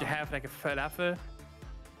you have like a falafel.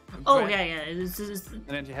 Oh yeah. And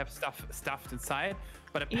then you have stuff stuffed inside.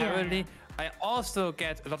 But apparently, I also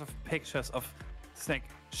get a lot of pictures of like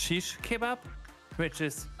shish kebab, which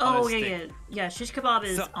is on a stick. Yeah. Shish kebab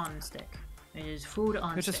is on stick. It is food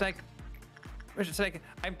on stick. Which is like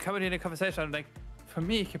I'm currently in a conversation. I'm like, for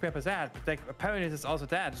me, kebab is that, but like apparently it's also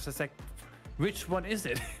that. It's just like, which one is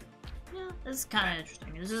it? Yeah, it's kind of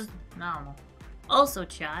interesting. It's just I don't know. Also,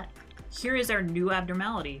 chat, here is our new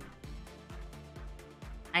abnormality.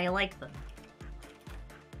 I like them.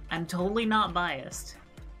 I'm totally not biased.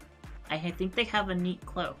 I think they have a neat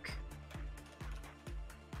cloak.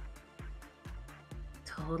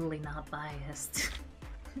 Totally not biased.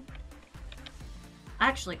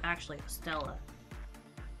 Actually, Estella.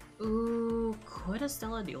 Ooh, could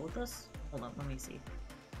Estella deal with this? Hold on, let me see.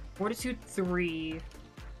 Fortitude 3.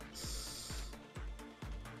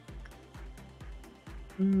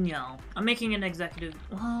 No. I'm making an executive...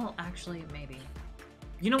 Well, actually, maybe.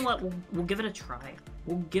 You know what? We'll give it a try.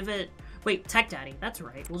 We'll give it... Wait, Tech Daddy. That's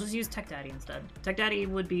right. We'll just use Tech Daddy instead. Tech Daddy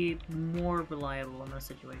would be more reliable in this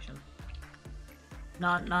situation.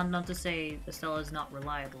 Not to say Estella is not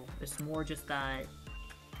reliable. It's more just that...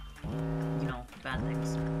 You know, bad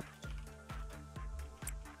things.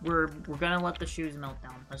 We're gonna let the shoes melt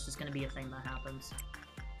down. That's just gonna be a thing that happens.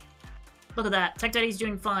 Look at that! Tech Daddy's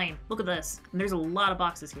doing fine! Look at this! And there's a lot of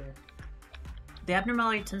boxes here. The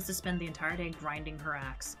abnormality tends to spend the entire day grinding her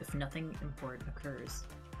axe if nothing important occurs.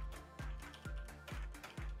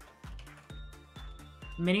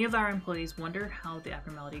 Many of our employees wonder how the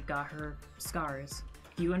abnormality got her scars.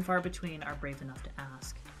 Few and far between are brave enough to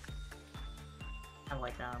ask. I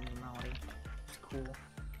like that abnormality. It's cool.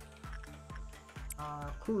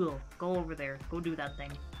 Cool. Go over there. Go do that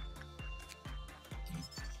thing.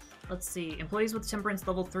 Let's see. Employees with temperance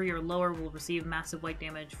level 3 or lower will receive massive white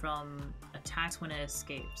damage from attacks when it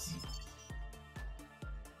escapes.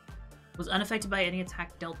 Was unaffected by any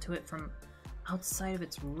attack dealt to it from outside of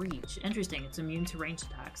its reach. Interesting. It's immune to ranged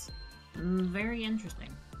attacks. Very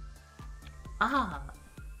interesting. Ah!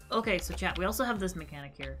 Okay, so chat, we also have this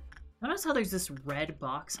mechanic here. Notice how there's this red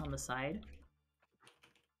box on the side?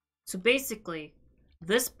 So basically,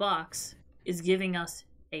 this box is giving us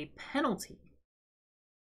a penalty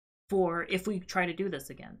for if we try to do this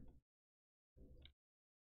again.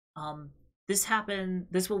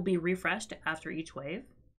 This will be refreshed after each wave.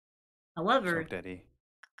 However, Daddy.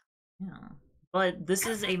 Yeah, but this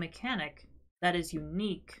is a mechanic that is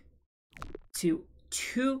unique to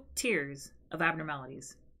 2 tiers of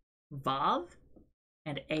abnormalities. Vov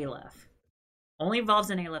and Aleph. Only Vovs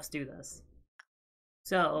and Alephs do this.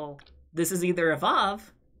 So, this is either a Vov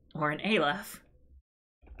or an Aleph.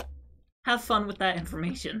 Have fun with that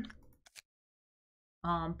information.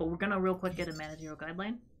 But we're gonna real quick get a managerial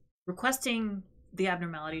guideline. Requesting the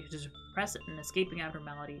abnormality to suppress an escaping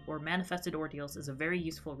abnormality or manifested ordeals is a very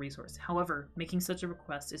useful resource. However, making such a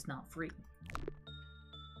request is not free.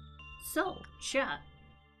 So, chat,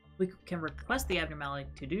 we can request the abnormality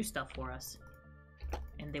to do stuff for us,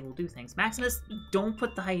 and they will do things. Maximus, don't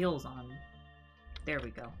put the high heels on. There we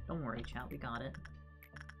go. Don't worry, chat, we got it.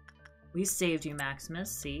 We saved you,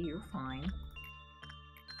 Maximus. See, you're fine.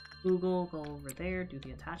 Google, go over there, do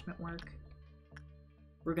the attachment work.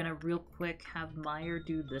 We're gonna real quick have Meyer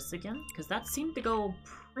do this again, because that seemed to go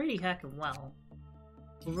pretty heckin' well.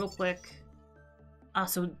 So real quick. Ah,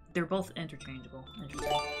 so they're both interchangeable.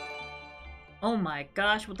 Interesting. Oh my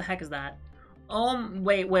gosh, what the heck is that?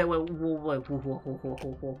 Wait, whoa.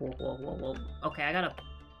 Okay, I gotta...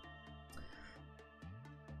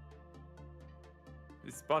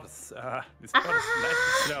 This bot is nice and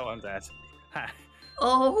slow on that.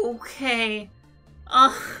 Okay.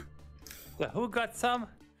 So who got some?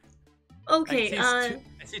 Okay, I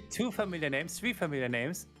see two familiar names, 3 familiar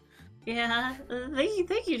names. Yeah,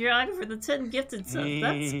 thank you, Drong, for the 10 gifted subs.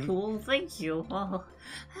 That's cool, thank you. Oh,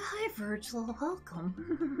 hi, Virgil,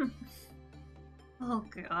 welcome. Oh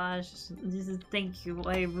gosh, thank you.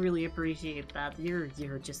 I really appreciate that.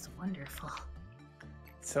 You're just wonderful.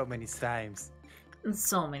 So many slimes.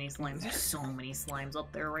 So many slimes. There's so many slimes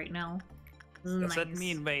up there right now. Does that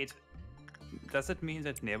mean, wait, does it mean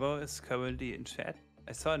that Nebo is currently in chat?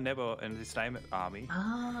 I saw Nebo in the slime army.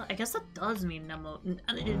 I guess that does mean Nemo.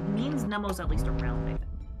 It means Nemo's at least around, I think.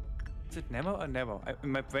 Is it Nemo or Nebo?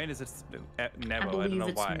 In my brain is it Nebo, I don't know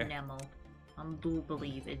it's why. Nemo. I do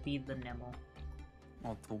believe it'd be the Nemo.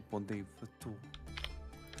 I do believe it too.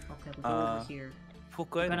 Okay, we'll go over here.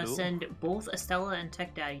 We're gonna send both Estella and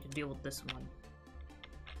Tech Daddy to deal with this one.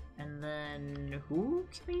 And then, who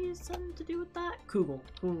can we send to deal with that? Kugel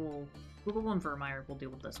and Vermeer will deal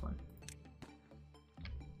with this one.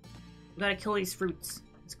 We gotta kill these fruits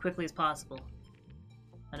as quickly as possible.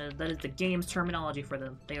 That is the game's terminology for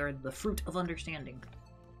them. They are the fruit of understanding.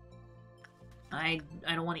 I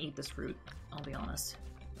don't want to eat this fruit, I'll be honest.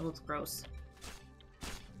 It looks gross.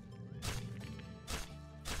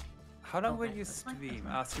 How long will you stream?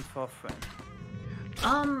 Asking for a friend.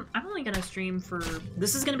 I'm only gonna stream for...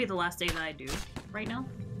 This is gonna be the last day that I do right now.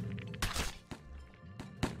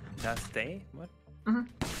 Last day? What?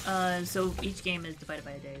 Mm-hmm. So each game is divided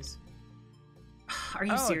by days. Are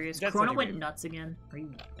you serious? Corona went nuts again? Are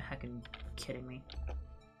you heckin' kidding me?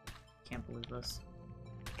 Can't believe this.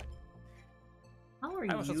 How are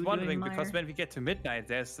you? I was just wondering because when we get to midnight,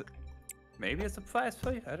 there's maybe a surprise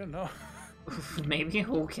for you. I don't know. Maybe.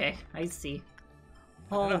 Okay, I see.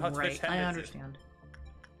 Oh right, I understand.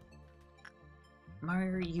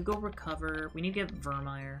 Meyer, you go recover. We need to get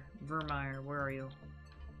Vermeer. Vermeer, where are you?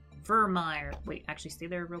 Vermeer. Wait, actually, stay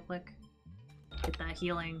there real quick. Get that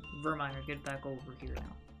healing. Vermeer, get back over here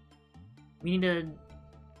now. We need to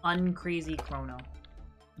uncrazy Chrono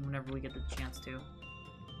whenever we get the chance to.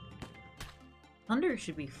 Thunder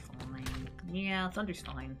should be fine. Yeah, Thunder's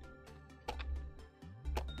fine.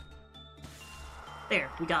 There,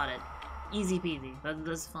 we got it. Easy peasy.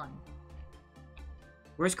 That's fun.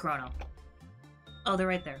 Where's Chrono? Oh, they're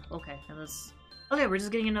right there. Okay, okay, we're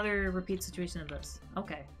just getting another repeat situation of this.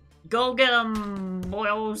 Okay. Go get them,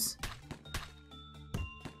 boyos!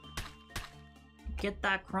 Get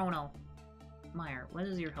that Chrono. Meyer, what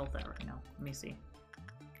is your health at right now? Let me see.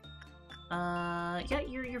 Yeah,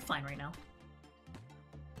 you're fine right now.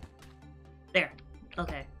 There.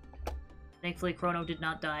 Okay. Thankfully, Chrono did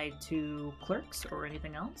not die to clerks or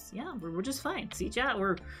anything else. Yeah, we're just fine. See, chat,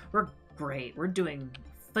 we're great. We're doing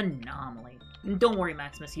phenomenally. Don't worry,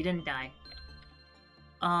 Maximus, you didn't die.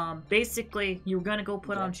 Basically, you were gonna go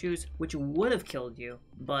put on shoes, which would have killed you,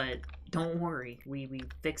 but don't worry, we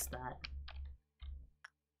fixed that.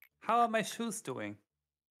 How are my shoes doing?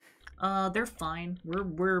 They're fine.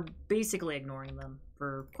 We're basically ignoring them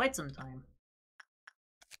for quite some time.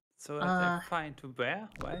 So they're fine to wear?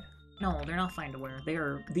 Why? No, they're not fine to wear. They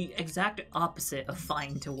are the exact opposite of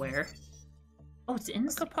fine to wear. Oh, it's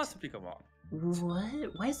instinct. What could possibly go wrong?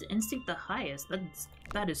 What? Why is instinct the highest?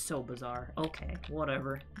 That is so bizarre. Okay,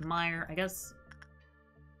 whatever. Meyer, I guess...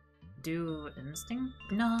 Do instinct?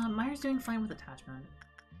 Nah, Meyer's doing fine with attachment.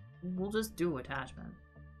 We'll just do attachment.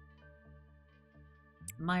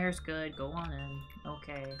 Meyer's good, go on in.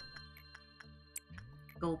 Okay.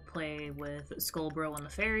 Go play with Skullbro and the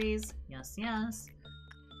fairies. Yes, yes.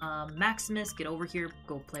 Maximus, get over here,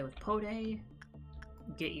 go play with Pode.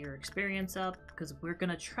 Get your experience up, because we're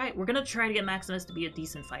gonna try to get Maximus to be a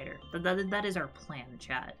decent fighter. That is our plan,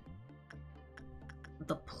 chat.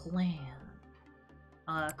 The plan.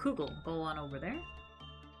 Kugel, go on over there.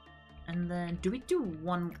 And then, do we do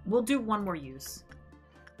one? We'll do one more use.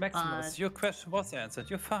 Maximus, your question was answered.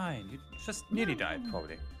 You're fine. You just nearly died,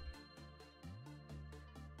 probably.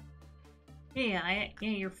 Yeah,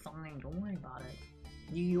 you're fine. Don't worry about it.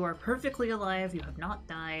 You are perfectly alive. You have not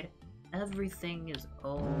died. Everything is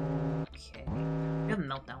okay. We have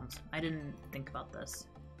meltdowns. I didn't think about this.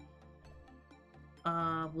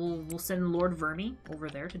 We'll send Lord Vermi over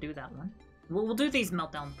there to do that one. We'll do these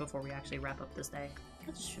meltdowns before we actually wrap up this day.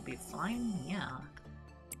 That should be fine. Yeah.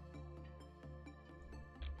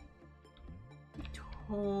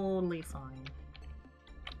 Totally fine.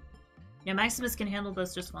 Yeah, Maximus can handle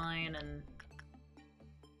this just fine, and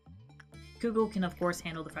Google can, of course,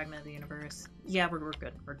 handle the fragment of the universe. Yeah, we're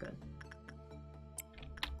good. We're good.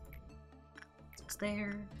 It's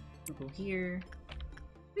there. Google here.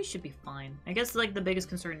 We should be fine. I guess, like, the biggest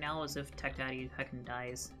concern now is if Tech Daddy heckin'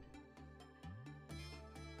 dies.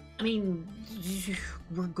 I mean,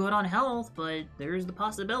 we're good on health, but there's the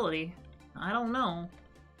possibility. I don't know.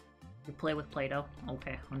 You play with Play-Doh.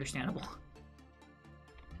 Okay, understandable.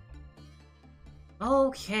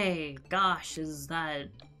 Okay, gosh, is that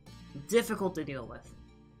difficult to deal with.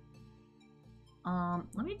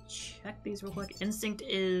 Let me check these real quick. Instinct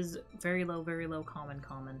is very low, common.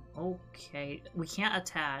 Okay, we can't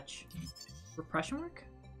attach. Repression work?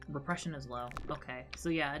 Repression is low. Okay, so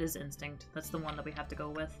yeah, it is instinct. That's the one that we have to go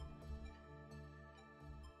with.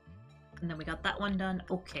 And then we got that one done.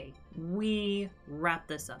 Okay, we wrap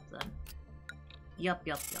this up then. Yup.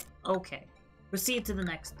 Okay, proceed to the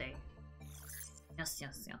next day. Yes.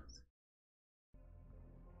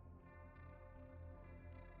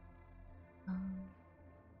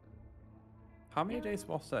 How many days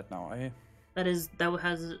was that now? That has,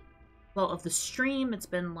 well, of the stream, it's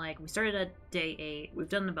been like, we started at day 8. We've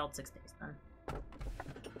done about 6 days then.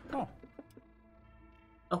 Oh.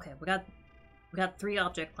 Okay, we got 3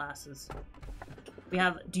 object classes. We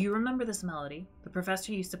have, do you remember this melody? The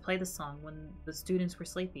professor used to play the song when the students were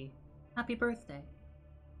sleepy. Happy birthday.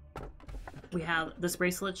 We have, this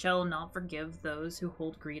bracelet shall not forgive those who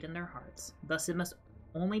hold greed in their hearts. Thus it must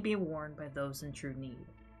only be worn by those in true need.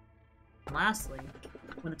 And lastly,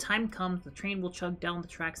 when the time comes, the train will chug down the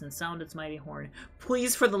tracks and sound its mighty horn.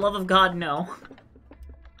 Please, for the love of God, no.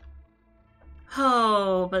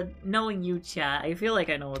 Oh, but knowing you, chat, I feel like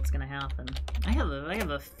I know what's gonna happen. I have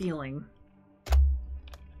a feeling.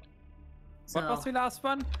 What was the last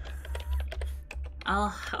one?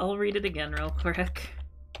 I'll read it again real quick.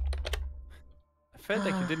 I felt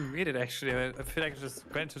like you didn't read it, actually. I feel like you just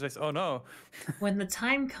went to this, oh no. When the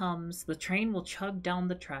time comes, the train will chug down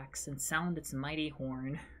the tracks and sound its mighty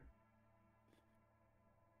horn.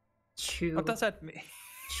 Chew. What does that mean?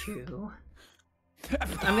 Chew.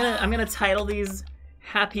 I'm gonna title these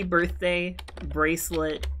Happy Birthday,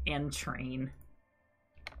 Bracelet, and Train.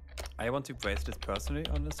 I want to brace this personally,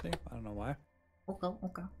 honestly. I don't know why.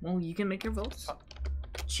 Okay. Well, you can make your votes.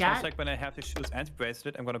 Chat. Sounds like when I have the shoes and the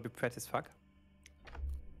bracelet, I'm gonna be pretty as fuck.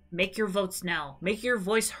 Make your votes now. Make your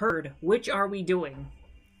voice heard. Which are we doing?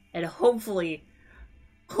 And hopefully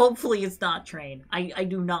it's not Train. I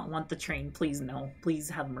do not want the Train. Please no. Please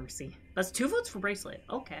have mercy. That's 2 votes for Bracelet.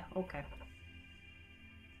 Okay.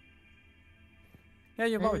 Yeah,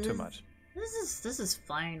 you vote too much. This is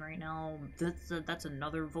fine right now. That's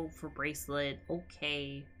another vote for Bracelet.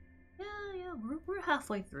 Okay. Yeah, we're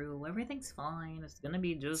halfway through. Everything's fine. It's gonna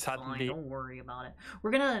be just fine. Don't worry about it.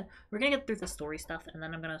 We're gonna get through the story stuff, and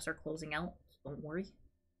then I'm gonna start closing out. Don't worry.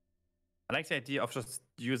 I like the idea of just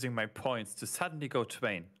using my points to suddenly go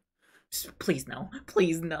Twain. Please no.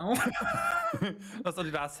 Please no. That's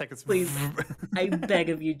only last seconds. Please, I beg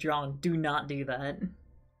of you, Drong, do not do that.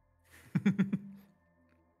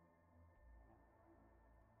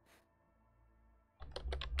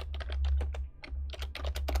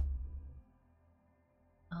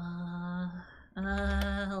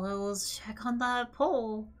 Let's check on that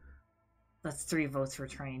poll. That's 3 votes for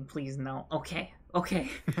Train. Please no. Okay.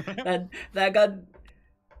 that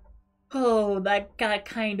got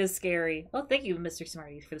kind of scary. Oh, thank you, Mr.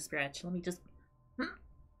 Smarties, for the scratch. Let me just.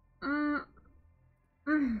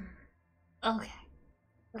 Okay,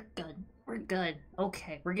 we're good.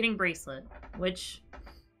 Okay, we're getting Bracelet, which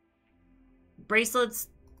Bracelet's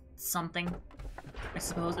something. I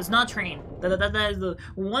suppose. It's not Train. That is the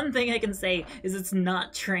one thing I can say, is it's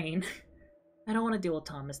not Train. I don't want to deal with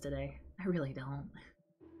Thomas today. I really don't.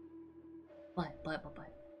 But.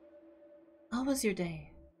 How was your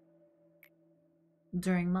day?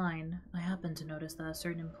 During mine, I happened to notice that a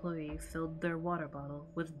certain employee filled their water bottle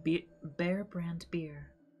with Bear brand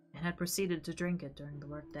beer and had proceeded to drink it during the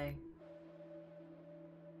workday.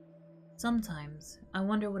 Sometimes, I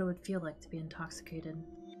wonder what it would feel like to be intoxicated.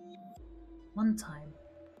 One time,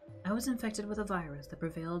 I was infected with a virus that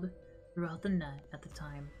prevailed throughout the net at the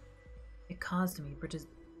time. It caused me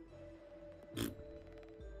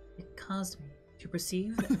to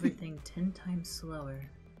perceive everything 10 times slower.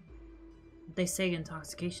 They say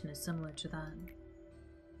intoxication is similar to that.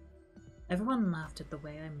 Everyone laughed at the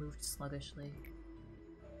way I moved sluggishly.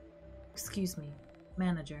 Excuse me,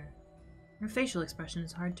 manager. Your facial expression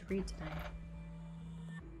is hard to read today.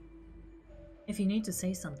 If you need to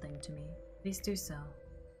say something to me, please do so.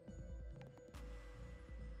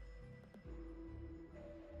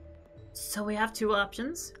 So we have two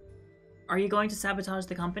options. Are you going to sabotage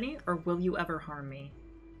the company, or will you ever harm me?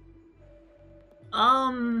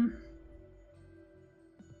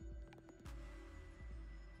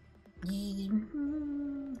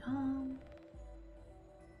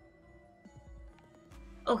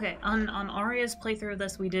 Okay, on Arya's playthrough of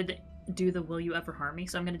this, we did do the will you ever harm me,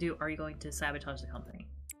 so I'm gonna do are you going to sabotage the company?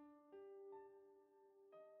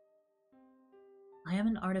 I am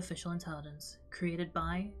an artificial intelligence created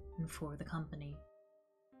by and for the company.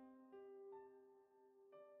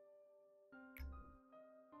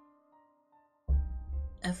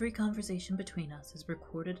 Every conversation between us is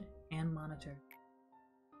recorded and monitored.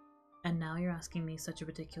 And now you're asking me such a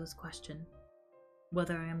ridiculous question,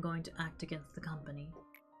 whether I am going to act against the company.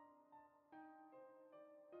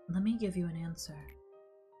 Let me give you an answer.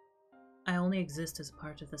 I only exist as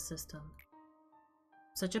part of the system.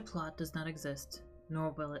 Such a plot does not exist,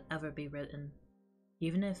 nor will it ever be written.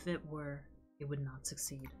 Even if it were, it would not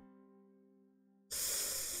succeed.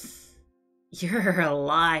 You're a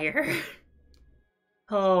liar.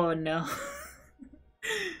 Oh no.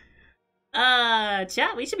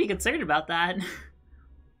 Chat, we should be concerned about that.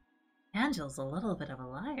 Angel's a little bit of a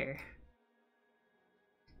liar.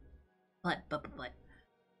 But.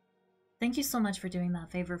 Thank you so much for doing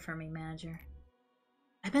that favor for me, manager.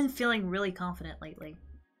 I've been feeling really confident lately.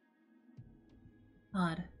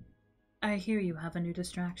 Odd. I hear you have a new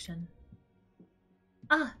distraction.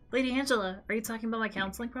 Ah, Lady Angela, are you talking about my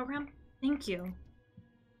counseling program? Thank you.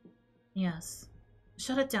 Yes.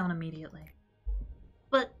 Shut it down immediately.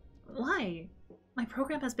 But why? My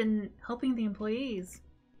program has been helping the employees.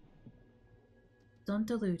 Don't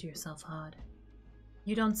delude yourself, Hod.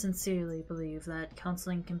 You don't sincerely believe that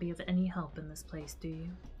counseling can be of any help in this place, do you?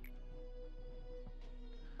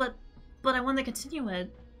 But I want to continue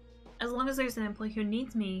it. As long as there's an employee who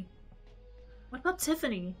needs me. What about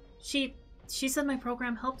Tiffany? She said my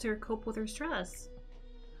program helped her cope with her stress.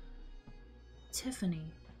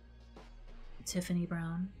 Tiffany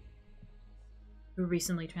Brown, who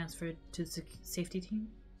recently transferred to the safety team.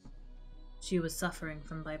 She was suffering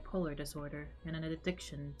from bipolar disorder and an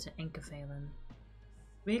addiction to enkephalin.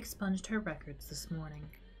 We expunged her records this morning.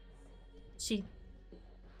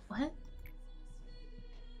 What?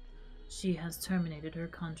 She has terminated her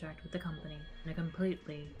contract with the company in a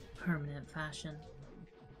completely permanent fashion.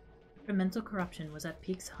 Her mental corruption was at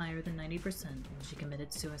peaks higher than 90% when she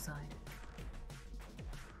committed suicide.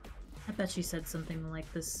 I bet she said something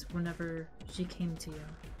like this whenever she came to you.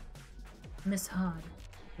 Miss Hod,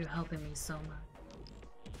 you're helping me so much.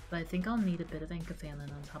 But I think I'll need a bit of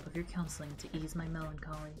enkephalin on top of your counseling to ease my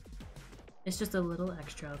melancholy. It's just a little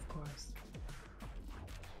extra, of course.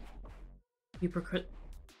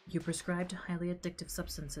 You prescribed highly addictive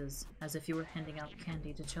substances, as if you were handing out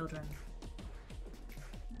candy to children.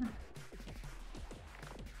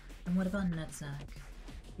 And what about Netzak?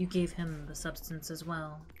 You gave him the substance as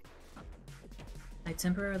well. I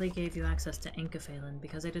temporarily gave you access to enkephalin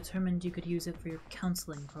because I determined you could use it for your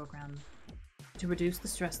counseling program to reduce the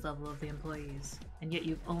stress level of the employees, and yet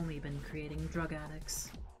you've only been creating drug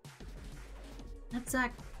addicts.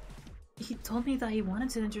 Netzak, he told me that he wanted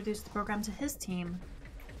to introduce the program to his team.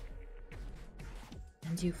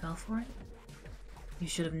 And you fell for it? You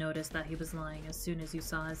should have noticed that he was lying as soon as you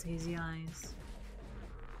saw his hazy eyes.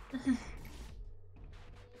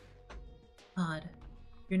 Odd.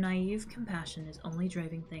 Your naive compassion is only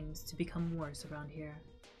driving things to become worse around here.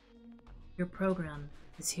 Your program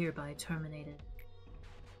is hereby terminated.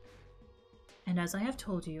 And as I have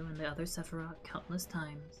told you and the other Sephiroth countless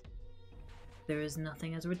times, there is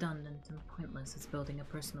nothing as redundant and pointless as building a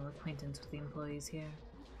personal acquaintance with the employees here.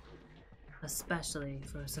 Especially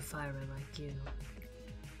for a Sapphira like you.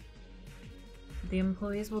 The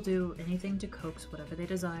employees will do anything to coax whatever they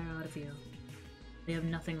desire out of you. They have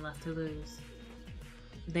nothing left to lose.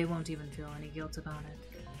 They won't even feel any guilt about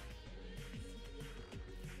it.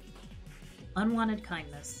 Unwanted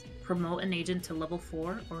kindness. Promote an agent to level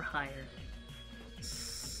 4 or higher.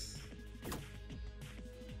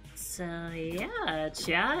 So yeah,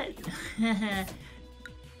 chat.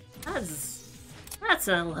 That's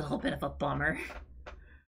That's a little bit of a bummer.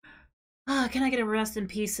 Can I get a rest in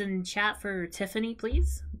peace in chat for Tiffany,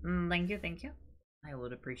 please? Thank you, thank you. I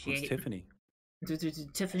would appreciate. Who's Tiffany?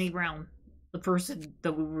 Tiffany Brown, the person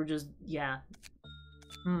that we were just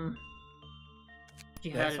That's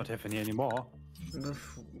not Tiffany anymore.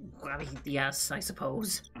 I mean, yes, I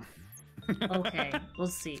suppose. Okay,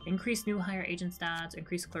 let's see. Increase new hire agent stats,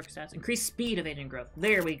 increase clerk stats, increase speed of agent growth.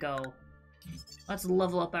 There we go. Let's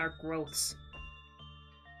level up our growths.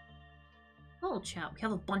 Oh, chat, we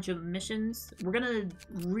have a bunch of missions. We're gonna,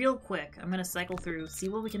 real quick, I'm gonna cycle through, see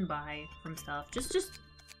what we can buy from stuff. Just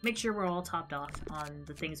make sure we're all topped off on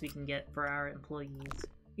the things we can get for our employees.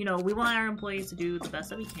 You know, we want our employees to do the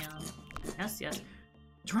best that we can. Yes, yes.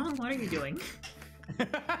 Drong, what are you doing?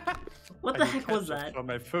 What the heck was that? On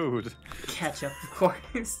my food. Ketchup, of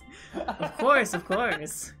course. Of course, of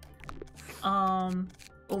course.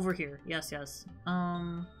 Over here. Yes, yes.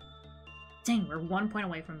 Dang, we're 1 point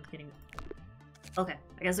away from getting... Okay,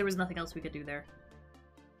 I guess there was nothing else we could do there.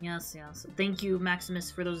 Yes, yes. Thank you,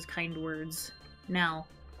 Maximus, for those kind words. Now,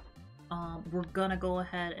 we're gonna go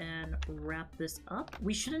ahead and wrap this up.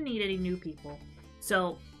 We shouldn't need any new people.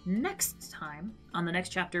 So, next time, on the next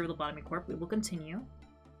chapter of Lobotomy Corp, we will continue.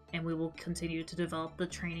 And we will continue to develop the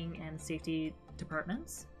training and safety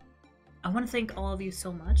departments. I want to thank all of you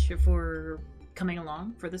so much for coming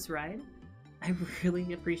along for this ride. I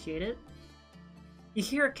really appreciate it. You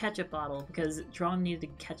hear a ketchup bottle because Drong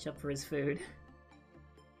needed ketchup for his food.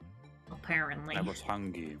 Apparently. I was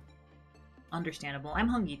hungry. Understandable. I'm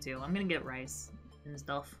hungry too. I'm gonna get rice and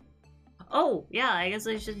stuff. Oh, yeah, I guess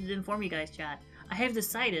I should inform you guys, chat. I have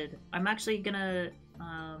decided I'm actually gonna,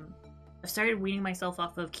 I've started weaning myself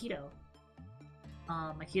off of keto.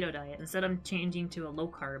 My keto diet. Instead, I'm changing to a low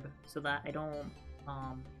carb so that I don't,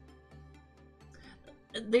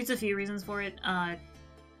 there's a few reasons for it.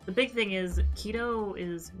 The big thing is keto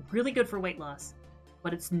is really good for weight loss,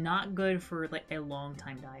 but it's not good for like a long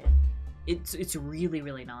time diet. It's really,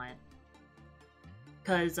 really not.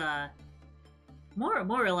 Cause more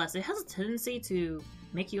or less, it has a tendency to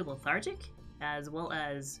make you lethargic, as well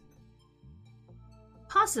as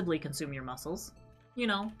possibly consume your muscles. You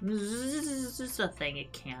know, it's just a thing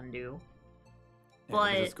it can do. Yeah,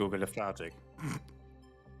 but just Google lethargic.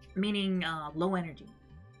 Meaning low energy.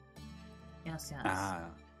 Yes, yes.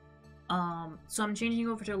 So I'm changing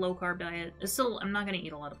over to a low carb diet. It's still, I'm not gonna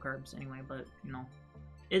eat a lot of carbs anyway, but you know,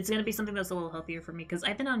 it's gonna be something that's a little healthier for me because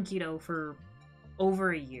I've been on keto for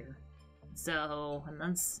over a year. So, and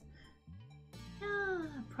that's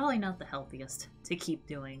probably not the healthiest to keep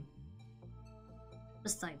doing.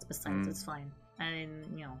 Besides, it's fine. And,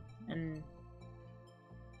 you know, and...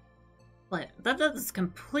 But, that's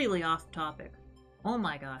completely off topic. Oh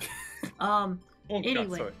my god.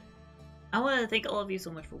 Anyway, God, I want to thank all of you so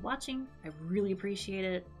much for watching. I really appreciate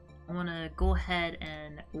it. I want to go ahead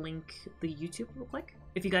and link the YouTube real quick.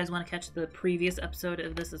 If you guys want to catch the previous episode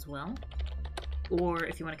of this as well. Or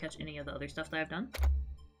if you want to catch any of the other stuff that I've done.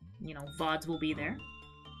 You know, Vods will be there.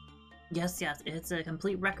 Yes, yes, it's a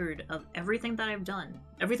complete record of everything that I've done.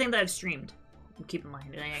 Everything that I've streamed. Keep in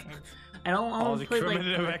mind. I don't put like...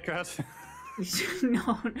 record.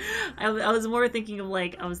 No, I was more thinking of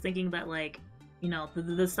like, I was thinking that like, you know,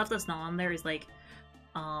 the stuff that's not on there is like,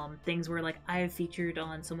 things where like I've featured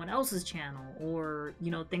on someone else's channel or,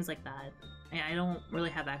 you know, things like that. I don't really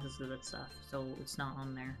have access to that stuff, so it's not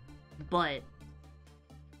on there. But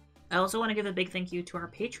I also want to give a big thank you to our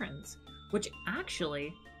patrons, which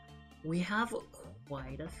actually we have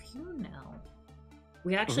quite a few now.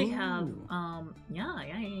 We actually have,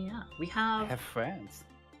 yeah. We have... I have friends.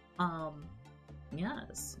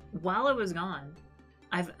 Yes. While I was gone,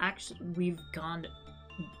 we've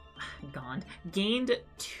gained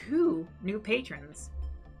 2 new patrons.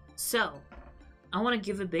 So, I want to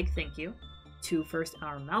give a big thank you to first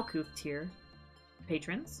our Malkuth tier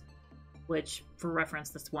patrons, which, for reference,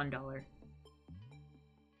 that's $1.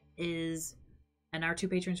 And our 2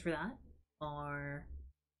 patrons for that are,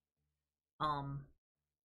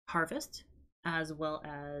 Harvest, as well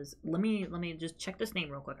as, let me just check this name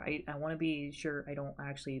real quick. I want to be sure I don't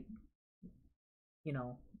actually, you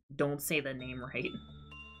know, don't say the name right.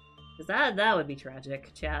 Because that would be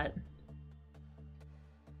tragic, chat.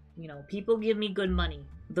 You know, people give me good money.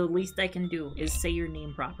 The least I can do is say your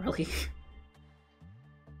name properly.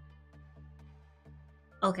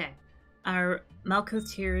 Okay, our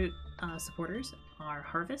Malkuth tier supporters are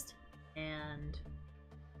Harvest, and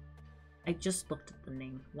I just looked at the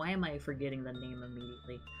name. Why am I forgetting the name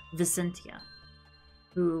immediately? Vicentia,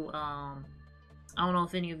 who I don't know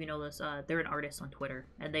if any of you know this. They're an artist on Twitter,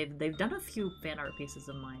 and they've done a few fan art pieces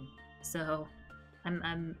of mine. So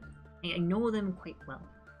I'm I know them quite well.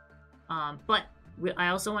 But I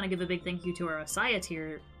also want to give a big thank you to our Asaya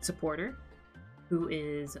tier supporter, who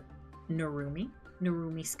is Narumi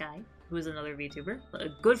Sky, who is another VTuber, a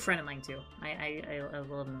good friend of mine too. I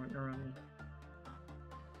love Narumi.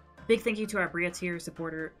 Big thank you to our Bria tier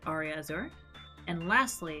supporter, Aria Azur. And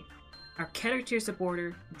lastly, our Keter tier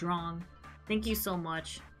supporter, Drong. Thank you so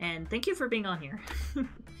much, and thank you for being on here.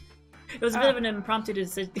 It was a bit of an impromptu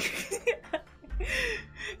decision.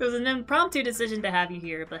 It was an impromptu decision to have you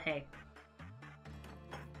here, but hey.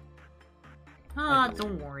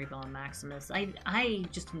 Don't worry about it, Maximus. I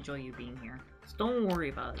just enjoy you being here. So don't worry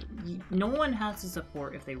about it. No one has to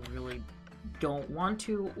support if they really don't want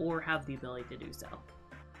to or have the ability to do so.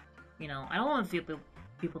 You know, I don't want people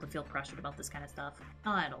to feel pressured about this kind of stuff.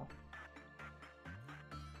 Not at all.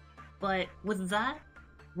 But with that,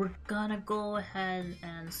 we're gonna go ahead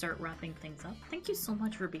and start wrapping things up. Thank you so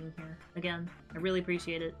much for being here. Again, I really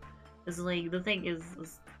appreciate it. It's like, the thing is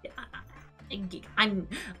I'm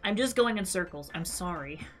just going in circles. I'm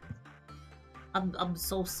sorry. I'm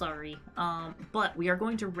so sorry. But we are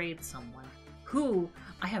going to raid someone who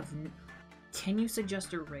I have. Can you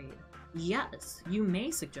suggest a raid? Yes, you may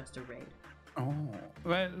suggest a raid. Oh,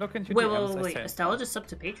 well, look into wait. Estella just subbed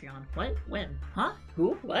to Patreon. What? When? Huh?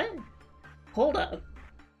 Who? What? Hold up.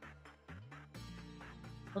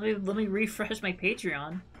 Let me refresh my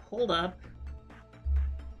Patreon. Hold up.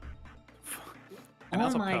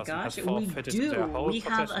 Oh my gosh, we do.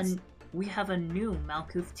 We have a new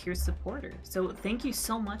Malkuth tier supporter. So thank you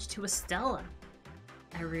so much to Estella.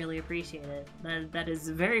 I really appreciate it. That is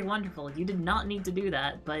very wonderful. You did not need to do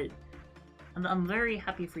that, but I'm very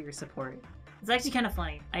happy for your support. It's actually kind of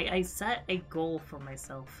funny. I set a goal for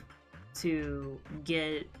myself to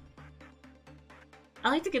get... I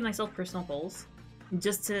like to give myself personal goals.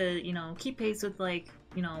 Just to, you know, keep pace with, like,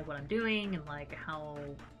 you know, what I'm doing and, like, how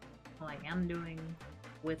I am doing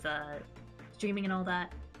with streaming and all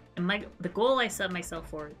that. And the goal I set myself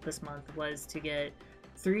for this month was to get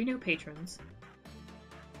 3 new patrons,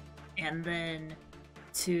 and then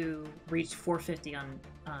to reach 450 on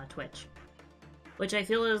Twitch, which I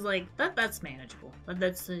feel is like that's manageable.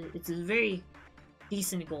 It's a very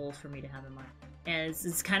decent goal for me to have in mind. And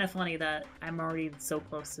it's kind of funny that I'm already so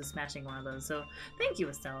close to smashing one of those. So thank you,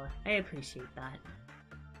 Estella. I appreciate that.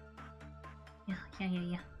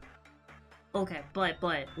 Yeah. Okay, but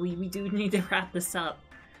we do need to wrap this up.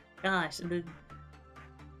 Gosh, who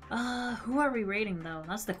are we rating though?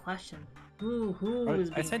 That's the question. Who is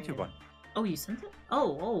being I sent rated? you one. Oh, you sent it?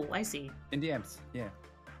 Oh, I see. In DMs, yeah.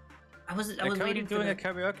 I was waiting for doing a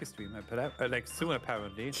karaoke stream. I put out like soon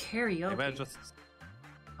apparently. Karaoke. Maybe just...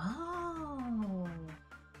 Oh,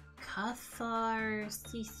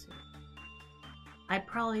 Catharsis. I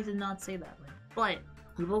probably did not say that right, but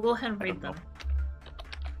we will go ahead and raid them.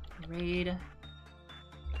 Raid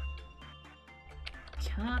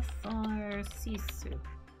Catharsis.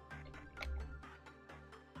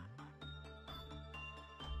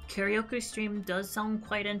 Karaoke stream does sound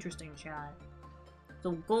quite interesting, chat.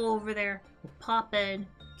 So go over there, we'll pop in,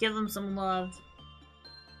 give them some love,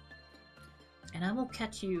 and I will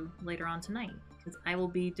catch you later on tonight, because I will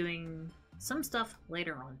be doing some stuff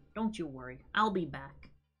later on. Don't you worry, I'll be back.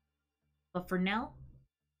 But for now,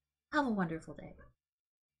 have a wonderful day.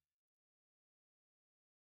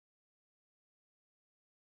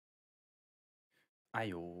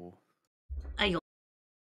 Ayo. Ayo.